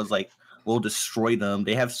Nintendo is like we'll destroy them.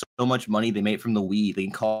 They have so much money they made from the Wii. They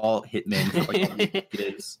can call hitmen for like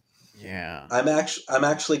kids. Yeah. I'm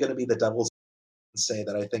actually going to be the devil's and say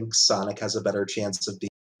that I think Sonic has a better chance of being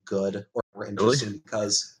good or more interesting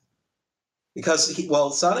because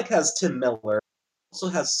Sonic has Tim Miller, also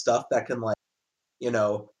has stuff that can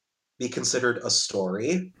be considered a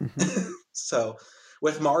story. So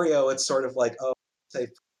with Mario, it's sort of like, oh, say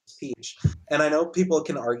Peach. And I know people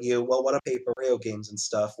can argue, well, what about Paper Mario games and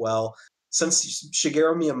stuff? Well, since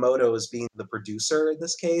Shigeru Miyamoto is being the producer in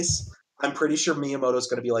this case, I'm pretty sure Miyamoto's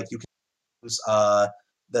going to be like, you can use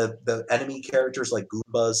the enemy characters like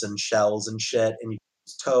Goombas and Shells and shit, and you can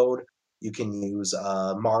use Toad. You can use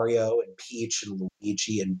Mario and Peach and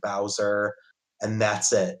Luigi and Bowser. and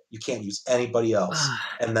that's it. You can't use anybody else.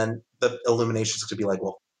 And then the Illumination's going to be like,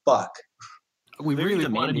 well, fuck. We Very really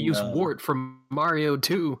wanted to demanding, use Wart from Mario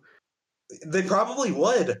 2. They probably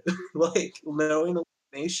would. Like, knowing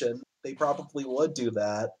Illumination, they probably would do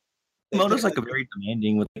that. Moto's like a very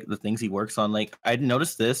demanding with like, the things he works on. Like I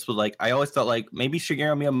noticed this with like I always thought like maybe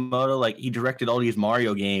Shigeru Miyamoto like he directed all these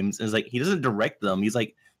Mario games. And it's like he doesn't direct them. He's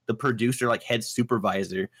like the producer, like head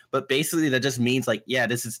supervisor. But basically that just means like yeah,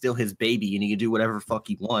 this is still his baby and he can do whatever the fuck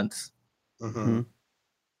he wants. Mm-hmm.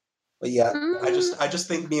 But yeah, I just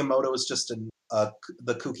think Miyamoto is just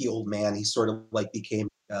the kooky old man. He sort of like became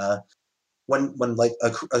when like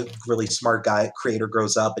a really smart guy creator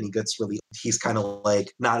grows up and he's kind of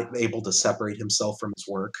like not able to separate himself from his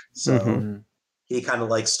work. So he kind of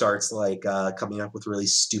like starts like coming up with really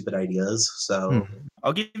stupid ideas. So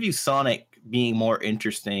I'll give you Sonic being more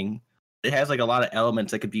interesting. It has like a lot of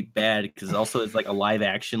elements that could be bad because also it's like a live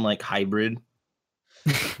action like hybrid.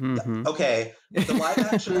 Okay, the live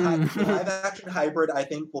action hybrid I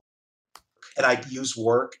think will, and I use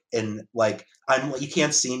work and like you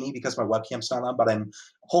can't see me because my webcam's not on, but I'm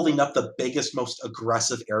holding up the biggest, most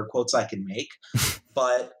aggressive air quotes I can make.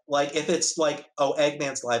 But like if it's like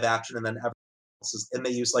Eggman's live action and then everyone else is, and they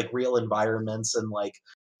use like real environments and like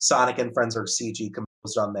Sonic and Friends are CG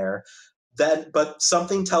composed on there, but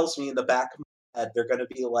something tells me in the back of my head they're going to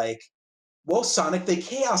be like, whoa, Sonic, the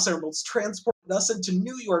Chaos Emeralds transported us into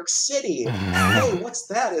New York City. Hey, what's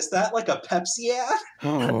that? Is that like a Pepsi ad?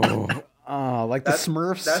 Like the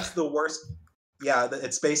Smurfs? That's the worst. Yeah,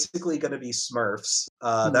 it's basically going to be Smurfs.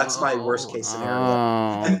 That's my worst case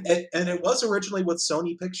scenario. And it was originally with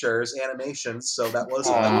Sony Pictures Animations, so that was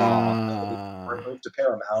removed to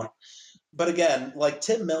Paramount. But again, like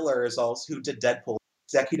Tim Miller is also who did Deadpool,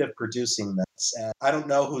 executive producing this. And I don't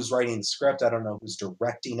know who's writing the script. I don't know who's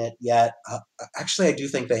directing it yet. Actually, I do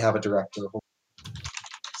think they have a director for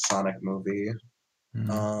Sonic movie.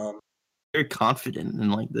 Very confident in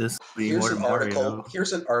like this. Here's an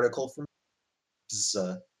article from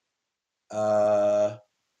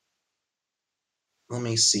let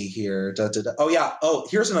me see here. Oh yeah. Oh,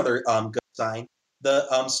 here's another good sign.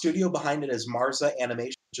 The studio behind it is Marza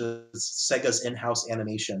Animation, which is Sega's in-house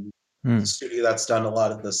animation studio that's done a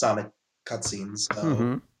lot of the Sonic cutscenes.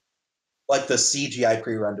 Like the CGI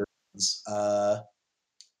pre-renderings.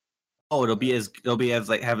 It'll be as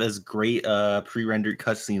like have as great pre-rendered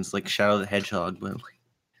cutscenes like Shadow the Hedgehog, but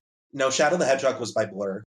no, Shadow the Hedgehog was by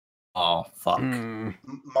Blur. Oh fuck.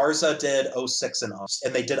 Marza did 06 and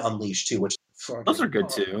they did Unleashed too, which those are good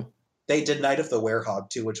too. They did Night of the Werehog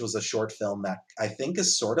too, which was a short film that I think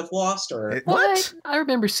is sort of lost. Or what? I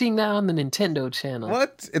remember seeing that on the Nintendo channel.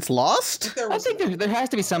 What? It's lost? I think there has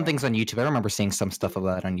to be some things on YouTube. I remember seeing some stuff of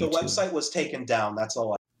that on YouTube. The website was taken down. That's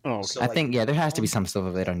all. I think there has to be some stuff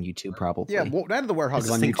of it on YouTube probably. Yeah, Night of the Werehog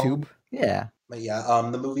on YouTube. Yeah. But yeah,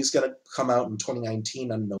 the movie's gonna come out in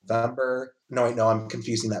 2019 on November. No, I'm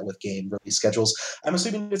confusing that with game release schedules. I'm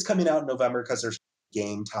assuming it's coming out in November because there's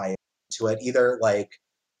game tie to it, either like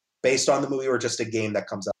based on the movie or just a game that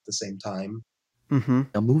comes out at the same time.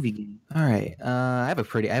 A movie game. All right. I have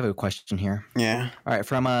a question here. Yeah. All right.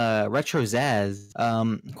 From Retro Zaz.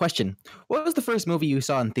 Question. What was the first movie you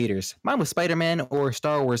saw in theaters? Mine was Spider-Man or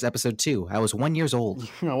Star Wars Episode 2. I was 1 year old.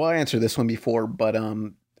 Well, I answered this one before, but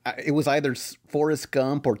it was either Forrest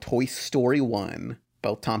Gump or Toy Story 1.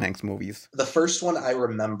 Both Tom Hanks movies. The first one I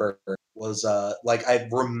remember was because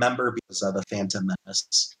The Phantom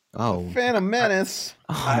Menace. Oh. Phantom Menace.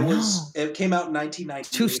 It came out in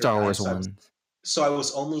 1998. 2 Star Wars ones. So I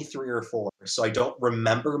was only 3 or 4, so I don't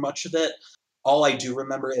remember much of it. All I do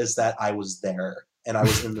remember is that I was there and I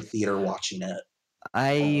was in the theater watching it.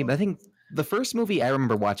 I think the first movie I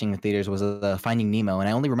remember watching in theaters was Finding Nemo, and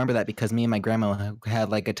I only remember that because me and my grandma had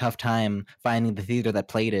like a tough time finding the theater that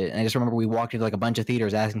played it. And I just remember we walked into like a bunch of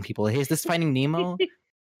theaters asking people, "Hey, is this Finding Nemo?"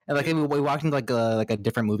 And like we walked into like a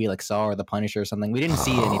different movie like Saw or The Punisher or something. We didn't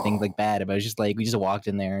see anything like bad, but it was just like we just walked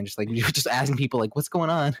in there and just like we were just asking people like, "What's going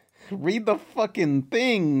on?" Read the fucking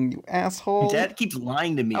thing, you asshole. Dad keeps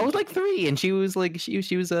lying to me. I was like 3, and she was like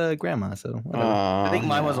she was a grandma, so whatever. I think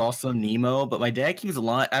mine was also Nemo, but my dad keeps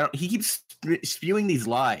lying. He keeps spewing these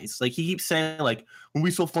lies. Like he keeps saying like, when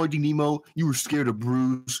we saw Finding Nemo, you were scared of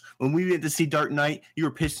Bruce. When we went to see Dark Knight, you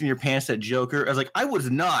were pissing your pants at Joker. I was like, I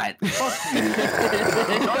was not. Fuck you.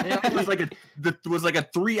 Dark Knight was like a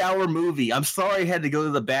 3-hour movie. I'm sorry I had to go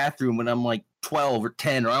to the bathroom when I'm like 12 or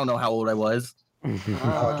 10, or I don't know how old I was. I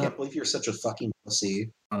can't believe you're such a fucking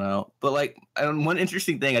pussy. I don't know. But like, one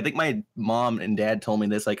interesting thing, I think my mom and dad told me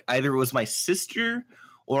this, like either it was my sister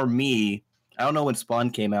or me. I don't know when Spawn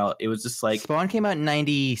came out. It was just like Spawn came out in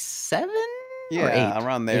 97? Yeah,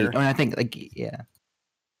 around there. 8. I mean, I think like yeah.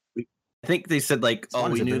 I think they said like,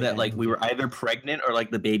 Spawn's we a knew big that like thing. we were either pregnant or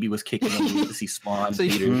like the baby was kicking and we went to see Spawn. So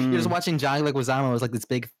theater. you're just watching John Leguizamo was like this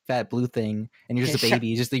big fat blue thing, and you're just a baby.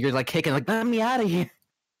 You're like kicking, like let me out of here.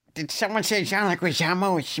 Did someone say John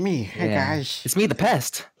Leguizamo? It's me. Hey guys, it's me, the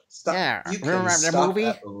Pest. Stop. Yeah, You remember can the stop movie?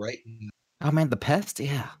 that right now. Oh man, the Pest.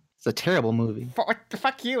 Yeah, it's a terrible movie. What the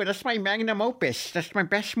fuck you? That's my magnum opus. That's my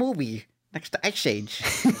best movie. Next to Ice Age.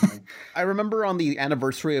 I remember on the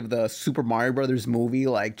anniversary of the Super Mario Brothers movie,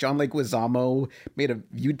 like John Leguizamo made a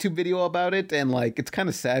YouTube video about it, and like it's kind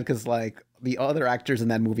of sad because like the other actors in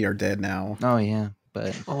that movie are dead now. Oh yeah,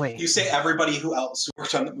 but wait, You say everybody who else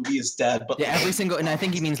worked on the movie is dead, but yeah, every single, and I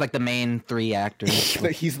think he means like the main 3 actors.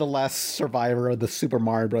 He's the last survivor of the Super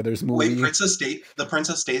Mario Brothers movie. wait, the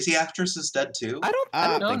Princess Daisy actress is dead too. I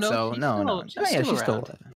don't think so. No. She's still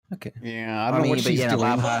alive. Okay. Yeah, I don't know what she's doing.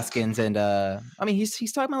 Bob Hoskins and I mean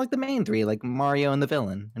he's talking about like the main 3, like Mario and the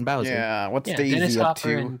villain and Bowser. Yeah, what's Daisy Dennis up Hopper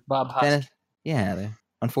to? and Bob Hoskins.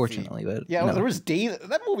 Unfortunately, but Yeah, no. there was Daisy.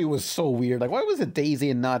 That movie was so weird. Like, why was it Daisy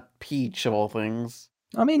and not Peach of all things?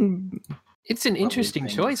 I mean, it's an interesting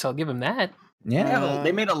choice. I'll give him that. Yeah,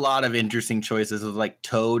 they made a lot of interesting choices with like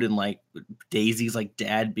Toad and like Daisy's like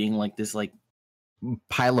dad being like this like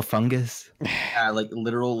pile of fungus. Like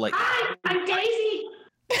literal like. I'm Daisy.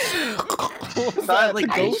 Not like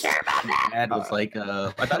Are you ghost. sure about that? Dad was like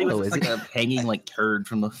I thought he was just like a hanging like turd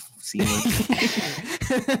from the ceiling.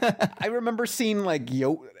 I remember seeing like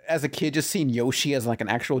as a kid, just seeing Yoshi as like an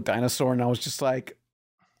actual dinosaur, and I was just like,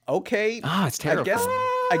 okay, it's terrifying.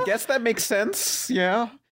 I guess that makes sense. Yeah,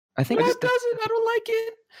 I think it doesn't. I don't like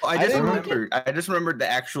it. I just remembered the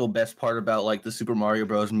actual best part about like the Super Mario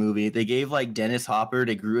Bros. Movie. They gave like Dennis Hopper,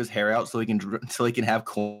 they grew his hair out so he can have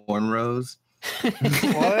cornrows.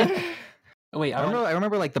 What? Wait, I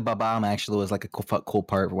remember like the Babam actually was like a cool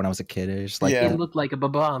part when I was a kid. It was just like He looked like a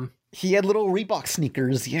Babam. He had little Reebok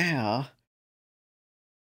sneakers. Yeah.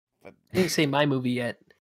 I didn't say my movie yet.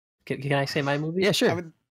 Can I say my movie? Yeah,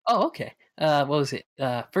 sure. Oh, okay. What was it?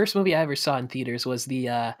 First movie I ever saw in theaters was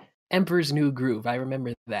the Emperor's New Groove. I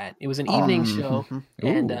remember that. It was an evening show,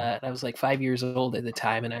 and I was like 5 years old at the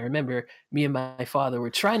time. And I remember me and my father were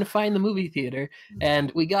trying to find the movie theater,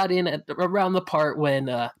 and we got in at around the part when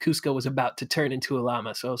Cusco was about to turn into a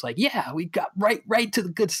llama. So I was like, "Yeah, we got right to the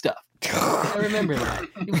good stuff." I remember that.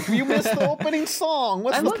 You missed the opening song.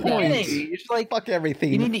 What's the point? You're just like fuck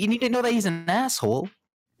everything. You need to know that he's an asshole.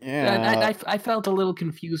 Yeah, I felt a little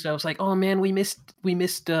confused. I was like, "Oh man, we missed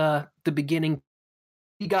the beginning.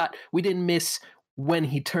 We didn't miss when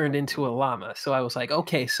he turned into a llama." So I was like,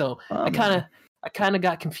 "Okay." So I kind of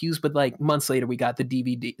got confused, but like months later, we got the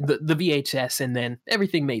DVD, the VHS, and then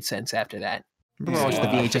everything made sense after that. I remember I watched the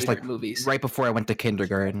VHS like movies right before I went to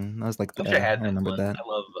kindergarten. I was like, I remember that. I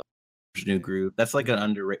love New Groove. That's like an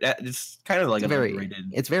underrated. It's kind of like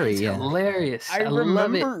underrated. It's very hilarious. I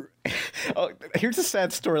remember. Here's a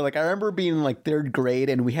sad story. Like I remember being in like 3rd grade,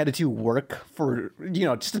 and we had to do work for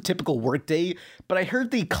just a typical work day. But I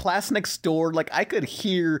heard the class next door. Like I could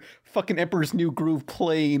hear fucking Emperor's New Groove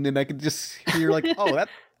playing, and I could just hear like, oh,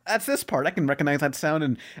 that's this part. I can recognize that sound,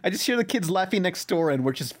 and I just hear the kids laughing next door, and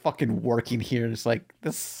we're just fucking working here. And it's like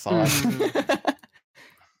this sucks.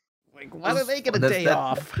 Like why do they get a day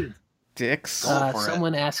off? Dicks.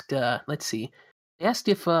 Someone asked, let's see. They asked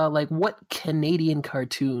if, what Canadian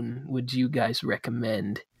cartoon would you guys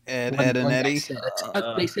recommend? Ed, and Eddie?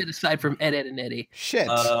 They said aside from Ed, and Eddie. Shit.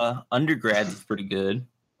 Undergrads is pretty good.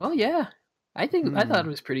 Oh, yeah. I thought it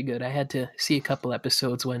was pretty good. I had to see a couple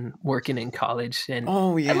episodes when working in college, and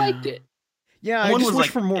I liked it. Yeah, I just wish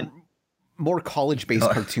for more college-based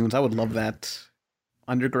cartoons. I would love that.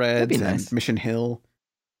 Undergrads and Mission Hill.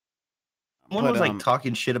 Someone was like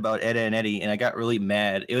talking shit about Ed and Eddie, and I got really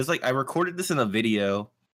mad. It was like I recorded this in a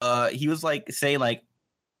video. He was like saying like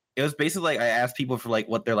it was basically like I asked people for like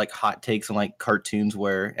what their like hot takes on like cartoons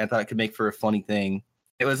were, and I thought it could make for a funny thing.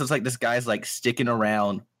 It was just like this guy's like sticking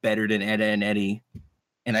around better than Ed and Eddie,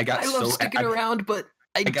 and I love sticking around, but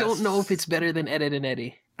I don't know if it's better than Ed and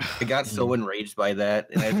Eddie. I got so enraged by that,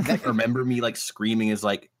 and I remember me like screaming is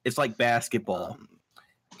like it's like basketball.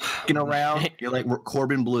 Sticking around, you're like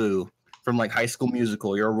Corbin Blue from like High School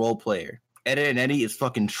Musical. You're a role player. Ed and Eddie is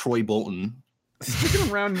fucking Troy Bolton.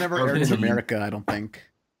 Sticking Around never aired in America, I don't think.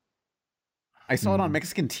 I saw it on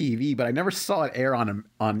Mexican TV, but I never saw it air on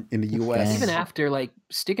in the U.S. Even after like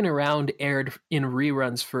Sticking Around aired in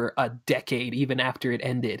reruns for a decade, even after it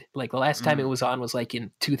ended. Like the last time it was on was like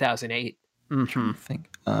in 2008. Mm-hmm. I think.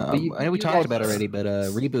 I know we talked about it already, but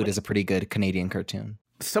Reboot is a pretty good Canadian cartoon.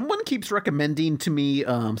 Someone keeps recommending to me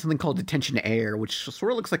something called Detention Air, which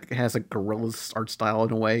sort of looks like it has a Gorillaz art style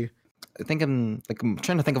in a way. think I'm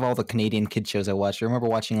trying to think of all the Canadian kid shows I watched. I remember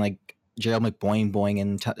watching like Gerald McBoing Boing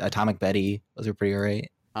and Atomic Betty. Those are pretty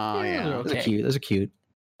alright. Oh yeah, Those are cute. Those are cute.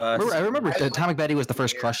 I remember Atomic Betty was the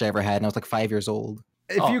first crush I ever had, and I was like 5 years old.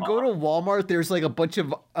 If you go to Walmart, there's like a bunch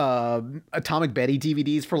of Atomic Betty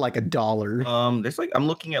DVDs for like $1. There's like I'm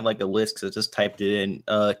looking at like a list because I just typed it in.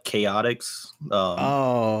 Chaotix.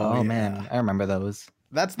 Oh man, I remember those.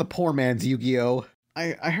 That's the poor man's Yu-Gi-Oh.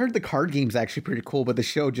 I heard the card game's actually pretty cool, but the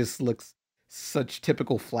show just looks such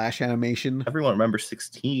typical Flash animation. Everyone remembers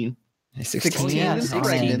 16. 16. Oh, yeah,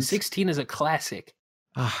 Right. 16 is a classic.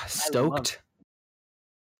 Stoked.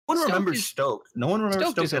 No one remembers Stoked. No one remembers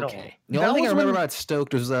Stoked at all. The only thing I remember about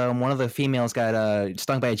Stoked was one of the females got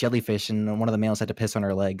stung by a jellyfish, and one of the males had to piss on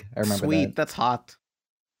her leg. I remember that. That's hot.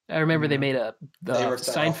 I remember they made the were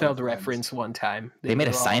Seinfeld reference one time. They made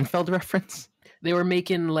a Seinfeld reference? They were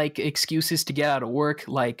making like excuses to get out of work,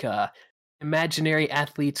 like imaginary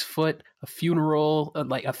athlete's foot, a funeral,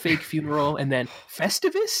 like a fake funeral, and then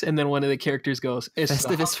Festivus, and then one of the characters goes,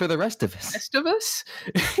 Festivus for the rest of us. Festivus?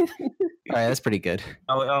 All right, that's pretty good.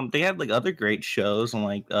 Oh, they had like other great shows, and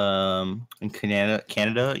like in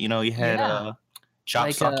Canada, you know, you had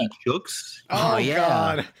Chopsocky Chooks. Oh yeah.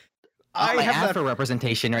 God. I have Afro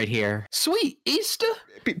representation right here. Sweet Easter.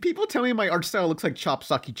 People tell me my art style looks like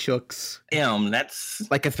Chopsocky Chooks. Damn, that's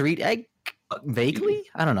like a 3D. Vaguely,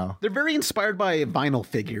 I don't know. They're very inspired by vinyl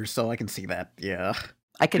figures, so I can see that. Yeah,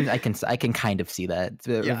 I can kind of see that.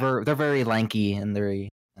 They're very lanky and very.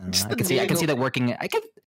 I can see that working. I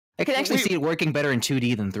can actually see it working better in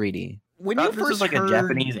 2D than 3D. When you first was like a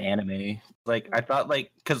Japanese anime, like I thought,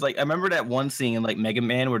 like because like I remember that one scene in like Mega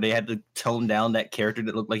Man where they had to tone down that character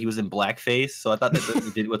that looked like he was in blackface. So I thought that's what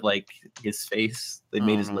they did with like his face. They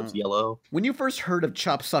made his lips yellow. When you first heard of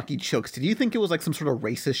Chopsocky Chooks, did you think it was like some sort of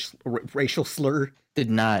racial slur?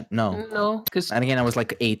 Did not. No, because and again I was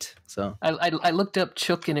like 8, so I looked up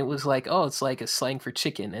chook and it was like, oh, it's like a slang for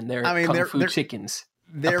chicken, and they're kung fu chickens.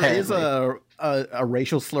 There apparently. Is a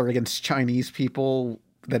racial slur against Chinese people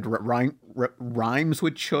that rhymes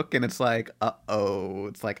with chook, and it's like,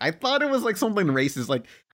 it's like I thought it was like something racist. Like, I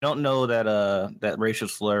don't know that racial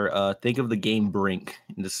slur. Think of the game Brink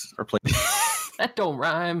and just replace. That don't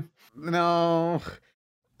rhyme. No,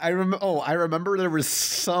 I remember there was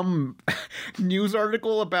some news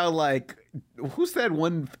article about like who's that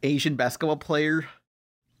one Asian basketball player?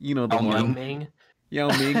 You know, the Yao Ming. Yao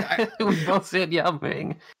Ming. We both said Yao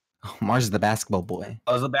Ming. Oh, Mars is the basketball boy.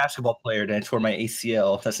 I was a basketball player and I tore my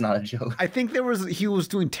ACL. That's not a joke. I think he was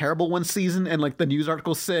doing terrible one season, and like the news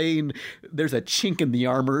article saying there's a chink in the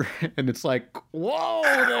armor, and it's like, whoa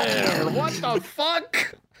there, what the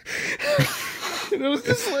fuck? And it was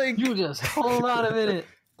just like, you just hold on a minute.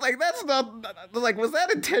 Like that's not like, was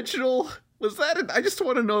that intentional? I just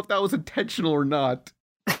want to know if that was intentional or not.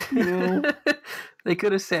 You know? They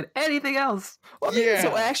could have said anything else. Well, it's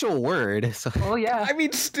an actual word. So. Oh yeah. I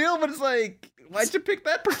mean, still, but it's like, why'd you pick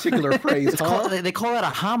that particular phrase? They call that a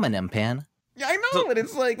homonym, Pan. Yeah, I know, but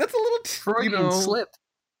it's like that's a little Freudian slip.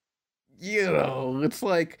 You know, it's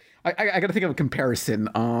like I gotta think of a comparison.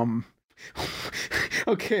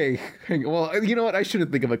 Okay, well, you know what? I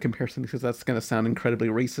shouldn't think of a comparison because that's gonna sound incredibly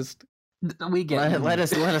racist. We get let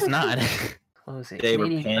us not. What was it? Today where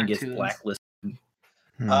Pan gets blacklisted.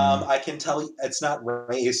 I can tell you it's not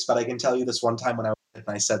race, but I can tell you this one time when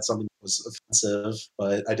I said something that was offensive,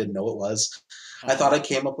 but I didn't know it was. I thought I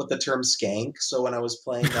came up with the term skank. So when I was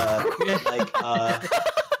playing, I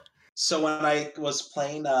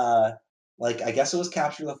guess it was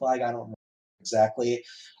Capture the Flag. I don't remember exactly.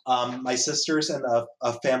 My sisters and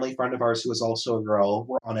a family friend of ours who was also a girl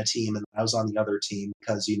were on a team, and I was on the other team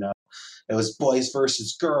because it was boys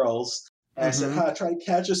versus girls. And I said, try to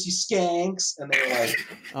catch us, you skanks. And they were like,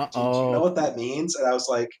 do you know what that means? And I was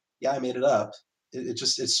like, yeah, I made it up.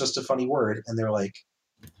 It's just a funny word. And they're like,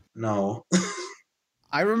 no.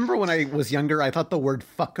 I remember when I was younger, I thought the word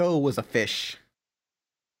fucko was a fish.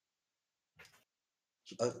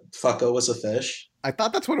 Fucko was a fish? I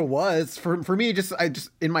thought that's what it was. For me, I just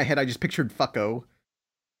in my head, I just pictured fucko.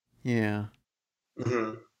 Yeah.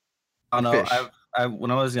 Mm-hmm. Oh no,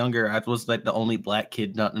 when I was younger, I was like the only black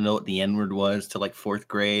kid not to know what the N-word was till like 4th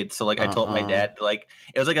grade. So like I told my dad, like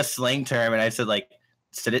it was like a slang term, and I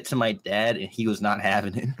said it to my dad, and he was not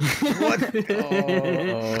having it. What?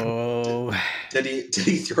 Oh. Did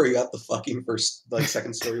he throw you out the fucking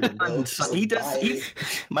second story window? He does.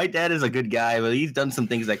 My dad is a good guy, but he's done some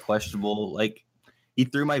things that questionable. Like he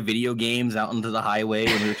threw my video games out into the highway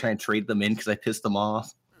when we were trying to trade them in because I pissed them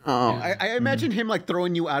off. Oh, I imagine him like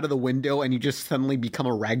throwing you out of the window and you just suddenly become a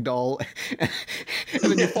ragdoll, and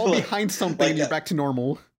then you fall behind something and you're back to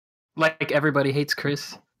normal. Like Everybody Hates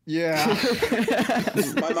Chris. Yeah.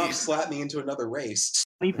 My mom slapped me into another race.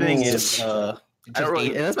 Funny thing is, I don't really.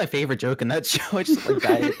 That's my favorite joke in that show. I just like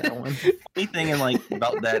died at that one. Funny thing and like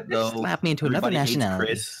about that though, Slap me into another everybody hates nationality.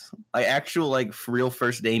 Chris. My actual like real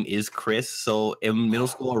first name is Chris. So in middle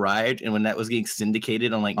school arrived, and when that was getting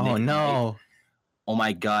syndicated on like Oh Nick no! Night, oh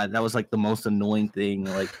my god, that was like the most annoying thing.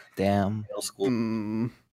 Like Damn. middle school.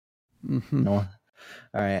 No.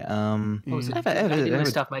 All right. I didn't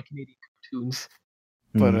list off my Canadian cartoons.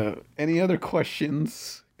 But any other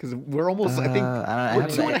questions? Because we're almost, I think, we're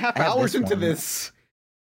 2.5 hours into this.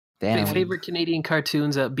 Damn. My favorite Canadian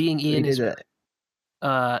cartoons, Being Ian is.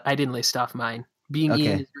 I didn't list off mine. Being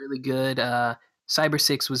Ian is really good. Cyber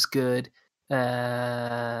 6 was good.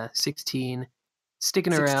 16.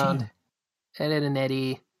 Sticking Around. Ed and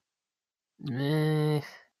Eddie. Ivana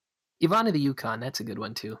the Yukon, that's a good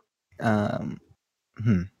one too.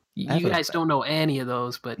 You guys don't know any of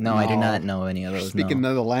those, but no, I do not know any of those. Speaking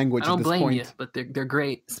another language. I don't at this blame point. you, but they're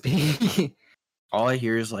great. All I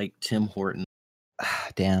hear is like Tim Horton.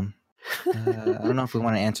 Damn. I don't know if we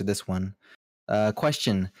want to answer this one.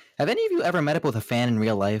 Question: have any of you ever met up with a fan in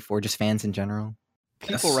real life, or just fans in general?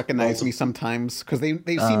 People recognize me sometimes because they've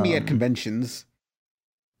seen me at conventions.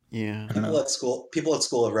 Yeah. People at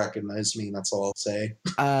school have recognized me. That's all I'll say.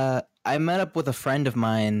 I met up with a friend of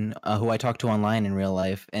mine who I talked to online in real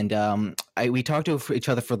life, and we talked to each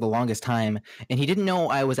other for the longest time. And he didn't know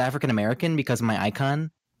I was African American because of my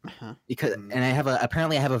icon, and I have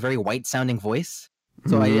a very white sounding voice.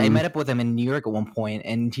 So I met up with him in New York at one point,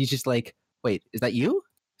 and he's just like, "Wait, is that you?"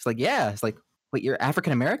 It's like, "Yeah." It's like, "Wait, you're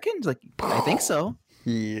African American?" It's like, "I think so."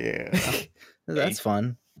 Yeah, that's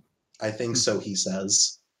fun. I think so. He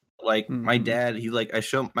says. Like my dad,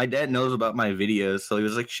 my dad knows about my videos, so he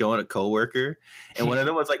was like showing a coworker, and one of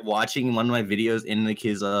them was like watching one of my videos in like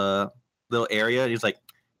his little area. And he's like,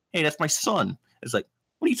 "Hey, that's my son." It's like,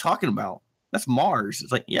 "What are you talking about? That's Mars."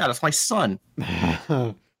 It's like, "Yeah, that's my son."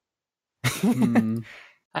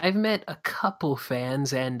 I've met a couple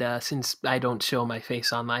fans, and since I don't show my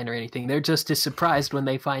face online or anything, they're just as surprised when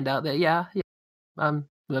they find out that I'm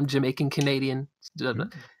Jamaican Canadian.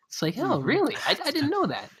 It's like, oh, really? I didn't know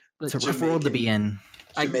that. It's a rough world to be in.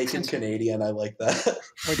 Jamaican Canadian, I like that.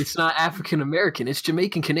 It's not African American; it's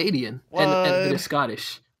Jamaican Canadian, and they're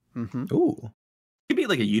Scottish. Ooh, could be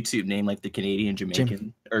like a YouTube name, like the Canadian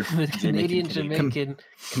Jamaican or Canadian Jamaican,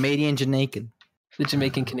 Canadian Jamaican, the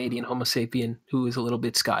Jamaican Canadian Homo sapien who is a little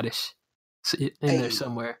bit Scottish in there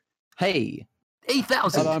somewhere. Hey.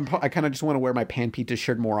 8,000. I kind of just want to wear my Pan Pizza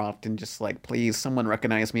shirt more often. Just like, please, someone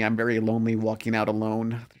recognize me. I'm very lonely walking out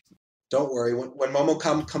alone. Don't worry. When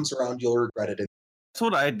Momocom comes around, you'll regret it. That's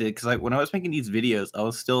what I did, because when I was making these videos, I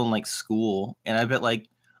was still in like school, and I bet like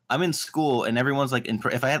I'm in school, and everyone's like,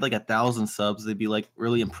 if I had like 1,000 subs, they'd be like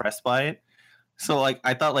really impressed by it. So like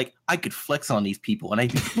I thought like I could flex on these people, and I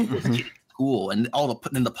did this kid at school, and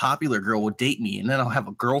then the popular girl will date me, and then I'll have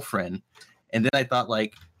a girlfriend, and then I thought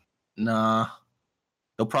like, nah.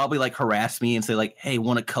 They'll probably like harass me and say like, "Hey,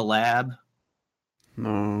 want to collab?"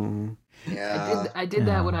 No. Yeah. I did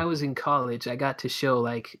that when I was in college. I got to show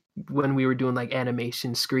like when we were doing like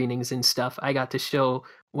animation screenings and stuff. I got to show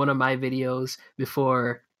one of my videos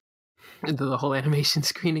before the whole animation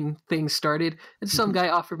screening thing started, and some guy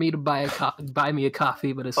offered me to buy me a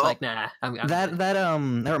coffee, but it's like, nah.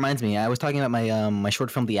 That reminds me. I was talking about my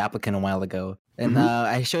short film, The Applicant, a while ago, and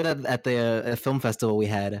I showed up at the film festival we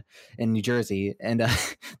had in New Jersey, and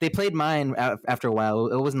they played mine after a while.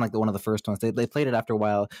 It wasn't like one of the first ones. They played it after a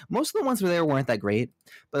while. Most of the ones weren't that great,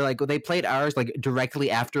 but like they played ours like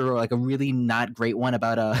directly after like a really not great one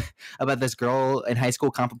about this girl in high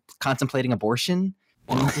school contemplating abortion.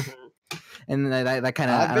 And that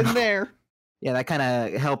kind of I've been there. Yeah, that kind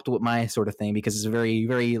of helped with my sort of thing because it's very,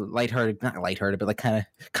 very lighthearted, not lighthearted, but like kind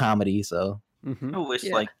of comedy. So I wish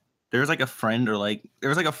like there was like a friend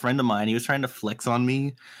of mine. He was trying to flex on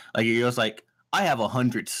me. Like he was like, "I have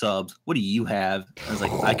 100 subs. What do you have?" I was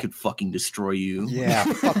like, "I could fucking destroy you." Yeah,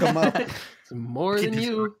 fuck him up. More than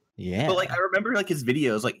you. Yeah. But like I remember like his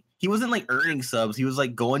videos. Like he wasn't like earning subs. He was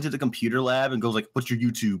like going to the computer lab and goes like, "What's your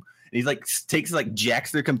YouTube?" And he's like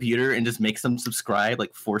jacks their computer and just makes them subscribe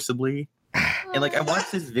like forcibly. And like I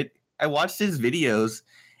watched his videos.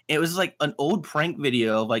 And it was like an old prank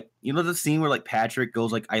video of like, you know, the scene where like Patrick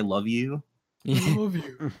goes like, "I love you." I love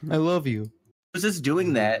you. I love you. He was just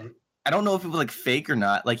doing that. I don't know if it was like fake or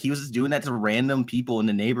not. Like he was just doing that to random people in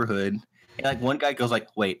the neighborhood. And like one guy goes like,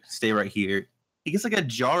 "Wait, stay right here." He gets like a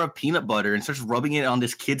jar of peanut butter and starts rubbing it on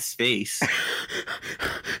this kid's face.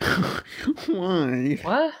 Why?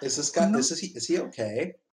 What? Is this guy? Is he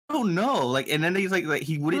okay? Oh no! Like, and then he's like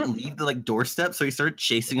he wouldn't leave the like doorstep, so he started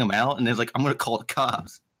chasing him out, and then like, "I'm gonna call the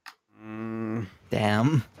cops."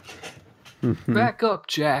 Damn. Back up,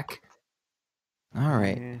 Jack. All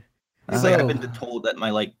right. It's like I've been told that my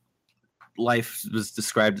like life was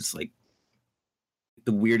described as like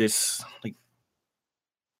the weirdest, like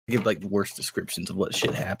give like the worst descriptions of what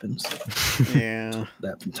shit happens. Yeah.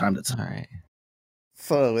 That from time to time. All right.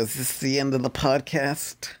 So, is this the end of the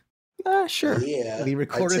podcast? Sure. Yeah. We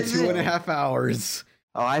recorded I'd say 2.5 hours.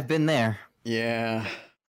 Oh, I've been there. Yeah.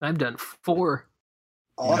 I've done 4.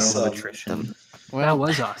 Awesome. That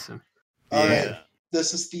was awesome. All right.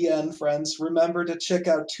 This is the end, friends. Remember to check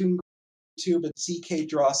out YouTube and CK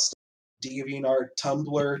Draw stuff. DeviantArt,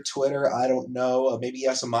 Tumblr, Twitter. I don't know. Maybe he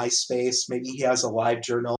has a MySpace. Maybe he has a live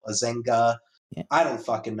journal, a Zynga. Yeah. I don't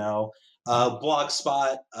fucking know.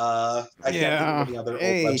 Blogspot. I can't think of any other old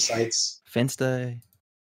websites. Finsta.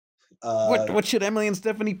 What should Emily and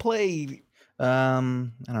Stephanie play? I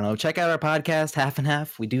don't know. Check out our podcast, Half and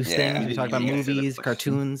Half. We do things. We talk about movies,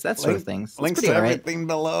 cartoons, that sort of things. Links to everything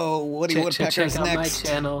below. Woody Woodpecker's check out next. my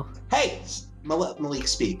channel. Hey, Malik,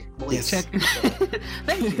 speak. Malik,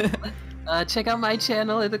 Thank you. Check out my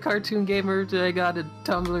channel at the Cartoon Gamer. I got a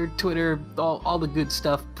Tumblr, Twitter, all the good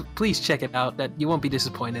stuff. Please check it out. That you won't be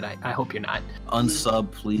disappointed. I hope you're not.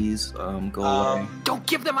 Unsub, please. Go away. Don't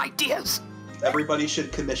give them ideas. Everybody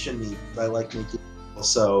should commission me. I like making.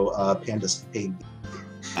 Also, Panda's paid me.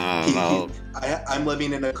 I don't know. I'm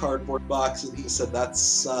living in a cardboard box, and he said that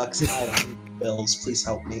sucks. I don't need bills. Please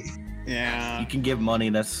help me. Yeah. You can give money.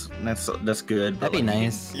 That's good. That'd be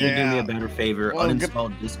nice. You do me Yeah. a better favor. Well,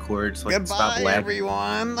 Uninstall Discord so I can Goodbye, stop lagging.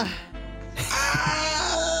 everyone.